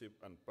friendship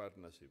and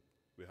partnership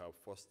we have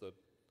fostered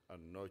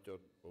and nurtured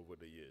over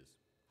the years.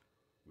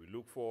 We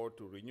look forward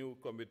to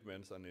renewed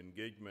commitments and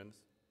engagements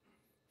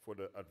for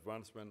the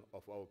advancement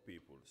of our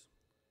peoples.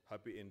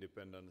 Happy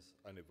Independence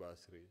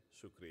Anniversary.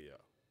 Shukriya.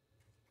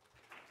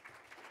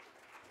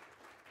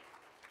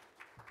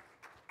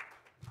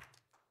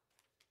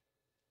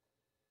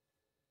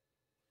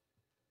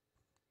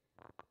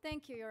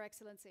 Thank you, Your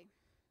Excellency.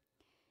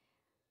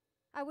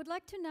 I would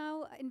like to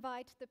now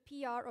invite the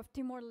PR of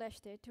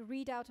Timor-Leste to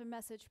read out a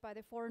message by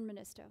the Foreign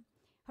Minister,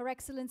 Her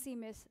Excellency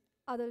Ms.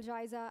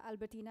 Adaljaisa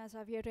Albertina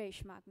Xavier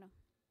Reis Magna.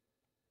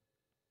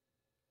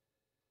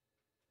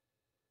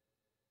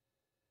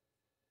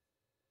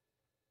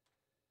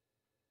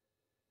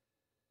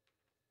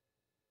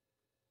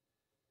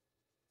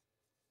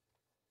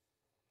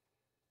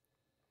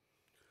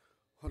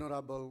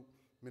 Honorable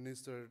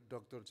Minister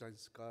Dr.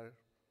 Janskar,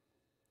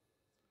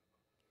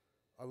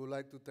 I would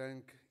like to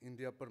thank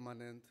India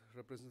Permanent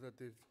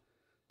Representative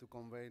to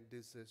convey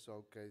this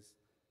showcase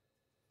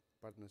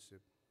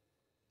partnership.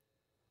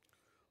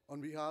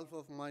 On behalf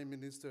of my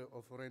Minister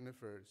of Foreign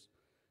Affairs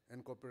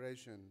and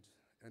Cooperation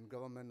and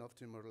Government of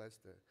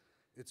Timor-Leste,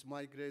 it's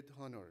my great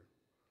honor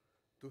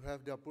to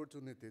have the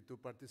opportunity to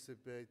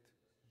participate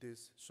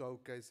this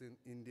showcasing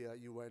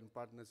India-UN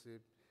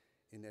partnership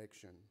in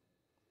action.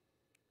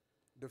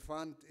 The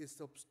fund is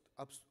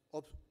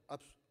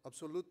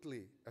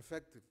absolutely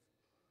effective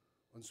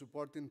on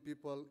supporting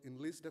people in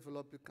least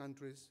developed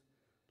countries,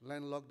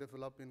 landlocked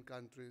developing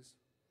countries,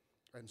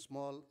 and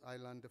small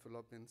island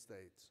developing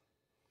states,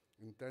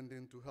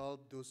 intending to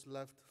help those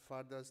left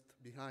farthest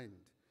behind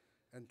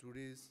and to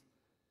reach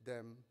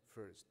them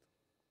first.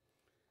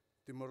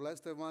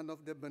 Timor-Leste is one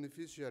of the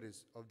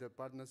beneficiaries of the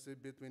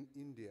partnership between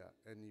India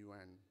and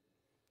UN.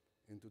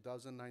 In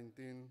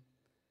 2019,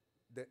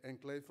 the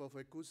enclave of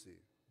Ekusi,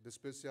 the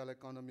special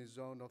economic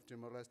zone of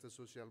Timor-Leste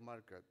social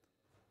market,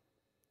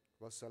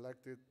 was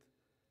selected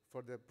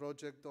for the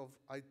project of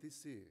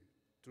ITC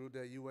through the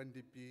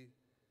UNDP,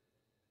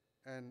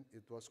 and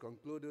it was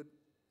concluded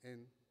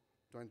in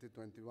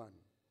 2021.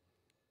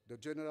 The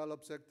general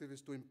objective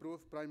is to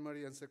improve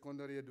primary and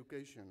secondary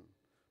education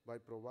by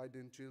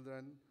providing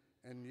children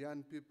and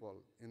young people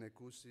in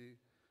Ekusi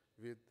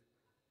with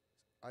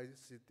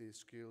ICT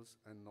skills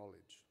and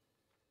knowledge.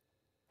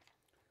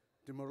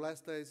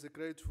 Timor-Leste is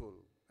grateful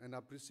and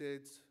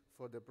appreciates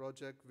for the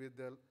project with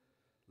the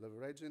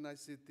leveraging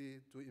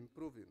ICT to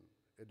improving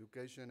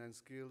education and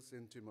skills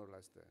in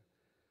Timor-Leste.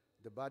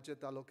 The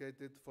budget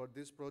allocated for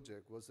this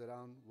project was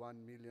around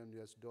 $1 million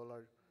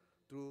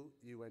through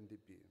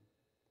UNDP.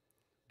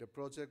 The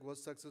project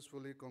was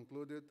successfully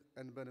concluded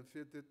and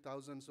benefited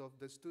thousands of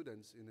the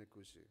students in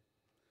Ekushi.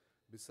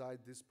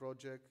 Besides this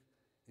project,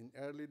 in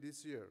early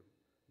this year,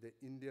 the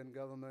Indian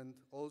government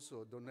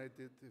also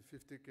donated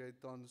 50,000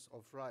 tons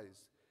of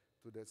rice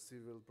to the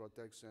civil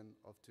protection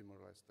of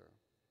Timor-Leste.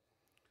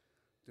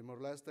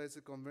 Timor-Leste is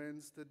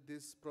convinced that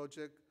this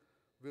project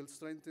will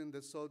strengthen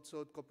the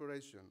South-South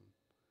cooperation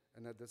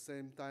and at the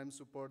same time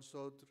support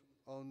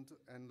South-owned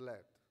and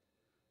led,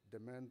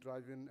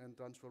 demand-driven and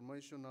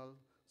transformational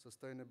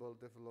sustainable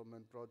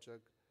development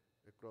project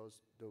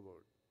across the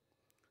world.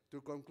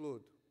 To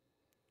conclude,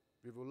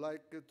 we would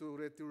like to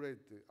reiterate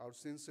our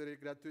sincere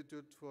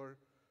gratitude for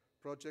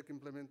project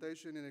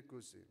implementation in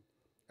Ekusi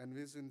and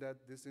vision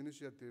that this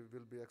initiative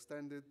will be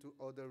extended to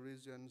other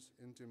regions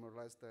in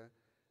Timor-Leste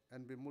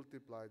and be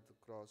multiplied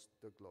across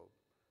the globe.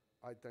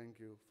 I thank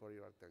you for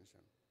your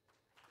attention.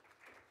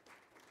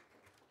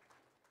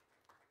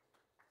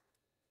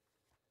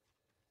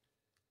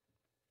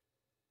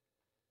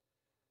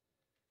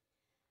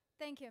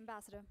 Thank you,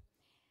 Ambassador.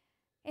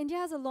 India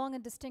has a long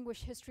and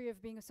distinguished history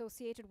of being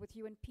associated with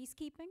UN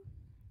peacekeeping,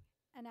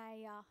 and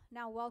I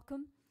now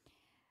welcome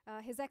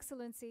His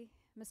Excellency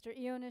Mr.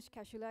 Ioannis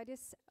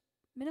Kasouliadis,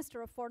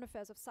 Minister of Foreign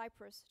Affairs of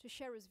Cyprus, to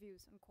share his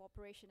views on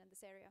cooperation in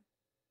this area.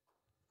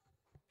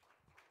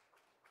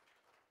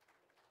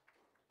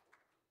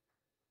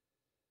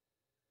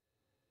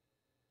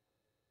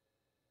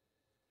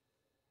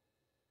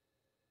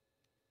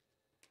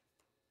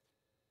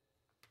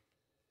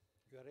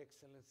 Your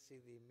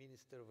Excellency, the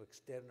Minister of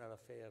External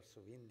Affairs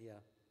of India,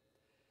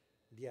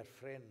 dear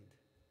friend,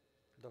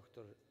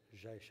 Dr.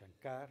 Jai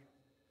Shankar,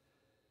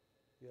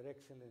 Your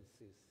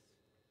Excellencies,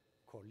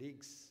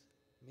 colleagues,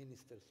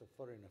 Ministers of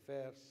Foreign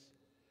Affairs,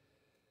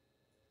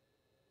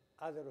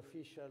 other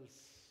officials,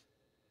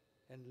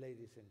 and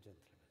ladies and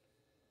gentlemen.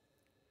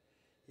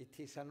 It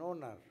is an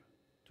honor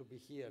to be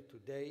here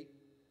today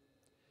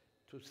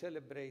to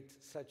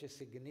celebrate such a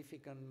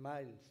significant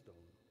milestone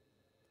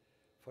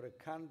for a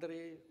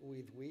country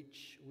with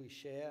which we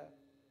share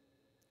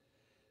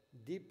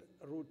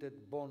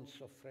deep-rooted bonds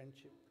of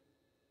friendship,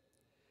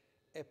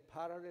 a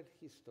parallel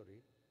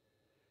history,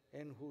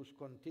 and whose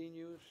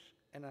continuous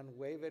and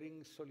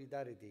unwavering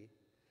solidarity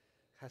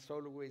has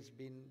always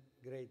been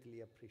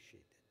greatly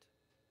appreciated.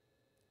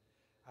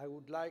 I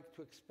would like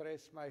to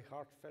express my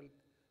heartfelt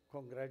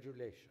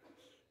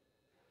congratulations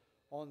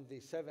on the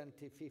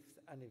 75th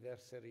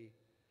anniversary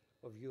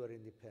of your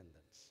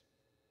independence.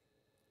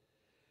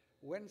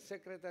 When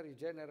Secretary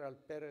General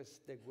Pérez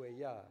de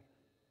Cuéllar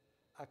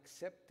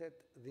accepted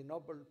the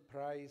Nobel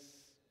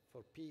Prize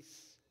for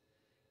Peace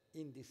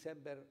in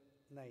December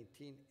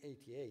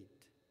 1988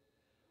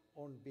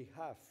 on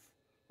behalf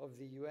of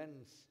the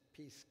UN's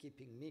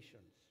peacekeeping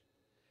missions,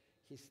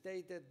 he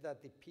stated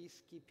that the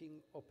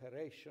peacekeeping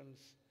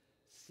operations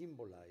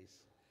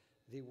symbolize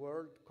the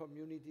world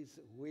community's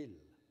will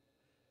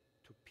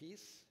to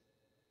peace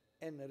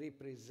and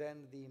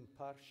represent the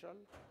impartial,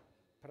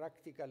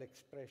 practical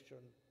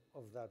expression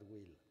of that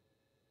will.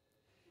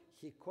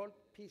 He called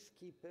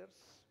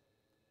peacekeepers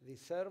the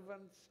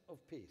servants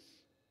of peace.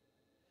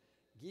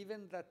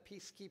 Given that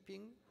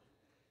peacekeeping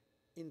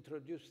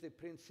introduced the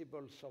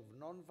principles of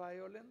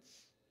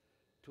non-violence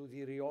to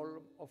the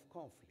realm of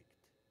conflict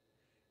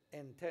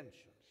and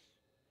tensions,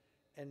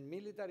 and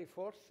military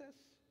forces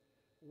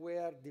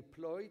were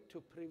deployed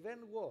to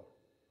prevent war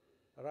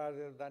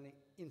rather than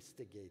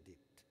instigate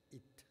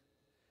it.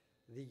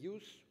 The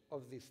use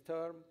of this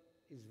term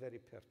is very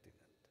pertinent.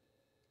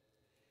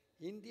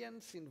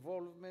 India's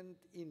involvement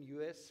in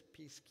US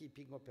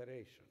peacekeeping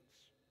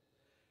operations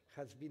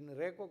has been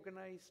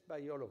recognized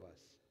by all of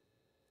us.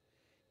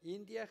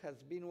 India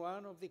has been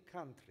one of the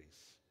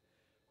countries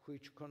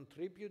which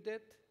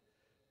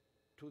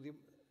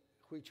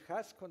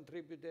has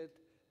contributed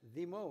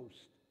the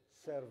most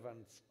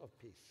servants of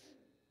peace.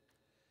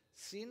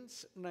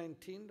 Since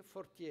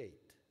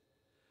 1948,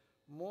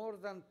 more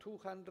than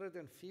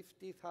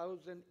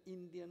 250,000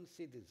 Indian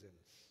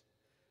citizens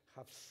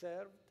have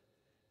served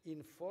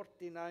in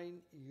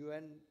 49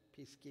 UN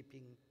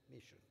peacekeeping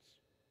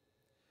missions.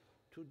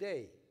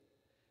 Today,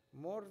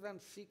 more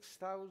than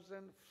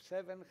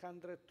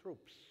 6,700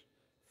 troops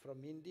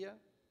from India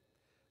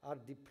are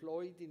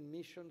deployed in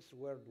missions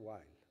worldwide.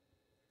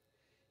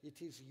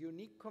 It is a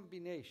unique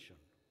combination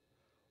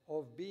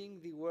of being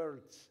the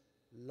world's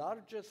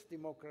largest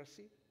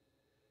democracy,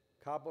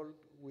 coupled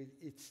with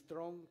its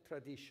strong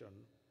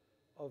tradition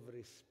of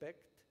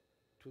respect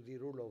to the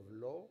rule of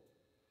law,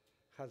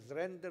 has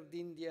rendered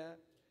India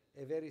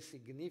a very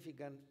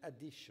significant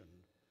addition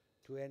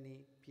to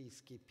any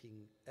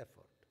peacekeeping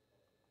effort.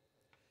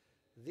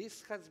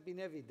 This has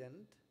been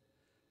evident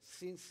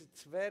since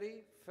its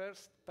very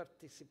first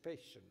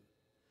participation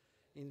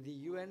in the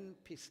UN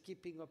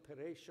peacekeeping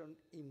operation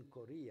in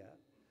Korea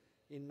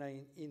in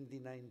the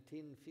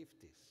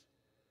 1950s.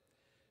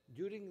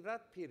 During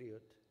that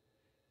period,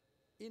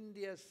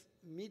 India's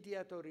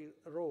mediatory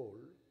role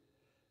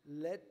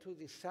led to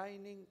the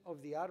signing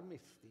of the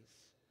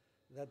armistice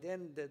that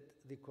ended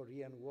the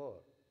Korean War.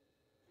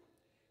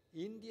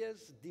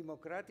 India's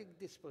democratic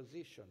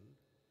disposition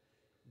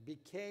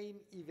became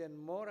even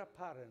more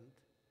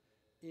apparent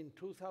in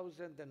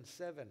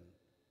 2007,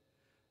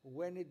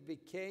 when it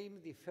became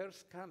the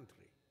first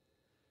country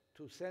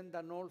to send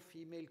an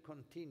all-female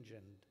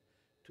contingent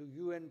to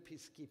UN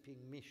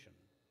peacekeeping mission.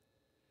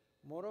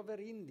 Moreover,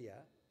 India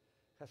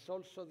has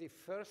also the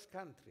first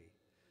country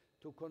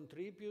to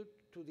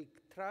contribute to the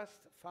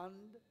trust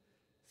fund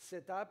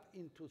set up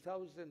in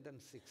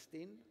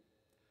 2016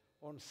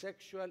 on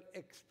sexual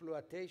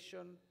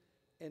exploitation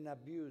and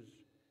abuse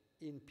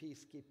in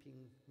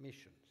peacekeeping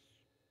missions.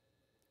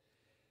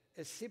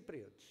 As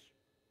Cypriots,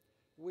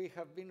 we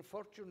have been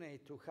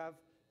fortunate to have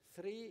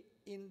 3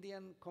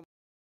 Indian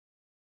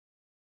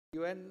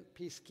UN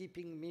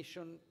peacekeeping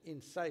mission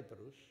in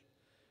Cyprus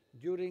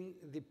during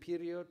the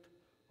period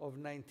of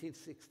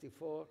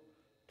 1964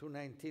 to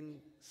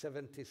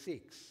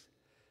 1976.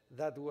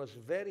 That was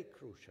very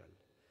crucial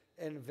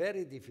and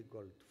very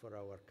difficult for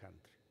our country.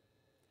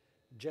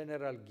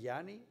 General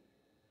Gianni,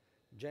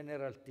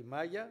 General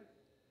Timaya,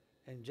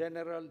 and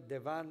General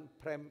Devan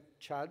Prem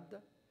Chand,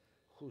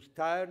 whose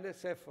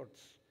tireless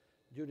efforts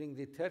during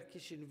the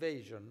Turkish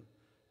invasion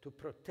to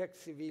protect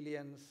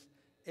civilians,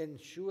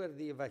 ensure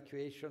the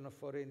evacuation of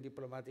foreign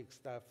diplomatic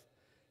staff,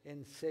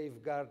 and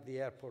safeguard the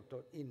airport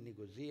in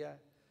Nicosia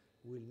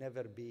will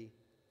never be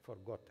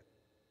forgotten.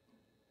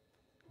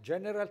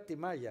 General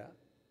Timaya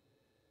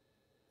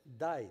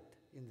died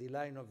in the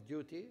line of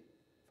duty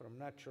from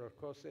natural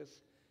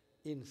causes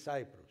in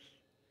Cyprus,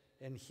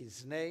 and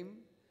his name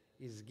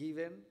is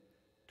given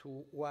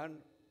to one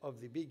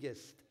of the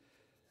biggest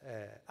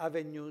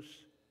avenues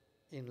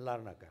in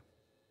Larnaca.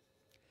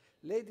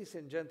 Ladies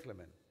and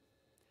gentlemen,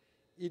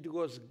 it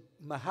was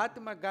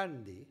Mahatma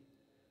Gandhi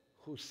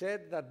who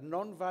said that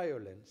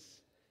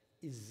non-violence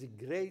is the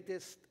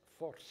greatest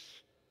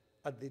force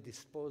at the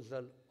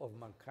disposal of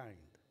mankind.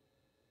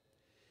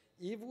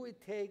 If we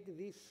take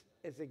this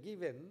as a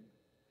given,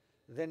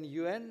 then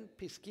UN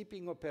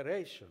peacekeeping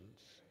operations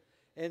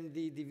and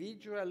the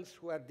individuals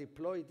who are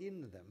deployed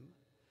in them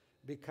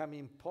become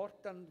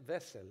important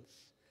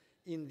vessels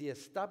in the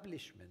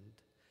establishment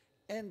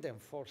and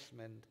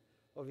enforcement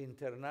of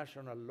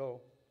international law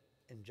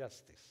and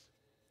justice.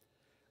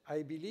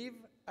 I believe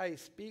I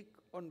speak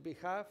on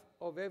behalf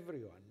of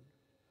everyone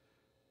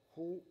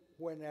who,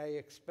 when I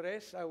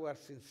express our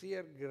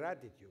sincere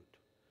gratitude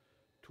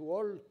to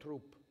all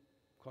troop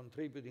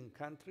contributing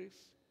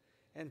countries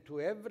and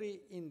to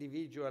every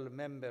individual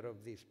member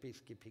of these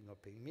peacekeeping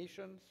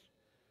missions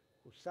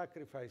whose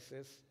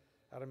sacrifices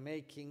are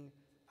making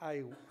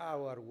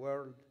our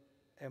world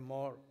a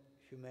more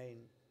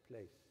humane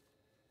place.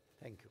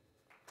 Thank you.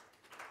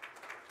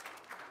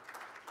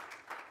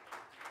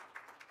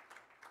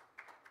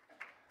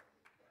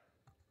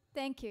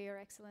 Thank you, Your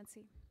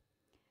Excellency.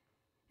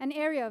 An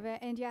area where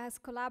India has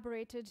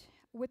collaborated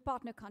with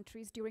partner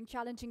countries during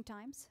challenging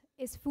times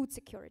is food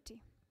security.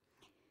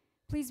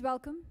 Please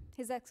welcome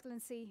His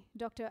Excellency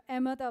Dr.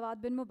 Ahmed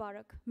Awad bin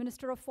Mubarak,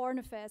 Minister of Foreign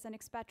Affairs and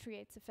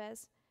Expatriates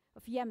Affairs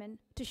of Yemen,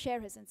 to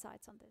share his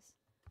insights on this.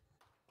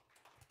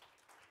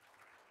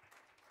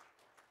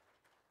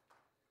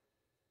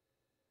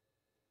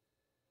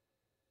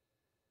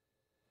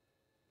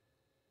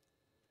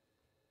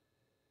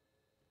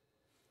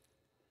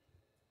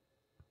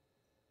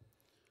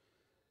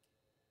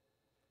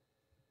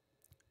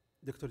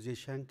 Dr.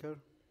 Jaishankar,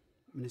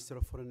 Minister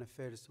of Foreign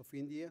Affairs of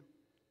India,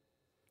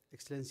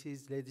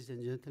 Excellencies, ladies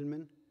and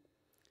gentlemen,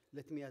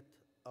 let me at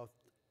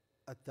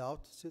the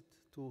outset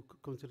to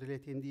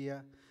congratulate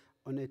India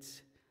on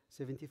its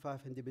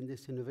 75th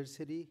independence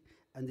anniversary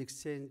and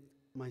extend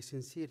my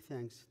sincere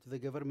thanks to the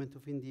Government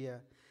of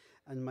India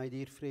and my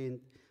dear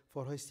friend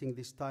for hosting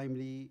this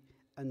timely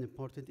and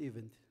important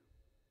event.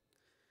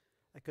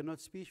 I cannot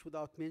speak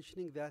without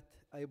mentioning that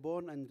I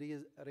born and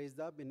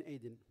raised up in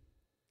Aden,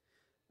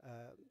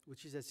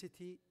 which is a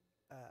city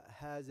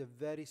has a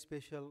very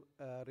special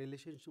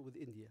relationship with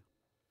India.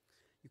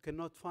 You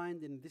cannot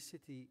find in this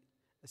city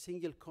a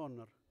single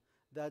corner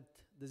that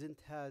doesn't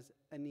have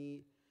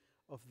any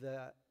of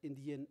the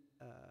Indian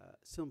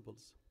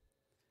symbols.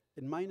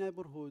 In my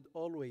neighborhood,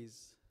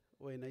 always,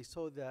 when I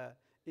saw the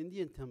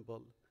Indian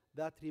temple,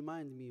 that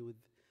reminded me with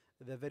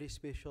the very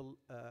special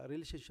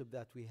relationship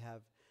that we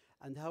have,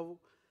 and how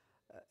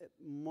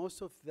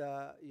most of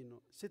the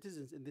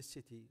citizens in this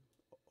city,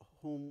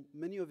 whom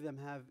many of them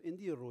have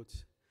Indian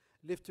roots,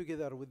 live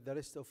together with the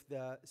rest of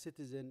the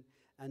citizens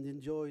and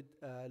enjoyed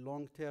a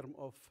long term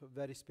of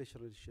very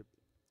special relationship.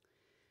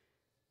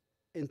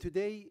 In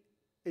today's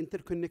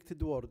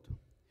interconnected world,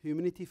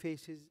 humanity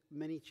faces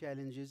many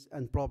challenges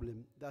and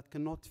problems that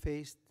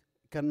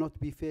cannot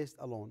be faced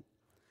alone.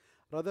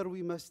 Rather,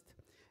 we must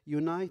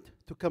unite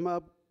to come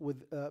up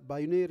with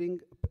pioneering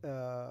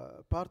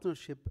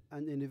partnership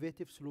and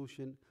innovative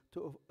solution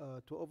to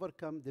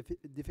overcome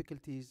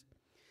difficulties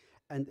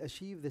and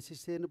achieve the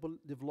Sustainable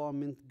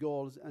Development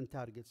Goals and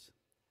targets.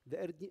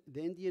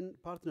 The Indian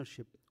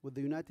partnership with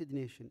the United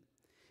Nations,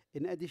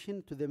 in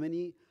addition to the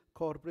many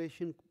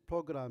cooperation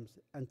programs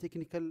and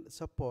technical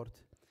support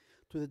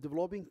to the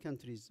developing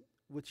countries,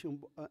 which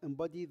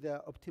embody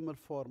the optimal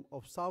form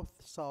of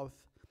South-South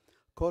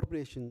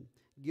cooperation,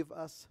 give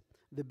us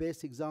the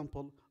best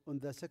example on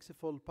the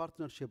successful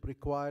partnership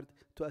required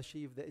to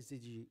achieve the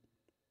SDG.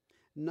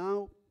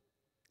 Now,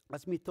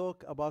 let me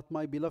talk about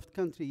my beloved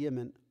country,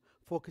 Yemen,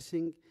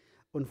 focusing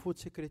on food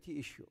security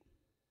issue.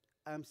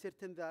 I am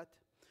certain that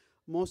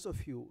most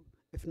of you,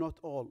 if not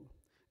all,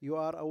 you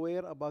are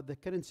aware about the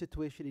current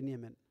situation in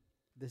Yemen.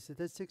 The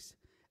statistics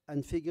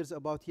and figures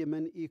about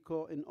Yemen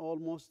echo in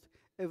almost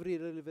every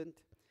relevant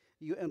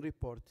UN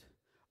report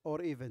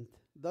or event.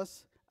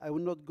 Thus, I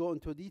will not go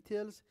into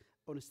details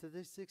on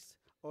statistics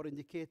or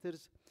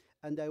indicators,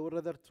 and I would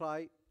rather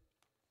try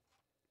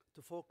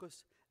to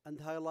focus and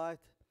highlight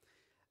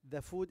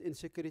the food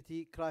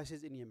insecurity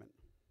crisis in Yemen.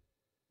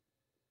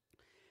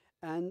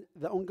 And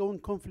the ongoing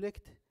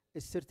conflict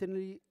is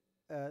certainly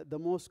the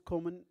most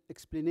common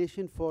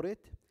explanation for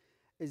it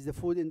is the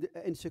food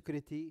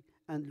insecurity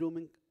and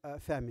looming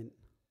famine.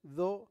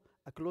 Though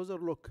a closer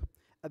look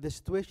at the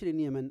situation in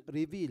Yemen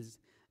reveals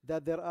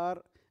that there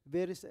are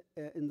various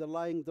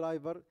underlying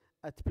drivers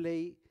at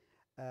play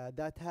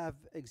that have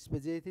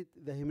expedited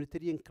the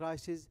humanitarian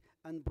crisis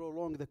and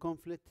prolonged the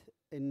conflict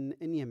in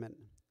Yemen.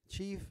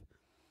 Chief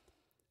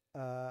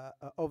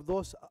of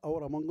those,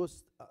 or among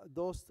us,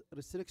 those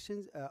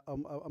restrictions,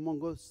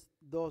 among us,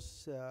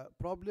 those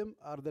problems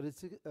are the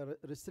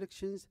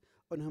restrictions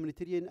on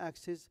humanitarian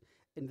access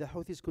in the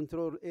Houthis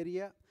control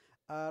area,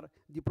 are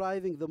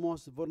depriving the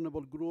most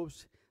vulnerable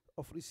groups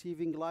of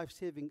receiving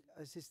life-saving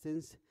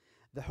assistance.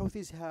 The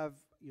Houthis have,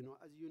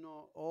 as you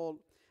know,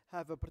 all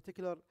have a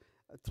particular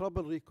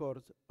trouble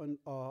record on,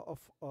 of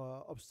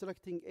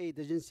obstructing aid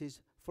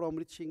agencies from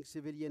reaching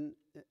civilian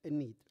in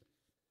need.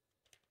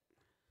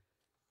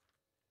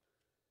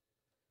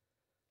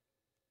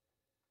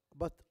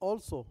 But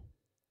also,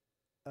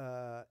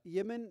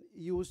 Yemen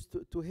used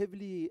to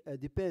heavily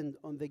depend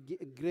on the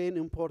grain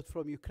import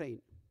from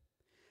Ukraine.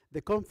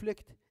 The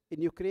conflict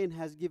in Ukraine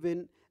has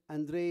given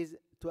and raised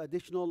to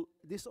additional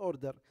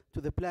disorder to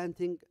the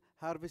planting,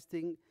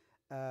 harvesting,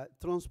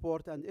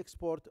 transport and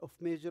export of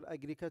major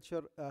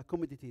agriculture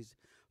commodities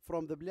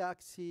from the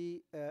Black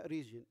Sea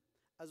region,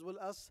 as well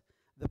as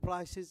the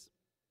prices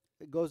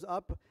goes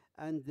up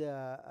and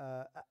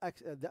the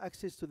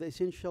access to the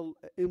essential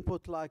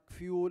input like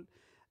fuel,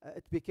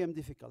 it became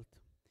difficult.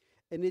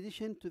 In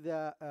addition to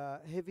the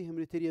heavy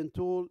humanitarian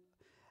toll,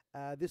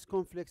 this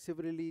conflict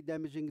severely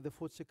damaging the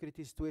food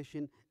security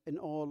situation in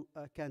all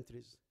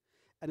countries.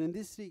 And in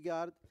this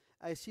regard,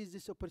 I seize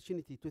this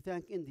opportunity to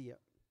thank India,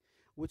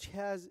 which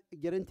has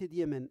guaranteed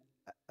Yemen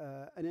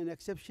in an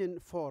exception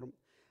form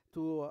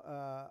an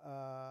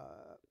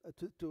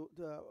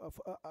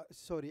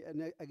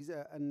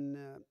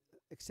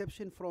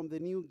exception from the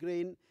new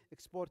grain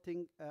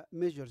exporting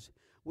measures,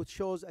 which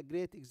shows a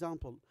great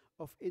example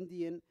of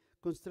Indian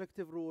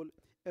constructive role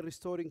in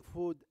restoring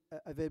food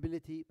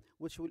availability,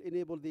 which will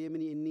enable the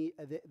Yemeni in need,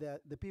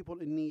 the people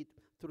in need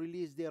to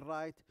release their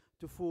right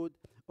to food,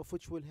 of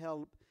which will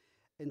help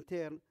in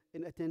turn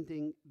in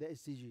attending the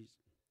SDGs.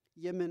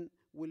 Yemen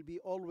will be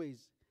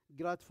always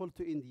grateful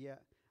to India,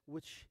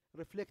 which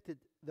reflected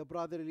the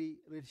brotherly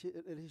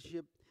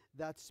relationship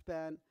that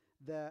span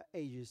the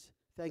ages.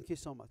 Thank you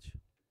so much.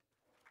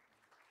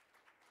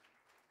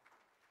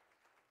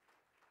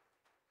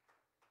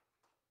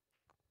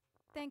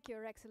 Thank you,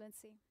 Your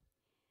Excellency.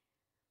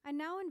 I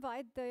now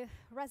invite the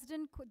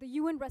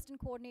UN Resident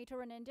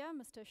Coordinator in India,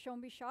 Mr.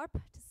 Shombi Sharp,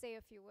 to say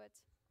a few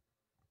words.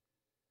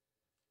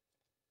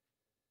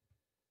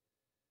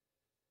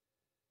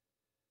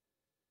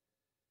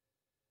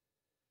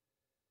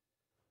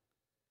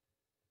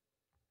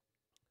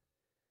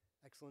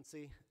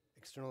 Excellency,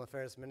 External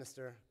Affairs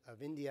Minister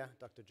of India,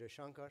 Dr.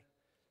 Jaishankar,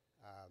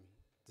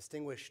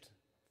 distinguished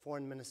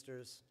foreign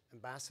ministers,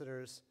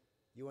 ambassadors,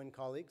 UN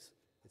colleagues,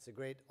 it's a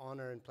great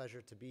honor and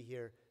pleasure to be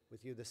here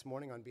with you this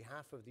morning on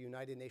behalf of the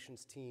United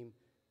Nations team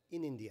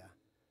in India.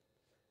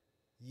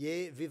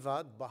 Ye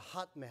vivad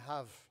bahat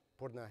mehav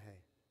purna hai.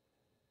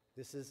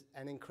 This is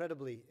an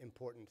incredibly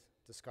important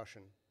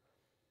discussion.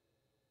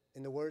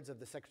 In the words of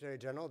the Secretary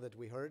General that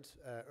we heard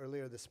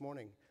earlier this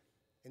morning,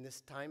 in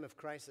this time of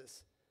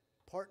crisis,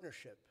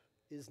 partnership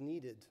is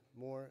needed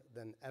more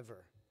than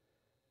ever.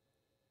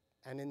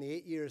 And in the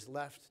 8 years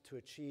left to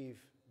achieve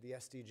the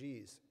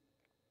SDGs,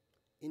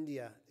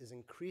 India is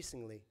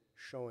increasingly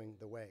showing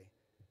the way,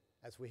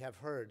 as we have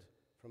heard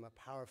from a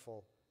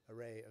powerful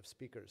array of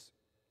speakers.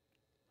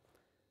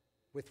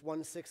 With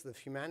 1/6 of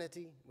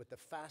humanity, with the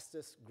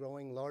fastest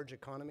growing large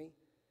economy,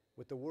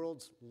 with the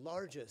world's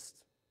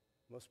largest,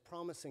 most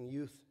promising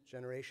youth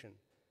generation,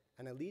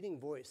 and a leading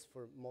voice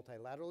for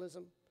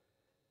multilateralism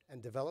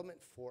and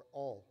development for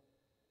all.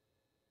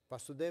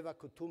 Vasudeva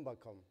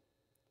Kutumbakam.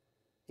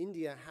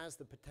 India has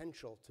the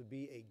potential to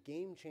be a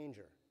game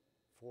changer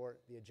for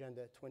the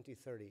Agenda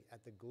 2030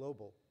 at the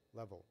global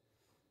level.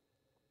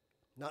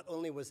 Not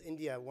only was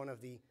India one of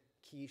the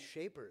key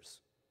shapers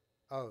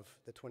of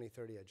the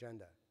 2030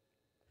 Agenda,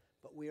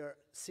 but we are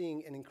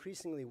seeing an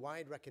increasingly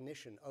wide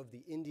recognition of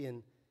the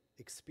Indian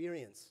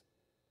experience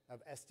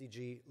of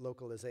SDG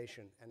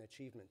localization and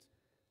achievement,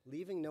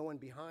 leaving no one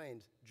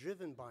behind,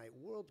 driven by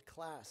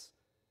world-class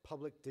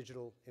public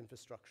digital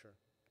infrastructure.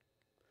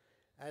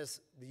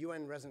 As the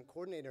UN Resident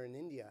Coordinator in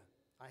India,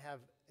 I have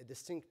a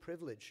distinct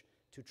privilege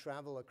to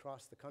travel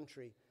across the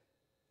country,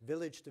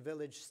 village to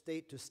village,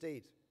 state to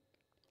state,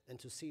 and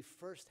to see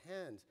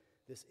firsthand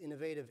this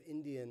innovative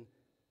Indian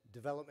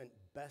development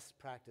best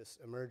practice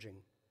emerging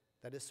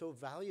that is so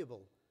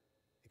valuable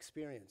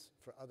experience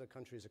for other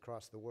countries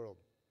across the world.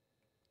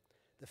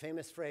 The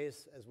famous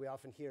phrase, as we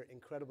often hear,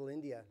 incredible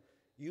India,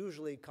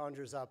 usually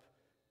conjures up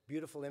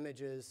beautiful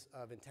images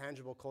of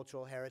intangible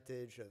cultural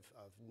heritage,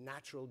 of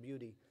natural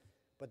beauty.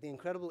 But the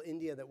incredible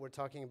India that we're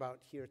talking about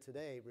here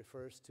today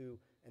refers to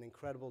an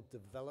incredible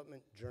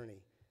development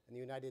journey. And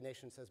the United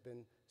Nations has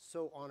been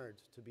so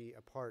honored to be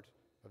a part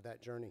of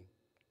that journey.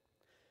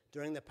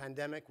 During the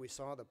pandemic, we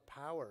saw the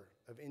power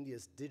of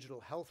India's digital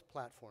health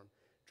platform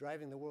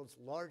driving the world's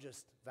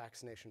largest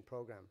vaccination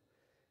program.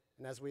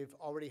 And as we've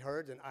already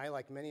heard, and I,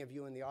 like many of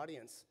you in the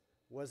audience,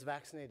 was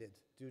vaccinated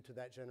due to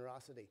that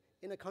generosity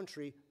in a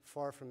country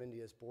far from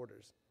India's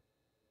borders.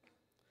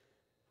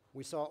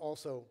 We saw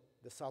also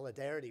the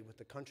solidarity with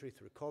the country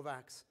through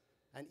COVAX,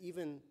 and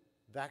even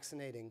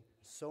vaccinating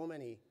so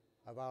many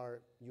of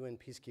our UN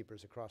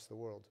peacekeepers across the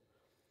world.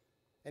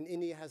 And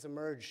India has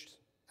emerged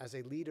as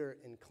a leader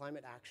in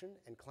climate action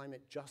and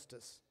climate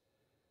justice.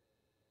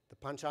 The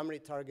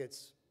Panchamrit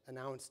targets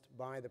announced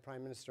by the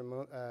Prime Minister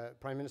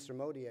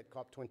Modi at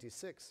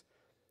COP26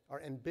 are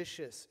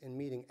ambitious in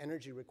meeting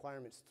energy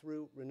requirements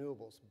through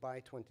renewables by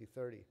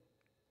 2030.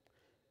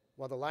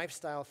 While the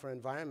Lifestyle for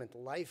Environment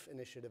Life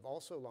initiative,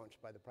 also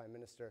launched by the Prime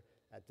Minister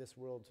at this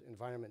World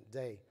Environment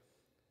Day,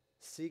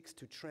 seeks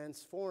to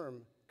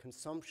transform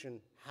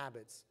consumption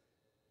habits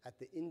at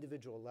the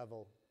individual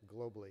level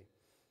globally.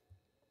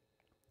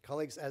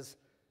 Colleagues, as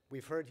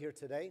we've heard here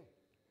today,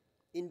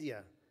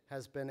 India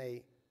has been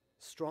a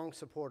strong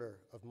supporter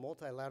of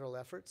multilateral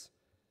efforts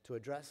to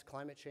address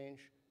climate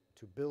change,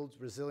 to build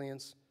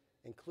resilience,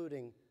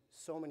 including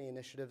so many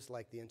initiatives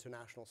like the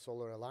International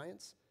Solar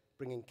Alliance,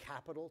 bringing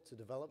capital to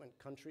development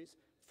countries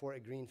for a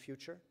green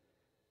future,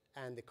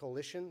 and the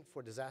Coalition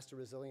for Disaster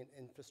Resilient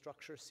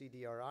Infrastructure,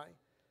 CDRI,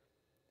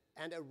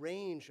 and a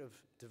range of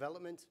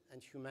development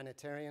and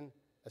humanitarian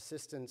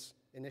assistance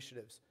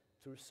initiatives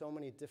through so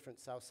many different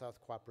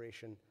South-South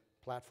cooperation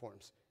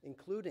platforms,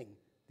 including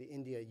the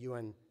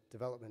India-UN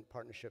Development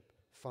Partnership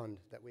Fund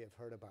that we have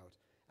heard about.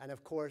 And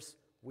of course,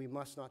 we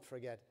must not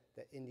forget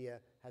that India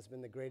has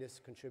been the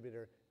greatest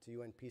contributor to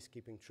UN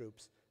peacekeeping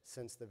troops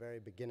since the very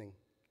beginning.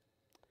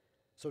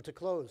 So to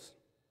close,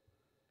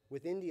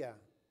 with India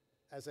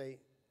as a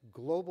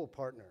global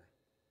partner,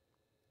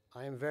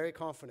 I am very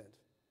confident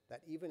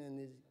that even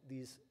in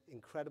these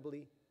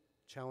incredibly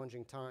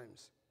challenging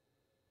times,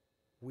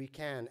 we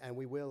can and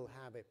we will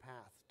have a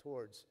path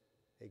towards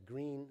a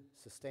green,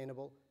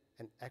 sustainable,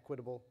 and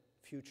equitable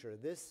future.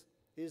 This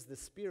is the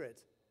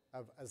spirit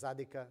of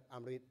Azadi Ka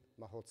Amrit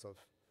Mahotsav.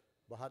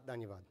 Bahut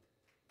dhanyavad.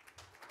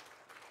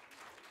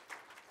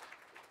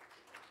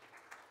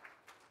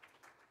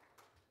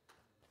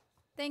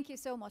 Thank you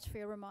so much for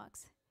your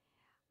remarks.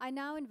 I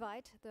now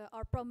invite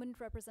our prominent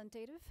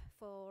representative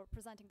for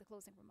presenting the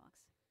closing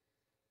remarks.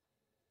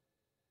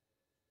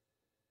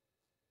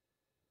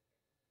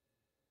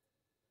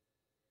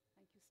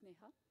 Thank you,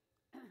 Sneha.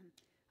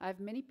 I have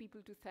many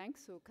people to thank,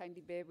 so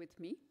kindly bear with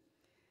me.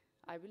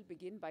 I will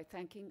begin by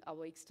thanking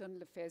our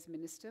External Affairs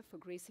Minister for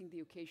gracing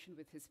the occasion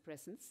with his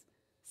presence.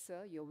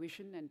 Sir, your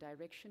vision and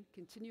direction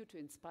continue to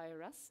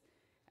inspire us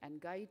and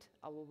guide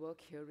our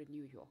work here in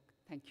New York.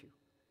 Thank you.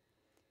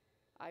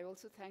 I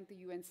also thank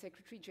the UN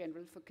Secretary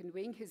General for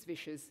conveying his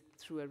wishes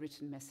through a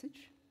written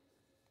message.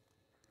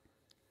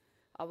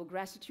 Our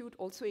gratitude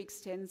also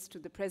extends to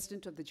the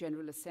President of the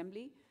General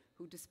Assembly,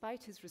 who,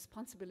 despite his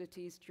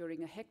responsibilities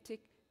during a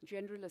hectic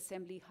General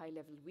Assembly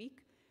high-level week,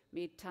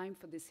 made time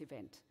for this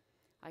event.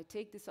 I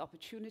take this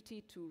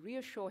opportunity to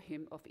reassure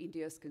him of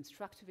India's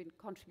constructive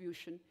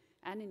contribution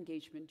and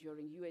engagement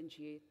during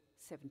UNGA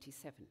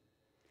 77.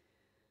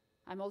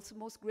 I'm also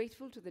most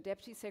grateful to the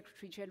Deputy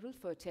Secretary General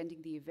for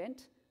attending the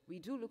event. We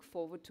do look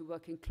forward to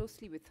working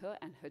closely with her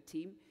and her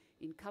team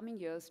in coming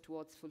years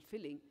towards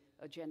fulfilling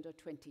Agenda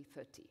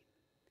 2030.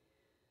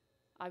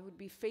 I would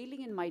be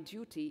failing in my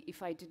duty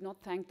if I did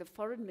not thank the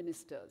foreign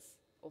ministers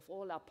of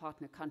all our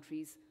partner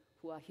countries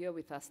who are here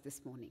with us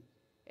this morning.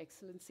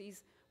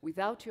 Excellencies,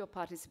 without your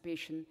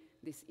participation,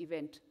 this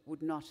event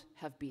would not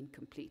have been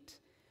complete.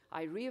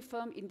 I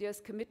reaffirm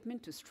India's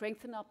commitment to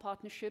strengthen our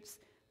partnerships,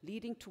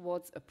 leading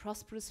towards a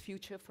prosperous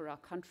future for our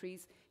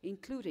countries,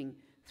 including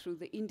through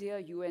the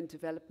India-UN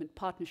Development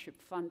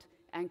Partnership Fund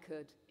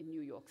anchored in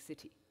New York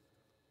City.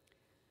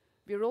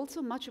 We are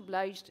also much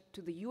obliged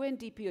to the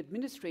UNDP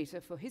Administrator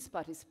for his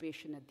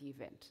participation at the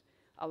event.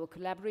 Our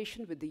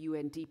collaboration with the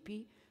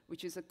UNDP,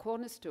 which is a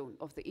cornerstone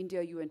of the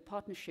India-UN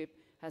partnership,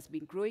 has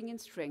been growing in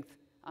strength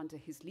under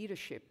his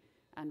leadership,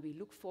 and we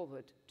look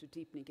forward to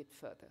deepening it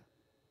further.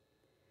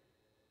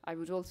 I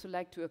would also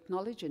like to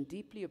acknowledge and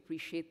deeply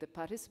appreciate the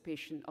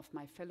participation of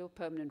my fellow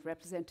permanent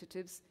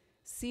representatives,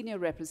 senior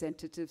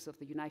representatives of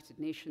the United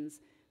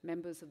Nations,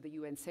 members of the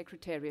UN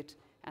Secretariat,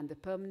 and the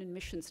permanent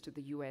missions to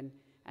the UN,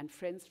 and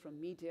friends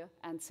from media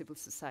and civil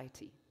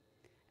society.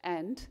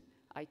 And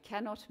I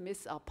cannot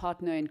miss our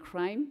partner in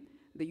crime,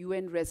 the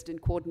UN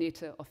Resident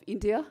Coordinator of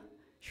India,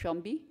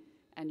 Shambi,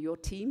 and your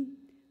team,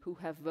 who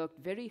have worked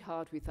very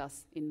hard with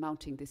us in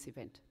mounting this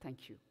event.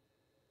 Thank you.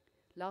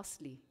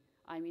 Lastly,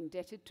 I'm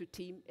indebted to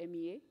Team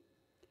MEA,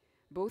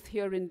 both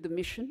here in the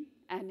mission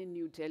and in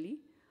New Delhi,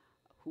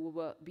 who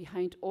were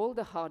behind all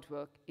the hard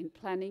work in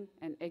planning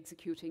and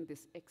executing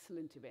this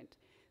excellent event.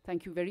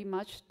 Thank you very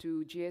much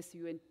to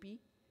JSUNP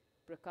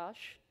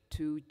Prakash,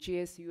 to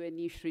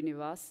JSUNE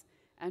Srinivas,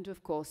 and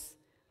of course,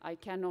 I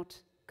cannot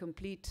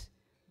complete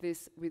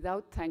this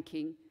without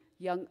thanking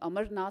young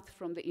Amarnath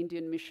from the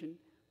Indian mission,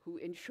 who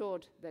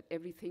ensured that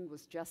everything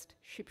was just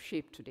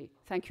ship-shape today.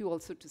 Thank you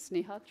also to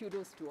Sneha.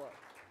 Kudos to all.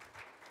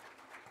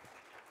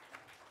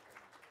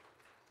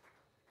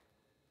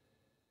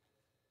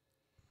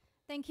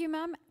 Thank you,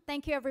 ma'am.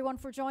 Thank you, everyone,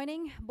 for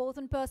joining, both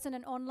in person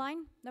and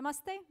online.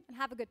 Namaste, and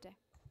have a good day.